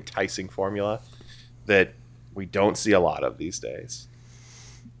really enticing formula that we don't see a lot of these days.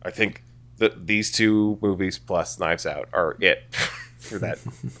 I think that these two movies plus Knives Out are it for that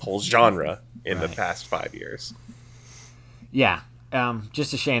whole genre in the past 5 years. Yeah.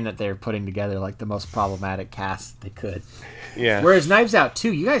 Just a shame that they're putting together the most problematic cast they could. Yeah. Whereas Knives Out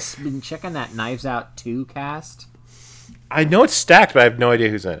 2, you guys been checking that Knives Out 2 cast? I know it's stacked, but I have no idea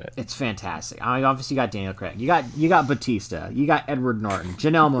who's in it. It's fantastic. I mean, obviously, you got Daniel Craig. You got Batista. You got Edward Norton.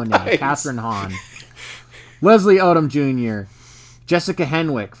 Janelle Monáe. Nice. Catherine Hahn. Leslie Odom Jr. Jessica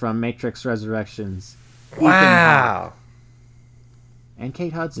Henwick from Matrix Resurrections. Wow. And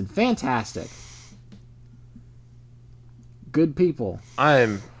Kate Hudson. Fantastic. Good people.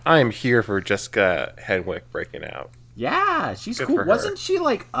 I am here for Jessica Henwick breaking out. Yeah, she's Good cool. for her. Wasn't she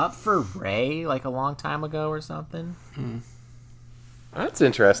up for Ray a long time ago or something? That's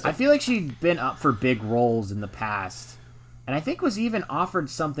interesting. I feel like she'd been up for big roles in the past, and I think was even offered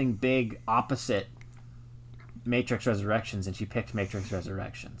something big opposite Matrix Resurrections, and she picked Matrix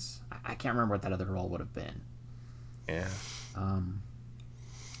Resurrections. I can't remember what that other role would have been. Yeah.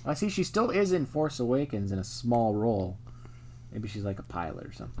 I see she still is in Force Awakens in a small role. Maybe she's a pilot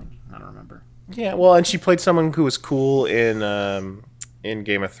or something. I don't remember. Yeah, well, and she played someone who was cool in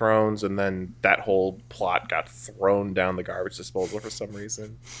Game of Thrones, and then that whole plot got thrown down the garbage disposal for some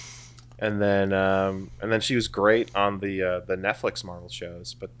reason. And then she was great on the Netflix Marvel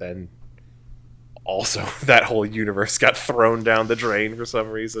shows, but then also that whole universe got thrown down the drain for some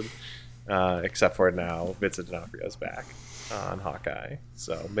reason. Except for now, Vincent D'Onofrio's back on Hawkeye,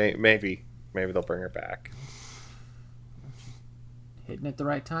 so maybe they'll bring her back. Hitting at the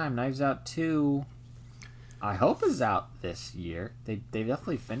right time. Knives Out 2, I hope is out this year. They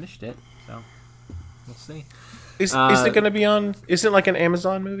definitely finished it, so we'll see. Is it going to be on? Is it an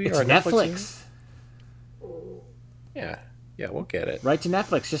Amazon movie It's or a Netflix? Yeah, we'll get it. Right to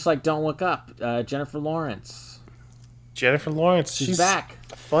Netflix, just like Don't Look Up. Jennifer Lawrence. Jennifer Lawrence, she's back.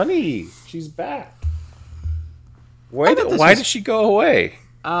 Funny, she's back. Why did she go away?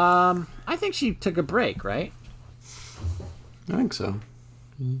 I think she took a break, right? I think so.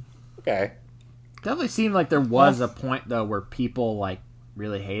 Okay. Definitely seemed like there was a point though where people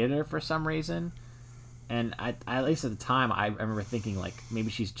really hated her for some reason, and I at least at the time I remember thinking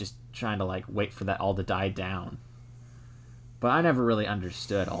maybe she's just trying to wait for that all to die down. But I never really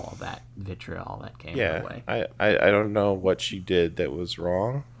understood all of that vitriol that came her way. I don't know what she did that was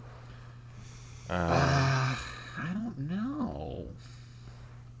wrong. I don't know.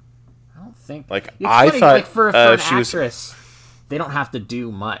 I don't think I thought for an she was. actress. they don't have to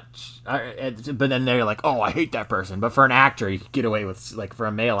do much. But then they're like, oh, I hate that person. But for an actor, you could get away with, like, for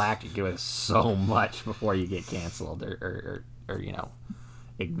a male actor, you can get away with so much before you get canceled or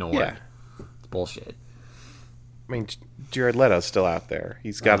ignored. Yeah. It's bullshit. I mean, Jared Leto's still out there.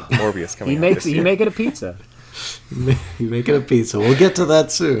 He's got Morbius coming out this year. He make it a pizza. You make it a pizza. We'll get to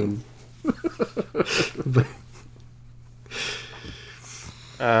that soon.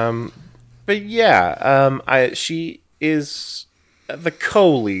 But yeah, she is the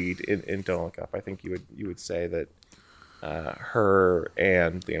co-lead in Don't Look Up. I think you would say that her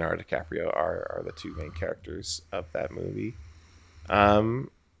and Leonardo DiCaprio are the two main characters of that movie. And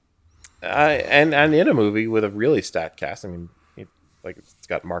in a movie with a really stacked cast. I mean, it's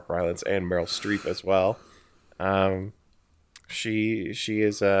got Mark Rylance and Meryl Streep as well. She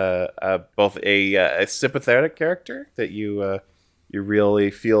is both a sympathetic character that you really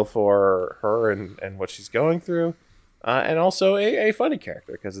feel for her and what she's going through, and also a funny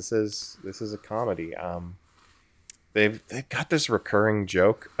character because this is a comedy. They've got this recurring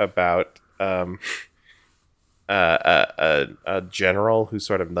joke about a general who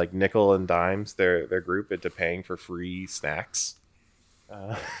sort of like nickel and dimes their group into paying for free snacks,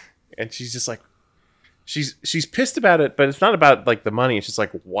 and she's just like. She's pissed about it, but it's not about like the money. It's just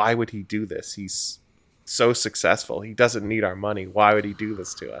like, why would he do this? He's so successful. He doesn't need our money. Why would he do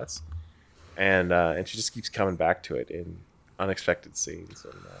this to us? And she just keeps coming back to it in unexpected scenes.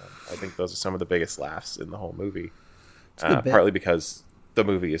 And I think those are some of the biggest laughs in the whole movie. Partly because the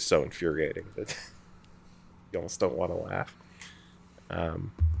movie is so infuriating that you almost don't want to laugh.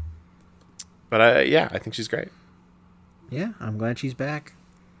 But I think she's great. Yeah, I'm glad she's back.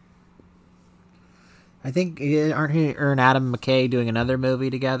 I think aren't her and Adam McKay doing another movie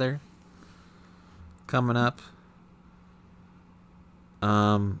together coming up?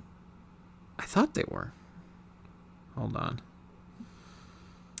 I thought they were. Hold on.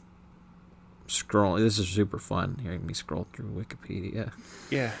 Scroll. This is super fun. Hearing me scroll through Wikipedia.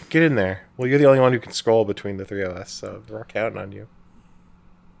 Yeah, get in there. Well, you're the only one who can scroll between the three of us, so we're counting on you.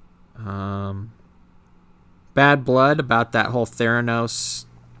 Bad Blood, about that whole Theranos.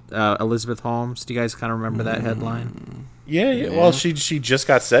 Elizabeth Holmes. Do you guys kind of remember that headline? Yeah. Well, she just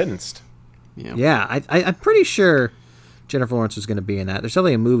got sentenced. Yeah. I'm pretty sure Jennifer Lawrence was going to be in that. There's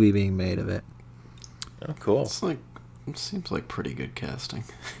definitely a movie being made of it. Oh, cool. It seems like pretty good casting.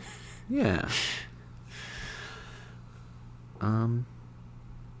 Yeah. So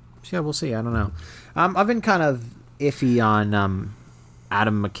yeah, we'll see. I don't know. I've been kind of iffy on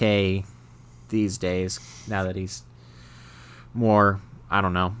Adam McKay these days. Now that he's more, I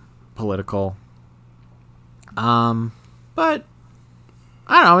don't know, political. But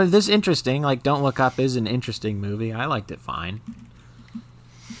I don't know. This is interesting. Like, Don't Look Up is an interesting movie. I liked it fine.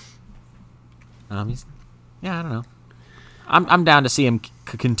 I don't know. I'm down to see him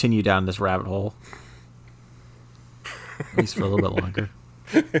continue down this rabbit hole, at least for a little bit longer.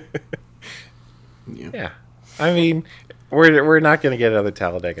 Yeah. I mean, we're not going to get another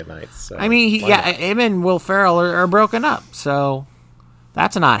Talladega Nights. So I mean, him and Will Ferrell are broken up, so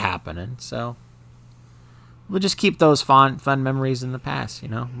that's not happening. So we'll just keep those fun memories in the past, you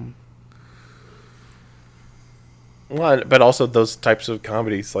know. Well, but also those types of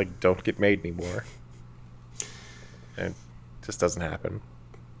comedies like don't get made anymore. It just doesn't happen.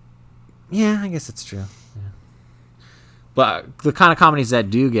 Yeah, I guess it's true. Yeah. But the kind of comedies that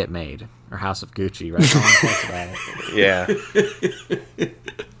do get made are House of Gucci, right? No one talks about it.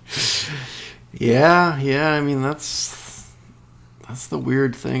 Yeah. Yeah. I mean, that's the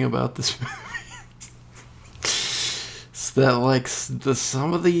weird thing about this movie. It's that like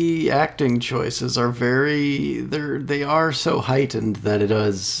some of the acting choices are they are so heightened that it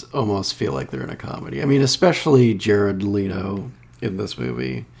does almost feel like they're in a comedy. I mean, especially Jared Leto in this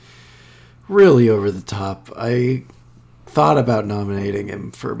movie, really over the top. I thought about nominating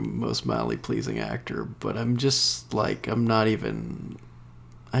him for most mildly pleasing actor, but I'm just like, I'm not even,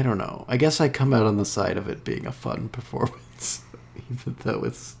 I don't know. I guess I come out on the side of it being a fun performance, even though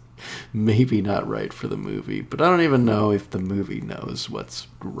it's maybe not right for the movie. But I don't even know if the movie knows what's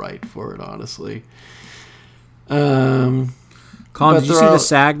right for it, honestly. Colin, did you see the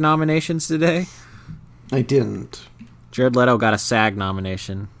SAG nominations today? I didn't. Jared Leto got a SAG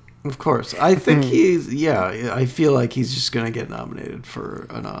nomination. Of course. I think I feel like he's just going to get nominated for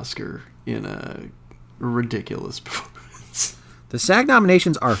an Oscar in a ridiculous performance. The SAG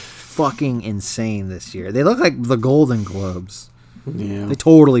nominations are fucking insane this year. They look like the Golden Globes. Yeah. They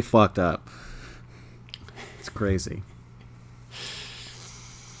totally fucked up. It's crazy.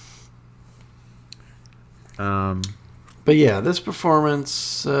 But yeah, this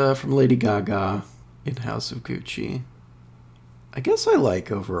performance from Lady Gaga in House of Gucci I guess I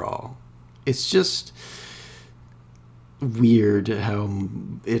like overall. It's just weird how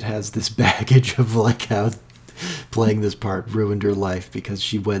it has this baggage of like how playing this part ruined her life because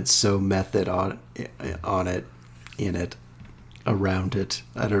she went so method on it, in it, around it.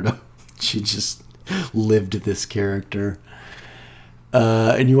 I don't know. She just lived this character.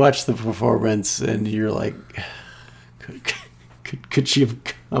 And you watch the performance and you're like, could she have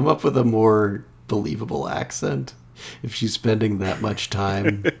come up with a more believable accent if she's spending that much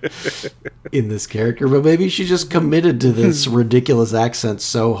time in this character? But maybe she just committed to this ridiculous accent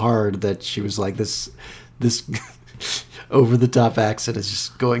so hard that she was like, this over the top accent is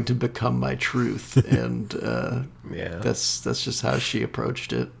just going to become my truth. And that's just how she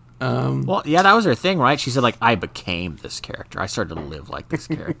approached it. Well, yeah, that was her thing, right? She said, like, I became this character. I started to live like this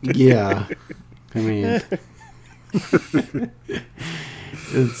character. Yeah. I mean,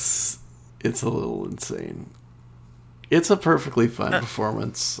 it's a little insane. It's a perfectly fine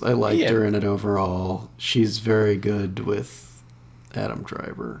performance. I liked her in it overall. She's very good with Adam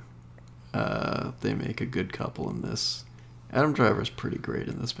Driver. They make a good couple in this. Adam Driver's pretty great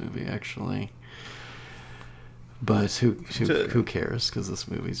in this movie, actually. But who cares? Because this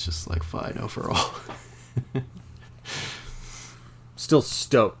movie's just like fine overall. Still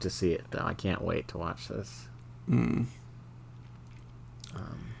stoked to see it, though. I can't wait to watch this.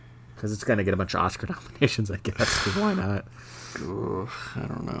 Because it's going to get a bunch of Oscar nominations, I guess. Because why not? I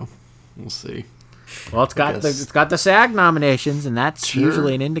don't know. We'll see. Well, it's got the SAG nominations, and that's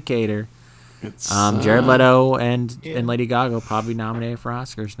usually an indicator. It's Jared Leto and Lady Gaga will probably nominated for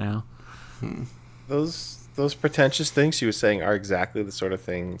Oscars now. Those pretentious things she was saying are exactly the sort of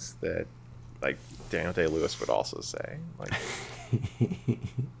things that, like, Daniel Day-Lewis would also say. Like,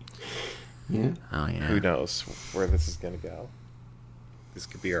 yeah. Oh yeah. Who knows where this is going to go? This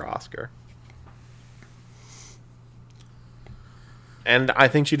could be her Oscar, and I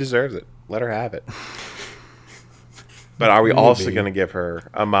think she deserves it. Let her have it. But are we also going to give her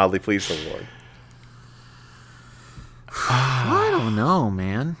a Mildly Pleased award? I don't know,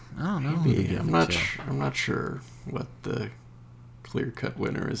 man. I don't know. Maybe. I'm not sure what the clear-cut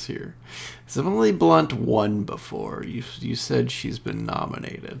winner is here. Has Emily Blunt won before? You said she's been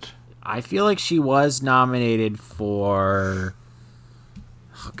nominated. I feel like she was nominated for...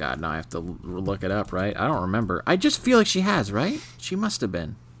 Oh, God, now I have to look it up, right? I don't remember. I just feel like she has, right? She must have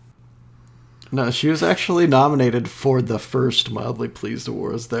been. No, she was actually nominated for the first Mildly Pleased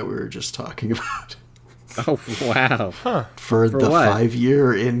Awards that we were just talking about. Oh, wow. Huh. For the what?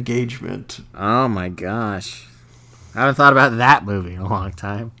 5-year engagement. Oh, my gosh. I haven't thought about that movie in a long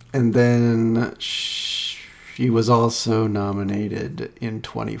time. And then she was also nominated in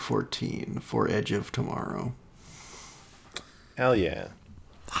 2014 for Edge of Tomorrow. Hell yeah.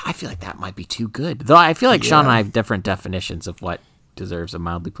 I feel like that might be too good. Though I feel like Sean and I have different definitions of what deserves a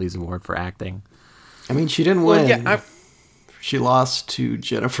Mildly Pleased award for acting. I mean, she didn't win. Well, yeah, she lost to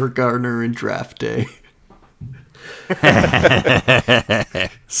Jennifer Garner in Draft Day.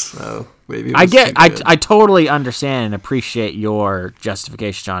 So maybe it was I totally understand and appreciate your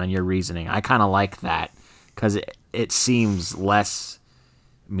justification, John, and your reasoning. I kind of like that because it seems less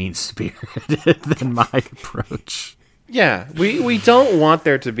mean-spirited than my approach. Yeah, we don't want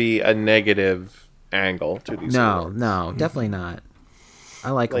there to be a negative angle to these awards. No, definitely not. I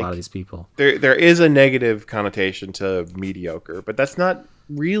like a lot of these people. There is a negative connotation to mediocre, but that's not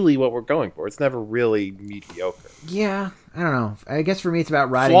really what we're going for. It's never really mediocre. Yeah, I don't know. I guess for me it's about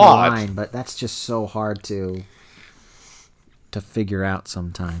riding Flawed. the line, but that's just so hard to figure out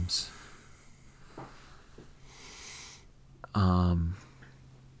sometimes.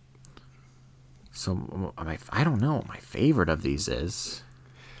 So I don't know what my favorite of these is.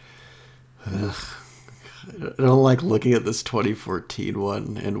 I don't like looking at this 2014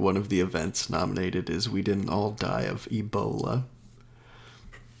 one, and one of the events nominated is We Didn't All Die of Ebola.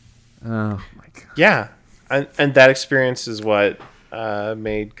 Oh my god. Yeah, and that experience is what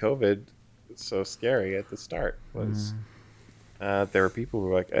made COVID so scary at the start. Was there were people who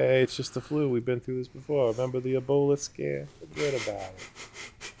were like, "Hey, it's just the flu. We've been through this before. Remember the Ebola scare? Forget about it."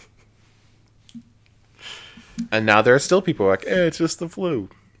 And now there are still people who are like, "Hey, it's just the flu."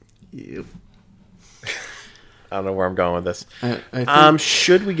 Yep. I don't know where I'm going with this. I think,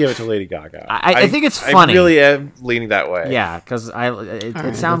 should we give it to Lady Gaga? I think it's funny. I really am leaning that way. Yeah, because it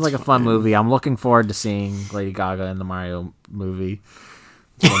right, sounds like a that's fun fine. movie. I'm looking forward to seeing Lady Gaga in the Mario movie.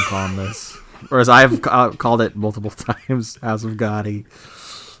 That's what I'm calling this. Or as I've called it multiple times, House of Gotti.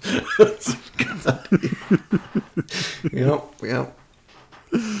 Yep.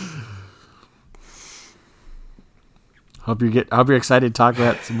 Hope you're excited to talk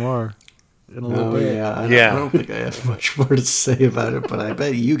about it some more. in a little bit. Yeah, Yeah. I don't think I have much more to say about it, but I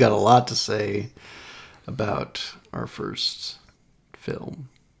bet you got a lot to say about our first film.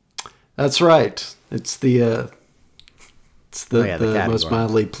 That's right. It's the category. most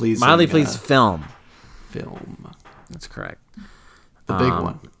mildly pleasing Mildly pleased film. film. That's correct. The big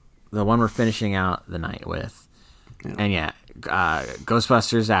one. The one we're finishing out the night with. Yeah. And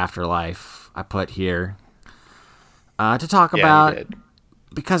Ghostbusters Afterlife I put here to talk Yeah, you about, did.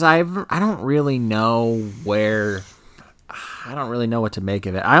 because I don't really know what to make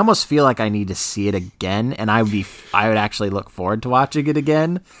of it. I almost feel like I need to see it again, and I would actually look forward to watching it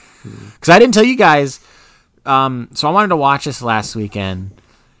again, because I didn't tell you guys. So I wanted to watch this last weekend,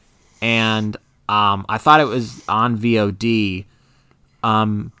 and I thought it was on VOD,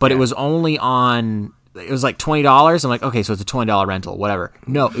 but it was only on. It was like $20. I'm like, okay, so it's a $20 rental, whatever.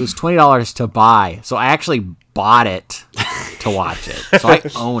 No, it was $20 to buy. So I actually bought it to watch it. So I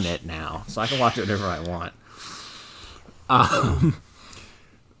own it now, so I can watch it whenever I want.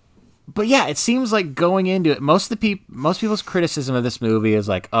 But yeah, it seems like going into it, most people's criticism of this movie is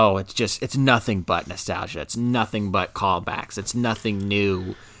like, oh, it's nothing but nostalgia. It's nothing but callbacks. It's nothing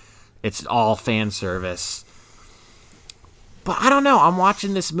new. It's all fan service. But I don't know. I'm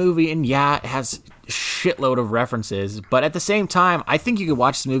watching this movie, and yeah, it has a shitload of references. But at the same time, I think you could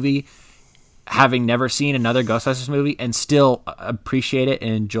watch this movie having never seen another Ghostbusters movie and still appreciate it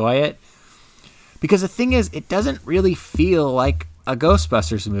and enjoy it. Because the thing is, it doesn't really feel like a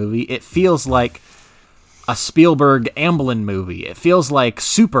Ghostbusters movie. It feels like a Spielberg Amblin movie. It feels like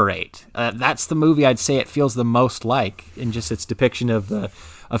Super 8. That's the movie I'd say it feels the most like, in just its depiction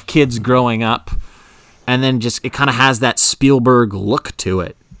of kids growing up. And then just it kind of has that Spielberg look to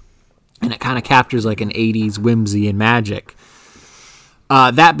it. And it kind of captures like an 80s whimsy and magic.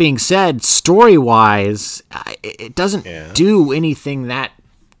 That being said, story-wise, it doesn't do anything that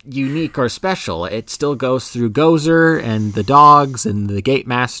unique or special. It still goes through Gozer and the dogs and the gate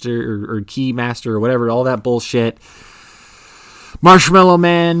master or key master or whatever, all that bullshit. Marshmallow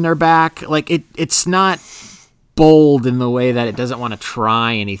Men are back. Like it's not bold in the way that it doesn't want to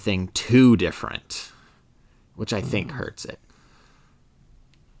try anything too different, which I think hurts it.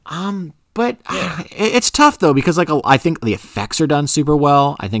 But it's tough though, because like I think the effects are done super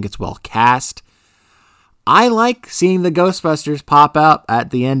well. I think it's well cast. I like seeing the Ghostbusters pop up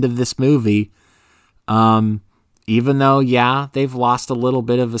at the end of this movie. Even though, they've lost a little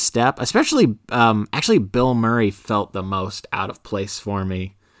bit of a step, especially, actually Bill Murray felt the most out of place for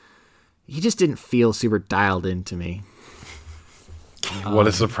me. He just didn't feel super dialed into me. What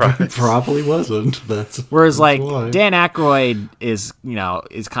a surprise. Probably wasn't. Whereas like why. Dan Aykroyd is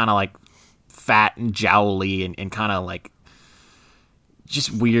kind of like fat and jowly and kind of like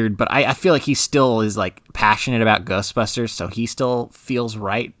just weird, but I feel like he still is like passionate about Ghostbusters, so he still feels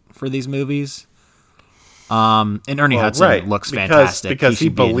right for these movies. And Ernie Hudson looks fantastic because he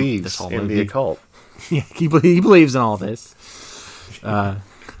should be in believes this whole in movie. the occult. Yeah, he believes in all this,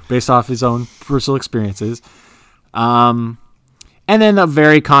 based off his own personal experiences. And then a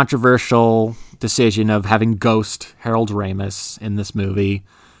very controversial decision of having Ghost Harold Ramis in this movie.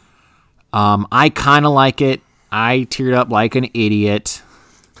 I kind of like it. I teared up like an idiot.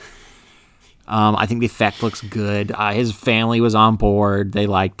 I think the effect looks good. His family was on board. They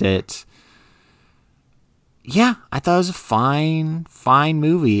liked it. Yeah, I thought it was a fine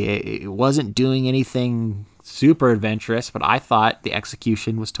movie. It wasn't doing anything super adventurous, but I thought the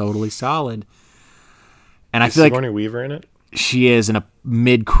execution was totally solid. And I feel like Sigourney Weaver in it? she is in a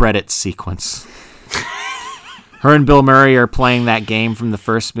mid-credits sequence. Her and Bill Murray are playing that game from the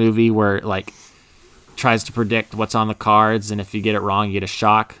first movie where like tries to predict what's on the cards, and if you get it wrong, you get a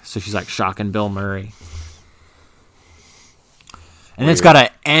shock. So she's like shocking Bill Murray. And then it's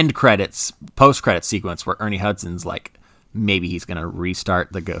got an post-credits sequence where Ernie Hudson's like, maybe he's going to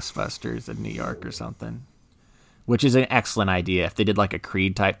restart the Ghostbusters in New York or something. Which is an excellent idea. If they did like a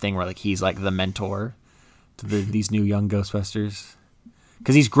Creed type thing where like he's like the mentor to these new young Ghostbusters.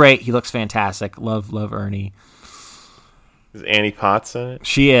 Because he's great. He looks fantastic. Love Ernie. Is Annie Potts in it?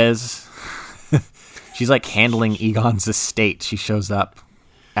 She is. She's like handling Egon's estate. She shows up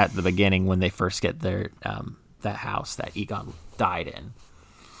at the beginning when they first get their that house that Egon died in.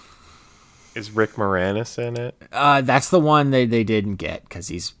 Is Rick Moranis in it? That's the one they didn't get because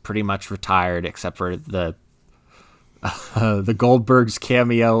he's pretty much retired, except for the Goldberg's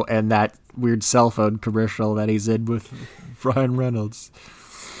cameo and that weird cell phone commercial that he's in with Ryan Reynolds.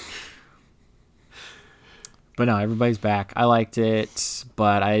 But no, everybody's back. I liked it,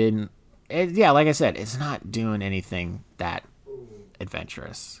 but I didn't. Like I said, it's not doing anything that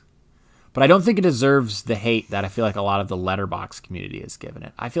adventurous. But I don't think it deserves the hate that I feel like a lot of the Letterboxd community has given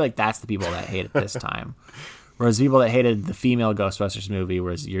it. I feel like that's the people that hate it this time. Whereas the people that hated the female Ghostbusters movie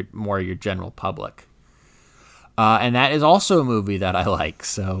was your general public. And that is also a movie that I like,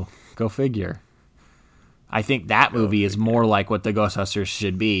 so go figure. I think that movie is more like what the Ghostbusters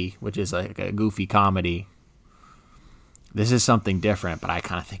should be, which is like a goofy comedy. This is something different, but I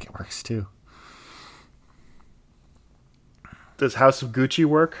kind of think it works too. Does House of Gucci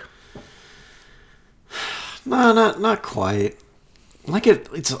work? No, not quite. Like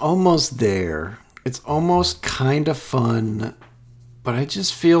it's almost there. It's almost kind of fun, but I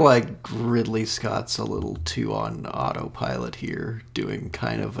just feel like Ridley Scott's a little too on autopilot here, doing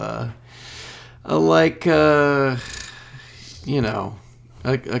kind of a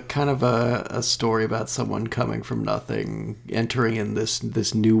kind of a story about someone coming from nothing, entering in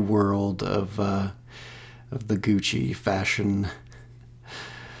this new world of the Gucci fashion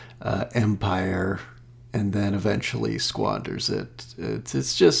empire, and then eventually squanders it.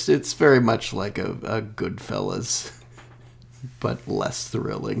 It's very much like a Goodfellas, but less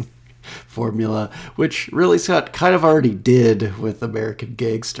thrilling formula, which Ridley Scott kind of already did with American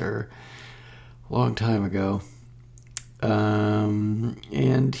Gangster a long time ago.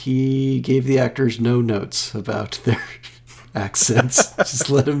 And he gave the actors no notes about their accents. Just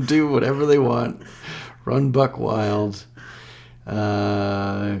let them do whatever they want. Run buck wild.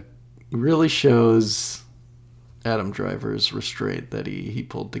 Really shows Adam Driver's restraint that he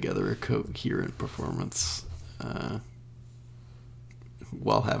pulled together a coherent performance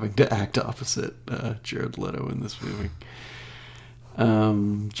while having to act opposite Jared Leto in this movie.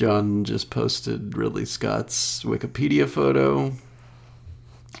 John just posted Ridley Scott's Wikipedia photo.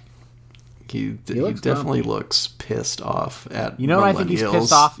 He definitely looks pissed off at You know what I think he's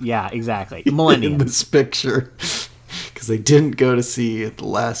pissed off? Yeah, exactly. Millennials. In this picture. Because they didn't go to see The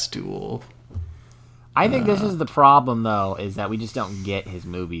Last Duel. I think this is the problem, though, is that we just don't get his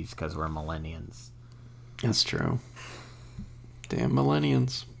movies because we're millennials. That's true. Damn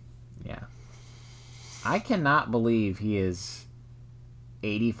millennials. Yeah. I cannot believe he is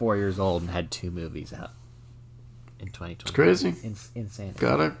 84 years old and had 2 movies out in 2020. It's crazy. Insane.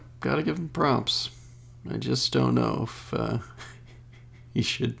 Gotta give him prompts. I just don't know if he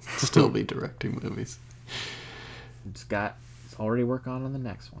should still be directing movies. It's already working on the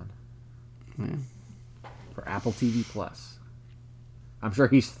next one. Yeah. For Apple TV Plus. I'm sure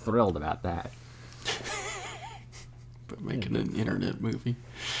he's thrilled about that. But making an internet movie.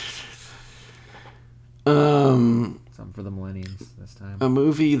 Something for the millennials this time. A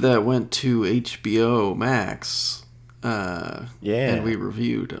movie that went to HBO Max. Yeah. And we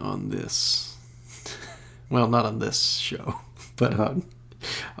reviewed on this. Well, not on this show, but on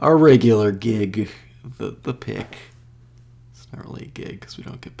our regular gig, the pick. It's not really a gig because we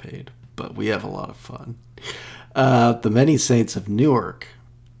don't get paid, but we have a lot of fun. The Many Saints of Newark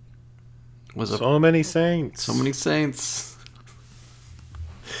was so many saints. So many saints.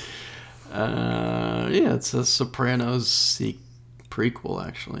 Yeah, it's a Sopranos prequel,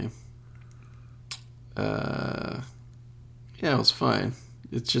 actually. Yeah, it was fine.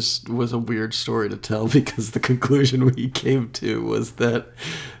 It just was a weird story to tell because the conclusion we came to was that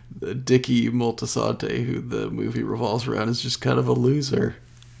Dickie Moltisanti, who the movie revolves around, is just kind of a loser.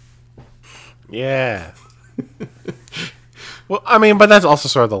 Yeah. Well, I mean, but that's also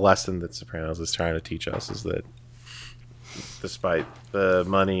sort of the lesson that Sopranos is trying to teach us, is that despite the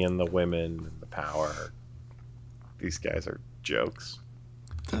money and the women and the power, these guys are jokes.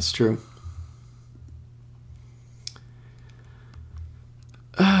 That's true.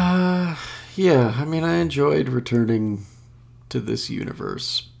 Yeah, I mean, I enjoyed returning to this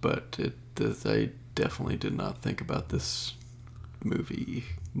universe, but I definitely did not think about this movie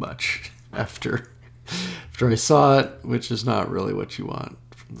much after I saw it, which is not really what you want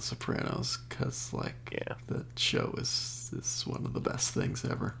from The Sopranos, because the show is one of the best things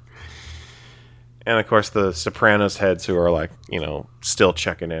ever. And of course, the Sopranos heads who are still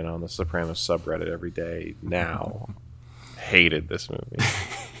checking in on the Sopranos subreddit every day now hated this movie.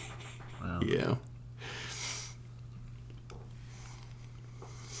 Wow. Yeah.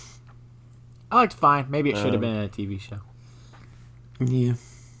 I liked fine. Maybe it should have been a TV show. Yeah.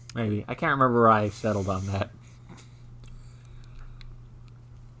 Maybe. I can't remember where I settled on that.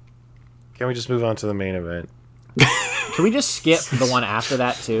 Can we just move on to the main event? Can we just skip the one after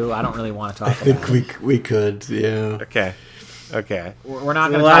that, too? I don't really want to talk I about think we could, yeah. Okay. We're not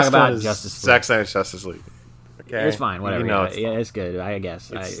going to talk about Justice League. Zack Snyder's Justice League. Okay. It's fine, whatever. Yeah, it's good, I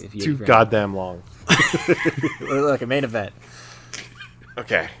guess. It's too goddamn long. Look, a main event.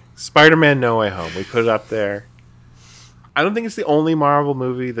 Okay. Spider-Man No Way Home. We put it up there. I don't think it's the only Marvel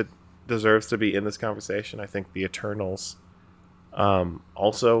movie that deserves to be in this conversation. I think the Eternals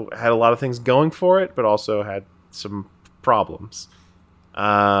also had a lot of things going for it, but also had some problems.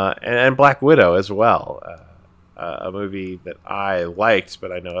 And Black Widow as well. A movie that I liked,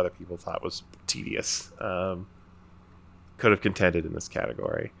 but I know other people thought was tedious. Could have contended in this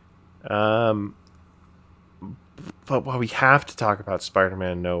category. But what we have to talk about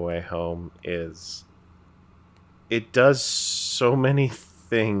Spider-Man No Way Home is it does so many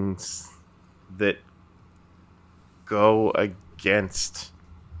things that go against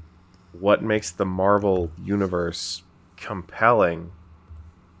what makes the Marvel universe compelling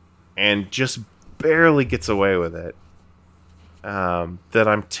and just barely gets away with it. That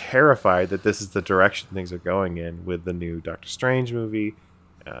I'm terrified that this is the direction things are going in with the new Doctor Strange movie.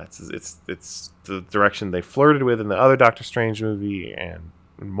 It's the direction they flirted with in the other Doctor Strange movie and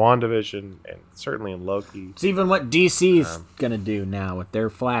in WandaVision and certainly in Loki. It's even what DC's gonna do now with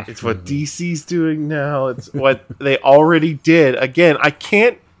their Flash. It's what DC's doing now. It's what they already did. Again, I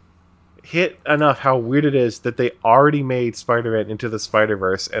can't hit enough how weird it is that they already made Spider-Man Into the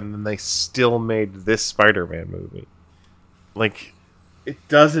Spider-Verse and then they still made this Spider-Man movie. Like, it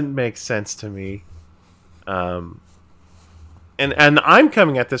doesn't make sense to me. And I'm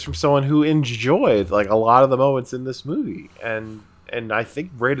coming at this from someone who enjoyed like a lot of the moments in this movie and I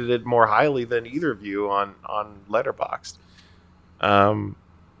think rated it more highly than either of you on Letterboxd.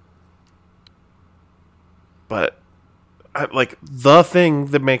 But like the thing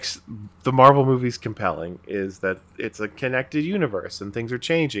that makes the Marvel movies compelling is that it's a connected universe and things are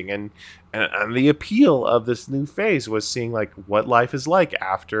changing and the appeal of this new phase was seeing like what life is like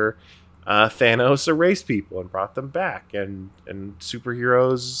after Thanos erased people and brought them back and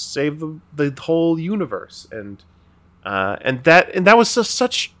superheroes saved the whole universe and that was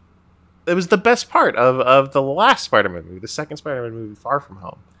such it was the best part of the last Spider-Man movie, the second Spider-Man movie, Far From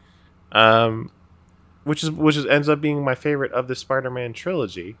Home. Which ends up being my favorite of the Spider-Man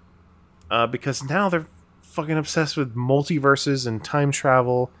trilogy, because now they're fucking obsessed with multiverses and time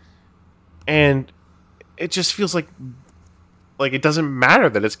travel, and it just feels like it doesn't matter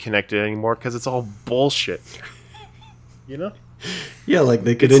that it's connected anymore because it's all bullshit. You know? Yeah, like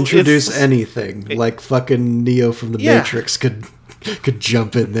they could introduce anything, like fucking Neo from the Matrix could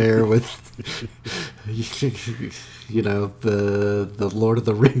jump in there with. You know, the Lord of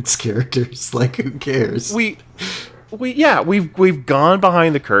the Rings characters. Like, who cares? We've gone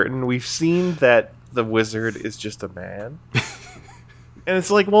behind the curtain. We've seen that the wizard is just a man, and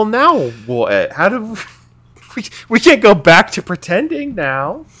it's like, well, now what? How do we can't go back to pretending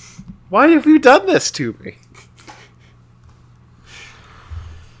now? Why have you done this to me?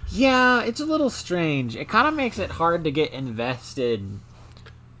 Yeah, it's a little strange. It kind of makes it hard to get invested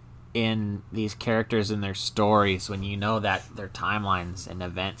in these characters and their stories when you know that their timelines and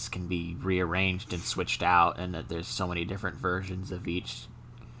events can be rearranged and switched out and that there's so many different versions of each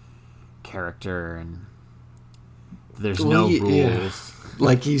character and there's no rules. Yeah.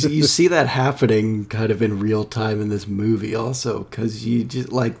 Like you see that happening kind of in real time in this movie also, because you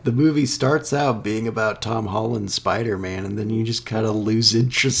just like the movie starts out being about Tom Holland's Spider-Man and then you just kind of lose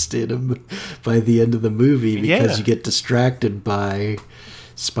interest in him by the end of the movie because you get distracted by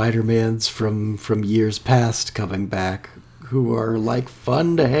Spider-Mans from years past coming back who are like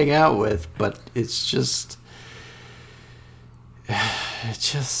fun to hang out with, but it just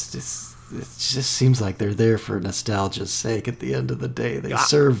seems like they're there for nostalgia's sake at the end of the day. They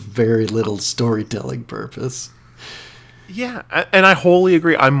serve very little storytelling purpose. Yeah, and I wholly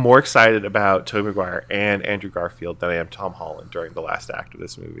agree. I'm more excited about Tobey Maguire and Andrew Garfield than I am Tom Holland during the last act of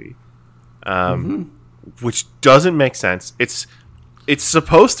this movie. Which doesn't make sense. It's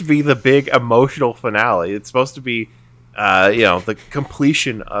supposed to be the big emotional finale. It's supposed to be, the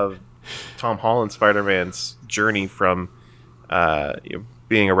completion of Tom Holland Spider-Man's journey from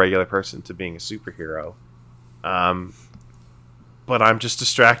being a regular person to being a superhero. But I'm just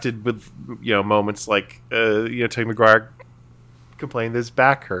distracted with moments like Tobey Maguire complaining that his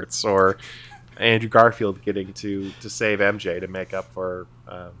back hurts, or Andrew Garfield getting to save MJ to make up for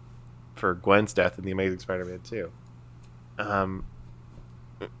Gwen's death in The Amazing Spider-Man 2.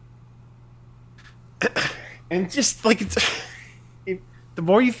 And just like the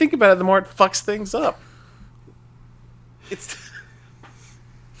more you think about it, the more it fucks things up. It's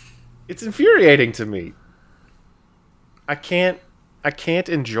infuriating to me. I can't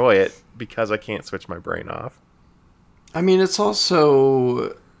enjoy it because I can't switch my brain off. I mean, it's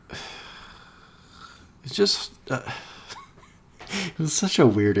also it was such a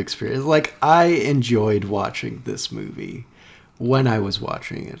weird experience. Like, I enjoyed watching this movie when I was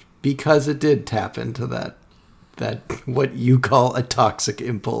watching it because it did tap into that that what you call a toxic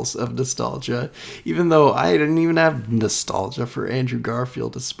impulse of nostalgia, even though I didn't even have nostalgia for Andrew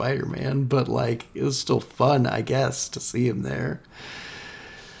Garfield as Spider-Man, but like it was still fun, I guess, to see him there.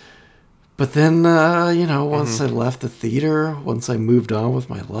 But then, once I left the theater, once I moved on with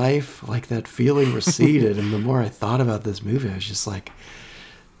my life, like that feeling receded. And the more I thought about this movie, I was just like,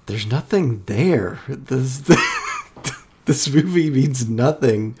 there's nothing there. This movie means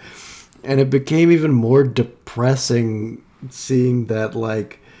nothing. And it became even more depressing seeing that,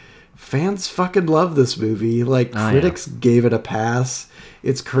 like, fans fucking love this movie. Like, critics gave it a pass.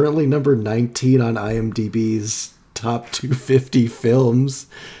 It's currently number 19 on IMDb's top 250 films.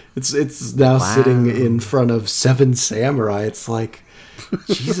 It's now sitting in front of Seven Samurai. It's like,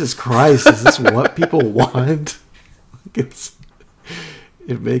 Jesus Christ, is this what people want? It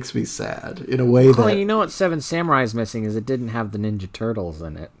makes me sad in a way that... you know what Seven Samurai is missing is it didn't have the Ninja Turtles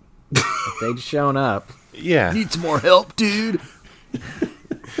in it. If they'd shown up... Yeah. Need some more help, dude!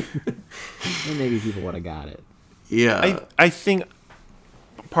 And maybe people would have got it. Yeah. I think...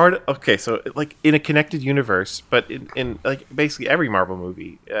 so like in a connected universe, but in like basically every Marvel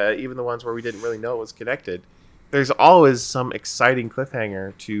movie, even the ones where we didn't really know it was connected, there's always some exciting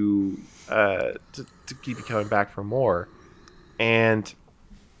cliffhanger to keep you coming back for more. And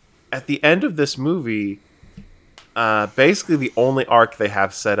at the end of this movie, basically the only arc they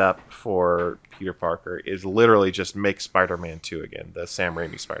have set up for Peter Parker is literally just make Spider-Man 2 again, the Sam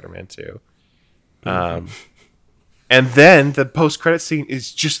Raimi Spider-Man 2. And then the post-credit scene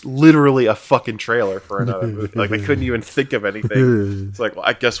is just literally a fucking trailer for another movie. Like, they couldn't even think of anything. It's like, well,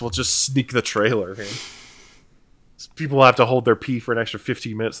 I guess we'll just sneak the trailer in. People will have to hold their pee for an extra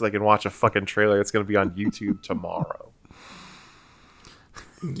 15 minutes so they can watch a fucking trailer that's going to be on YouTube tomorrow.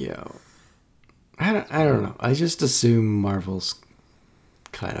 Yeah. I don't know. I just assume Marvel's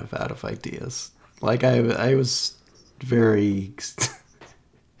kind of out of ideas. Like, I was very...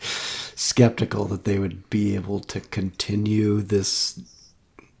 skeptical that they would be able to continue this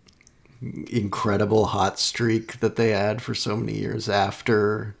incredible hot streak that they had for so many years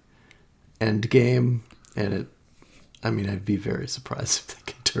after Endgame. And I'd be very surprised if they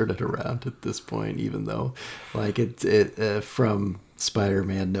could turn it around at this point, even though, like, it from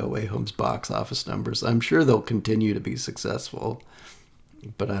Spider-Man No Way Home's box office numbers, I'm sure they'll continue to be successful,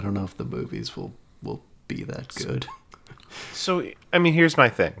 but I don't know if the movies will be that good. So, here's my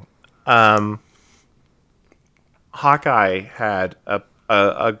thing. Hawkeye had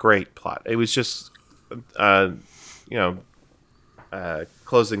a great plot. It was just,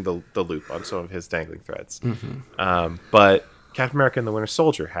 closing the loop on some of his dangling threads. Mm-hmm. But Captain America and the Winter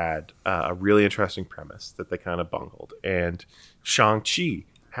Soldier had a really interesting premise that they kind of bungled. And Shang-Chi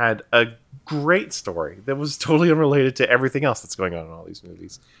had a great story that was totally unrelated to everything else that's going on in all these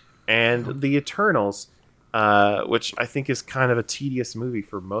movies. And The Eternals... which I think is kind of a tedious movie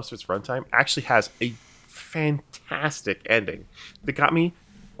for most of its runtime, actually has a fantastic ending that got me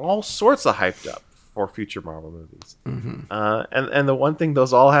all sorts of hyped up for future Marvel movies. Mm-hmm. And the one thing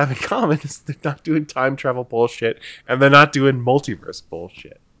those all have in common is they're not doing time travel bullshit, and they're not doing multiverse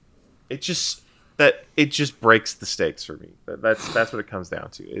bullshit. It just breaks the stakes for me. That's what it comes down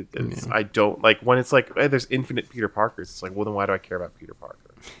to. I don't like when it's like, hey, there's infinite Peter Parkers. It's like, well, then why do I care about Peter Parker?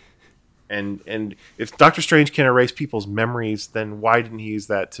 And if Doctor Strange can erase people's memories, then why didn't he use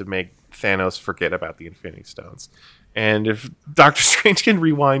that to make Thanos forget about the Infinity Stones? And if Doctor Strange can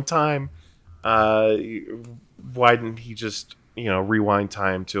rewind time, why didn't he just rewind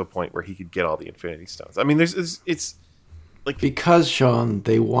time to a point where he could get all the Infinity Stones? It's like, because, Sean,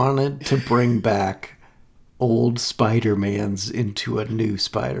 they wanted to bring back old Spider-Mans into a new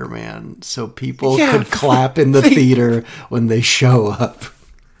Spider-Man so people could clap in the theater when they show up.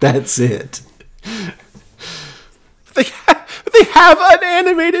 That's it. They have an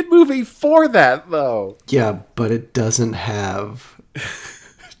animated movie for that, though. Yeah, but it doesn't have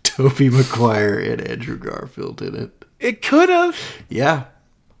Tobey Maguire and Andrew Garfield in it. It could have. Yeah.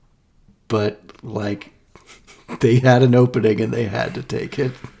 But, like, they had an opening and they had to take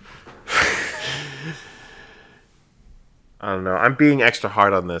it. I don't know. I'm being extra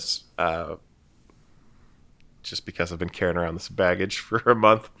hard on this. Just because I've been carrying around this baggage for a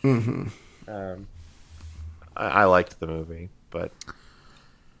month. Mm-hmm. I liked the movie, but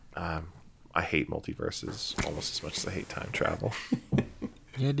I hate multiverses almost as much as I hate time travel.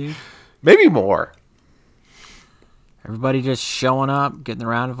 Yeah, dude. Maybe more. Everybody just showing up, getting a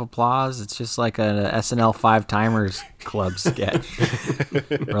round of applause. It's just like a SNL 5 Timers Club sketch.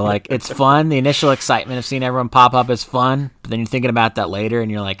 Where, like, it's fun. The initial excitement of seeing everyone pop up is fun, but then you're thinking about that later, and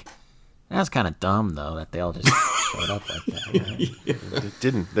you're like, That's kind of dumb though that they all just showed up like that.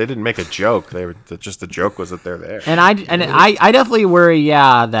 Right? They didn't make a joke. Just the joke was that they're there. And I definitely worry,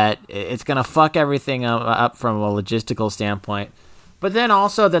 that it's gonna fuck everything up from a logistical standpoint. But then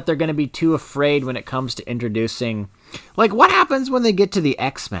also that they're gonna be too afraid when it comes to introducing, like, what happens when they get to the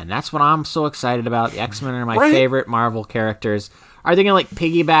X-Men? That's what I'm so excited about. The X-Men are my favorite Marvel characters. Are they gonna like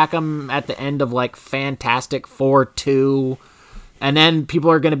piggyback them at the end of like Fantastic Four 2? And then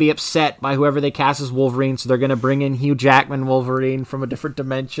people are going to be upset by whoever they cast as Wolverine, so they're going to bring in Hugh Jackman Wolverine from a different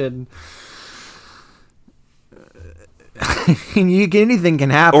dimension. Anything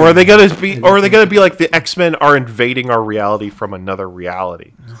can happen. Or are they going to be like the X-Men are invading our reality from another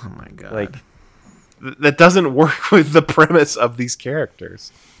reality? Oh my god! Like that doesn't work with the premise of these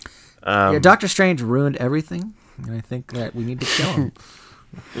characters. Doctor Strange ruined everything, and I think that we need to kill him.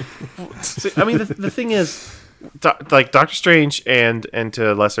 See, I mean, the thing is, like Doctor Strange and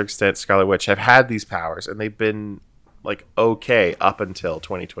to a lesser extent Scarlet Witch have had these powers, and they've been like okay up until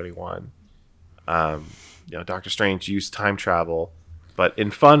 2021. Doctor Strange used time travel, but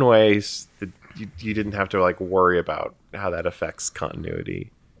in fun ways that you didn't have to like worry about how that affects continuity.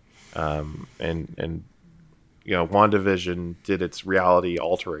 And WandaVision did its reality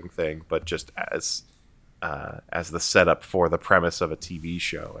altering thing, but just as the setup for the premise of a TV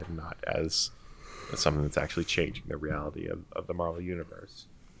show, and not as something that's actually changing the reality of the Marvel universe.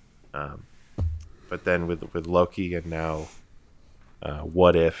 But then with Loki and now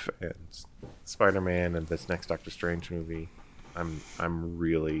What If and Spider-Man and this next Doctor Strange movie, I'm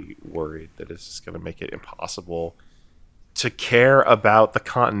really worried that it's just going to make it impossible to care about the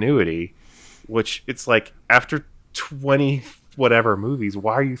continuity, which it's like after 20 whatever movies,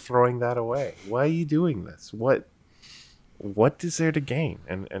 why are you throwing that away? Why are you doing this? What is there to gain?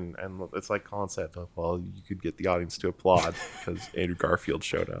 And it's like Colin said, well, you could get the audience to applaud because Andrew Garfield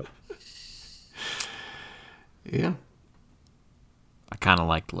showed up. Yeah. I kind of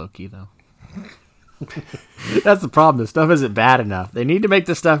liked Loki, though. That's the problem. The stuff isn't bad enough. They need to make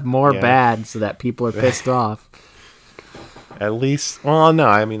the stuff more bad so that people are pissed off. At least, well, no,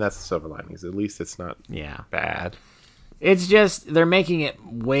 I mean, that's the silver linings. At least it's not bad. It's just they're making it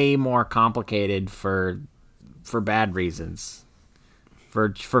way more complicated for bad reasons,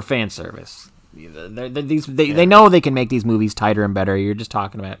 for fan service. They know they can make these movies tighter and better. You're just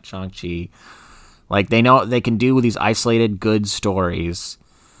talking about Shang-Chi. Like, they know they can do these isolated good stories.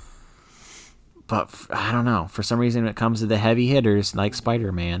 But I don't know. For some reason, when it comes to the heavy hitters like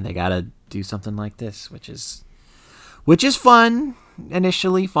Spider-Man, they got to do something like this, which is fun,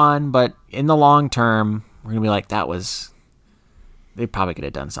 initially fun, but in the long term, we're going to be like, they probably could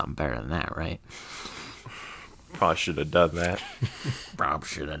have done something better than that, right? Probably should have done that. Probably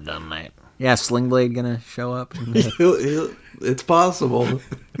should have done that. Yeah, Sling Blade gonna show up. It's possible.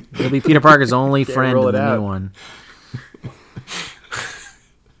 He'll be Peter Parker's only friend in the new one.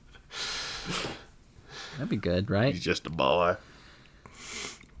 That'd be good, right? He's just a baller.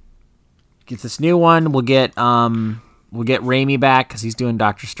 Get this new one. We'll get Raimi back because he's doing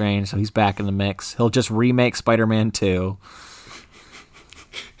Doctor Strange, so he's back in the mix. He'll just remake Spider-Man 2.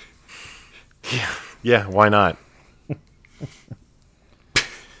 Yeah, why not?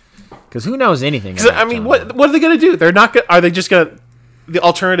 Because who knows anything about I mean, what are they going to do? They're not going. Are they just going to? The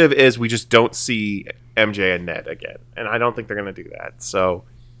alternative is we just don't see MJ and Ned again, and I don't think they're going to do that. So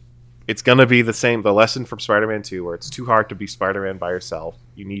it's going to be the same. The lesson from Spider-Man 2, where it's too hard to be Spider-Man by yourself.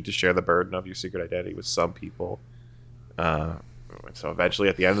 You need to share the burden of your secret identity with some people. So eventually,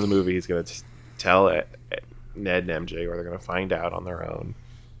 at the end of the movie, he's going to tell Ned and MJ, or they're going to find out on their own.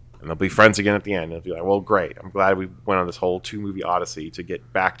 And they'll be friends again at the end. And they'll be like, well, great. I'm glad we went on this whole 2-movie odyssey to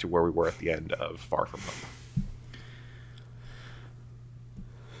get back to where we were at the end of Far From Home.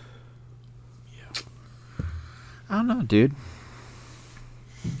 Yeah. I don't know, dude.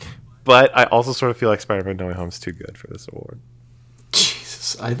 But I also sort of feel like Spider-Man No Way Home is too good for this award.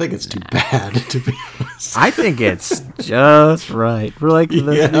 Jesus, I think it's too bad, to be honest. I think it's just right. We're like the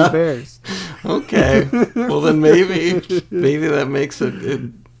Three Bears. Okay. Well, then maybe that makes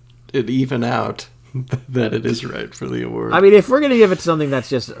it even out that it is right for the award. I mean, if we're going to give it to something that's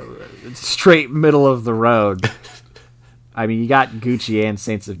just straight middle of the road, I mean, you got Gucci and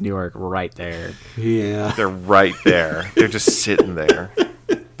Saints of Newark right there. Yeah. They're right there. They're just sitting there,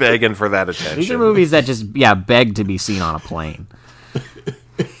 begging for that attention. These are movies that just, beg to be seen on a plane.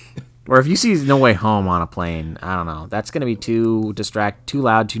 Or if you see No Way Home on a plane, I don't know. That's going to be too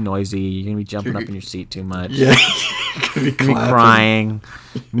loud, too noisy. You're going to be jumping up in your seat too much. Yeah. You're going to be crying.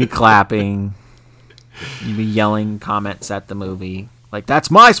 You're going to be clapping. You're going to be yelling comments at the movie. Like, that's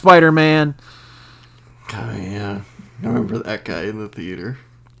my Spider-Man. Oh, yeah. I remember that guy in the theater.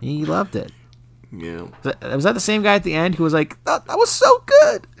 He loved it. Yeah. Was that the same guy at the end who was like, that was so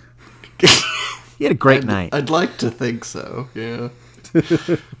good? He had a great night. I'd like to think so, yeah.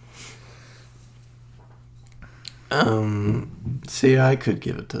 See, I could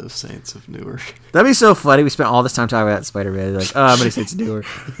give it to Saints of Newark. That'd be so funny. We spent all this time talking about Spider-Man. Like, oh, Many Saints of Newark.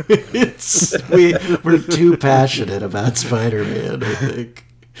 We're too passionate about Spider-Man, I think.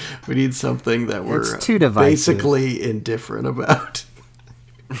 We need something that we're too divisive. Basically indifferent about.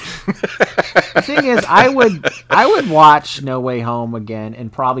 The thing is, I would watch No Way Home again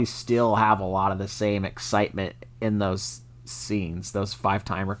and probably still have a lot of the same excitement in those scenes, those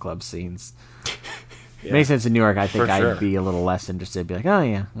 5-timer club scenes. Yeah. Many Saints of Newark, I think I'd be a little less interested. Be like, oh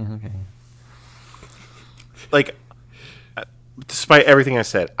yeah, okay. Like, despite everything I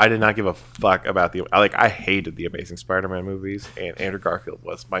said, I did not give a fuck about I hated the Amazing Spider-Man movies, and Andrew Garfield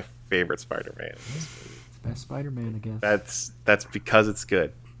was my favorite Spider-Man. Best Spider-Man, I guess. That's because it's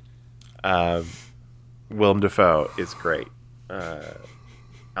good. Willem Dafoe is great.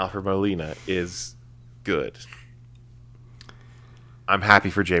 Alfred Molina is good. I'm happy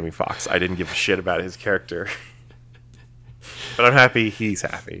for Jamie Foxx. I didn't give a shit about his character, but I'm happy he's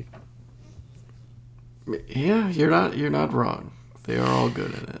happy. Yeah, you're not wrong. They are all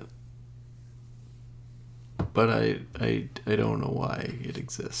good in it, but I don't know why it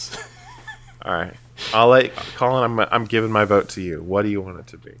exists. All right, I'll let Colin. I'm giving my vote to you. What do you want it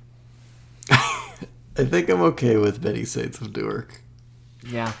to be? I think I'm okay with Many Saints of Newark.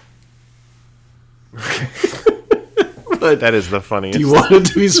 Yeah. But that is the funniest. Do you want it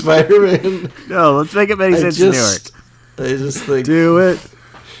to be Spider-Man? No, let's make it Many Saints of Newark. I just think do it.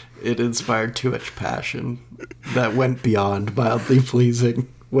 It inspired too much passion that went beyond mildly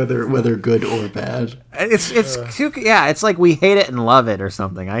pleasing, whether good or bad. It's too, yeah. It's like we hate it and love it or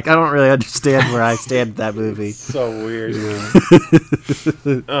something. I don't really understand where I stand with that movie. So weird. Yeah.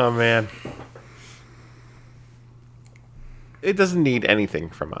 Oh man. It doesn't need anything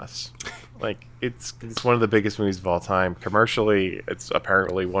from us. Like, it's one of the biggest movies of all time. Commercially, it's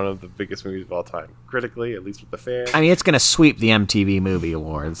apparently one of the biggest movies of all time. Critically, at least with the fans. I mean, it's going to sweep the MTV Movie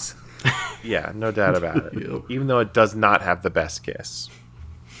Awards. Yeah, no doubt about it. Yep. Even though it does not have the best kiss.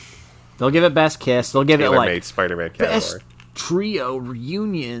 They'll give it best kiss. They'll give it like Spider-Man best trio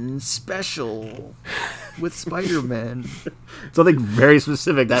reunion special with Spider-Man. Something very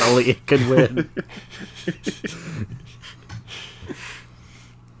specific that only it could win.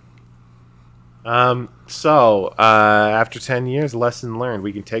 After 10 years, lesson learned.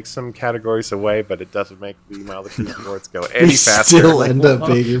 We can take some categories away, but it doesn't make the Mildly Pleasing Awards go any faster. Still end up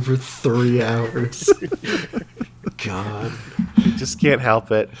being here for 3 hours. God. You just can't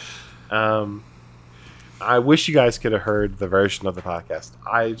help it. I wish you guys could have heard the version of the podcast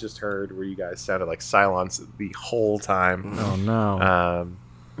I just heard where you guys sounded like Cylons the whole time. Oh, no.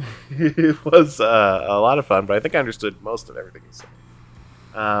 It was a lot of fun, but I think I understood most of everything you said.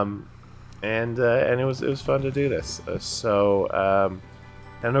 And it was fun to do this. Head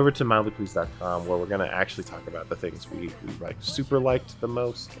over to mildlypleased.com where we're going to actually talk about the things we like super liked the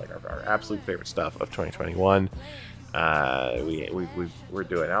most, like our absolute favorite stuff of 2021. We're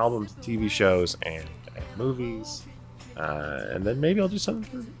doing albums, TV shows, and movies. And then maybe I'll do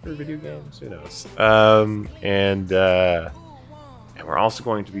something for video games. Who knows? And we're also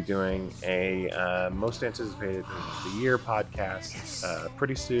going to be doing a most anticipated of the year podcast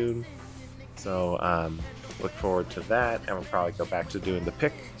pretty soon. So look forward to that, and we'll probably go back to doing the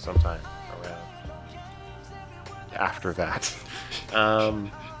pick sometime around after that.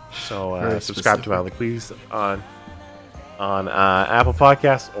 Subscribe to Mildly Pleased on Apple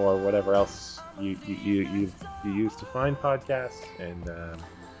Podcasts or whatever else you use to find podcasts, and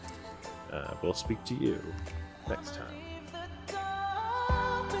we'll speak to you next time.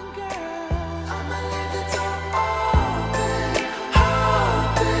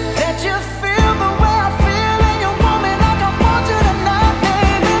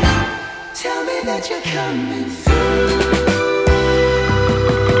 That you're coming through.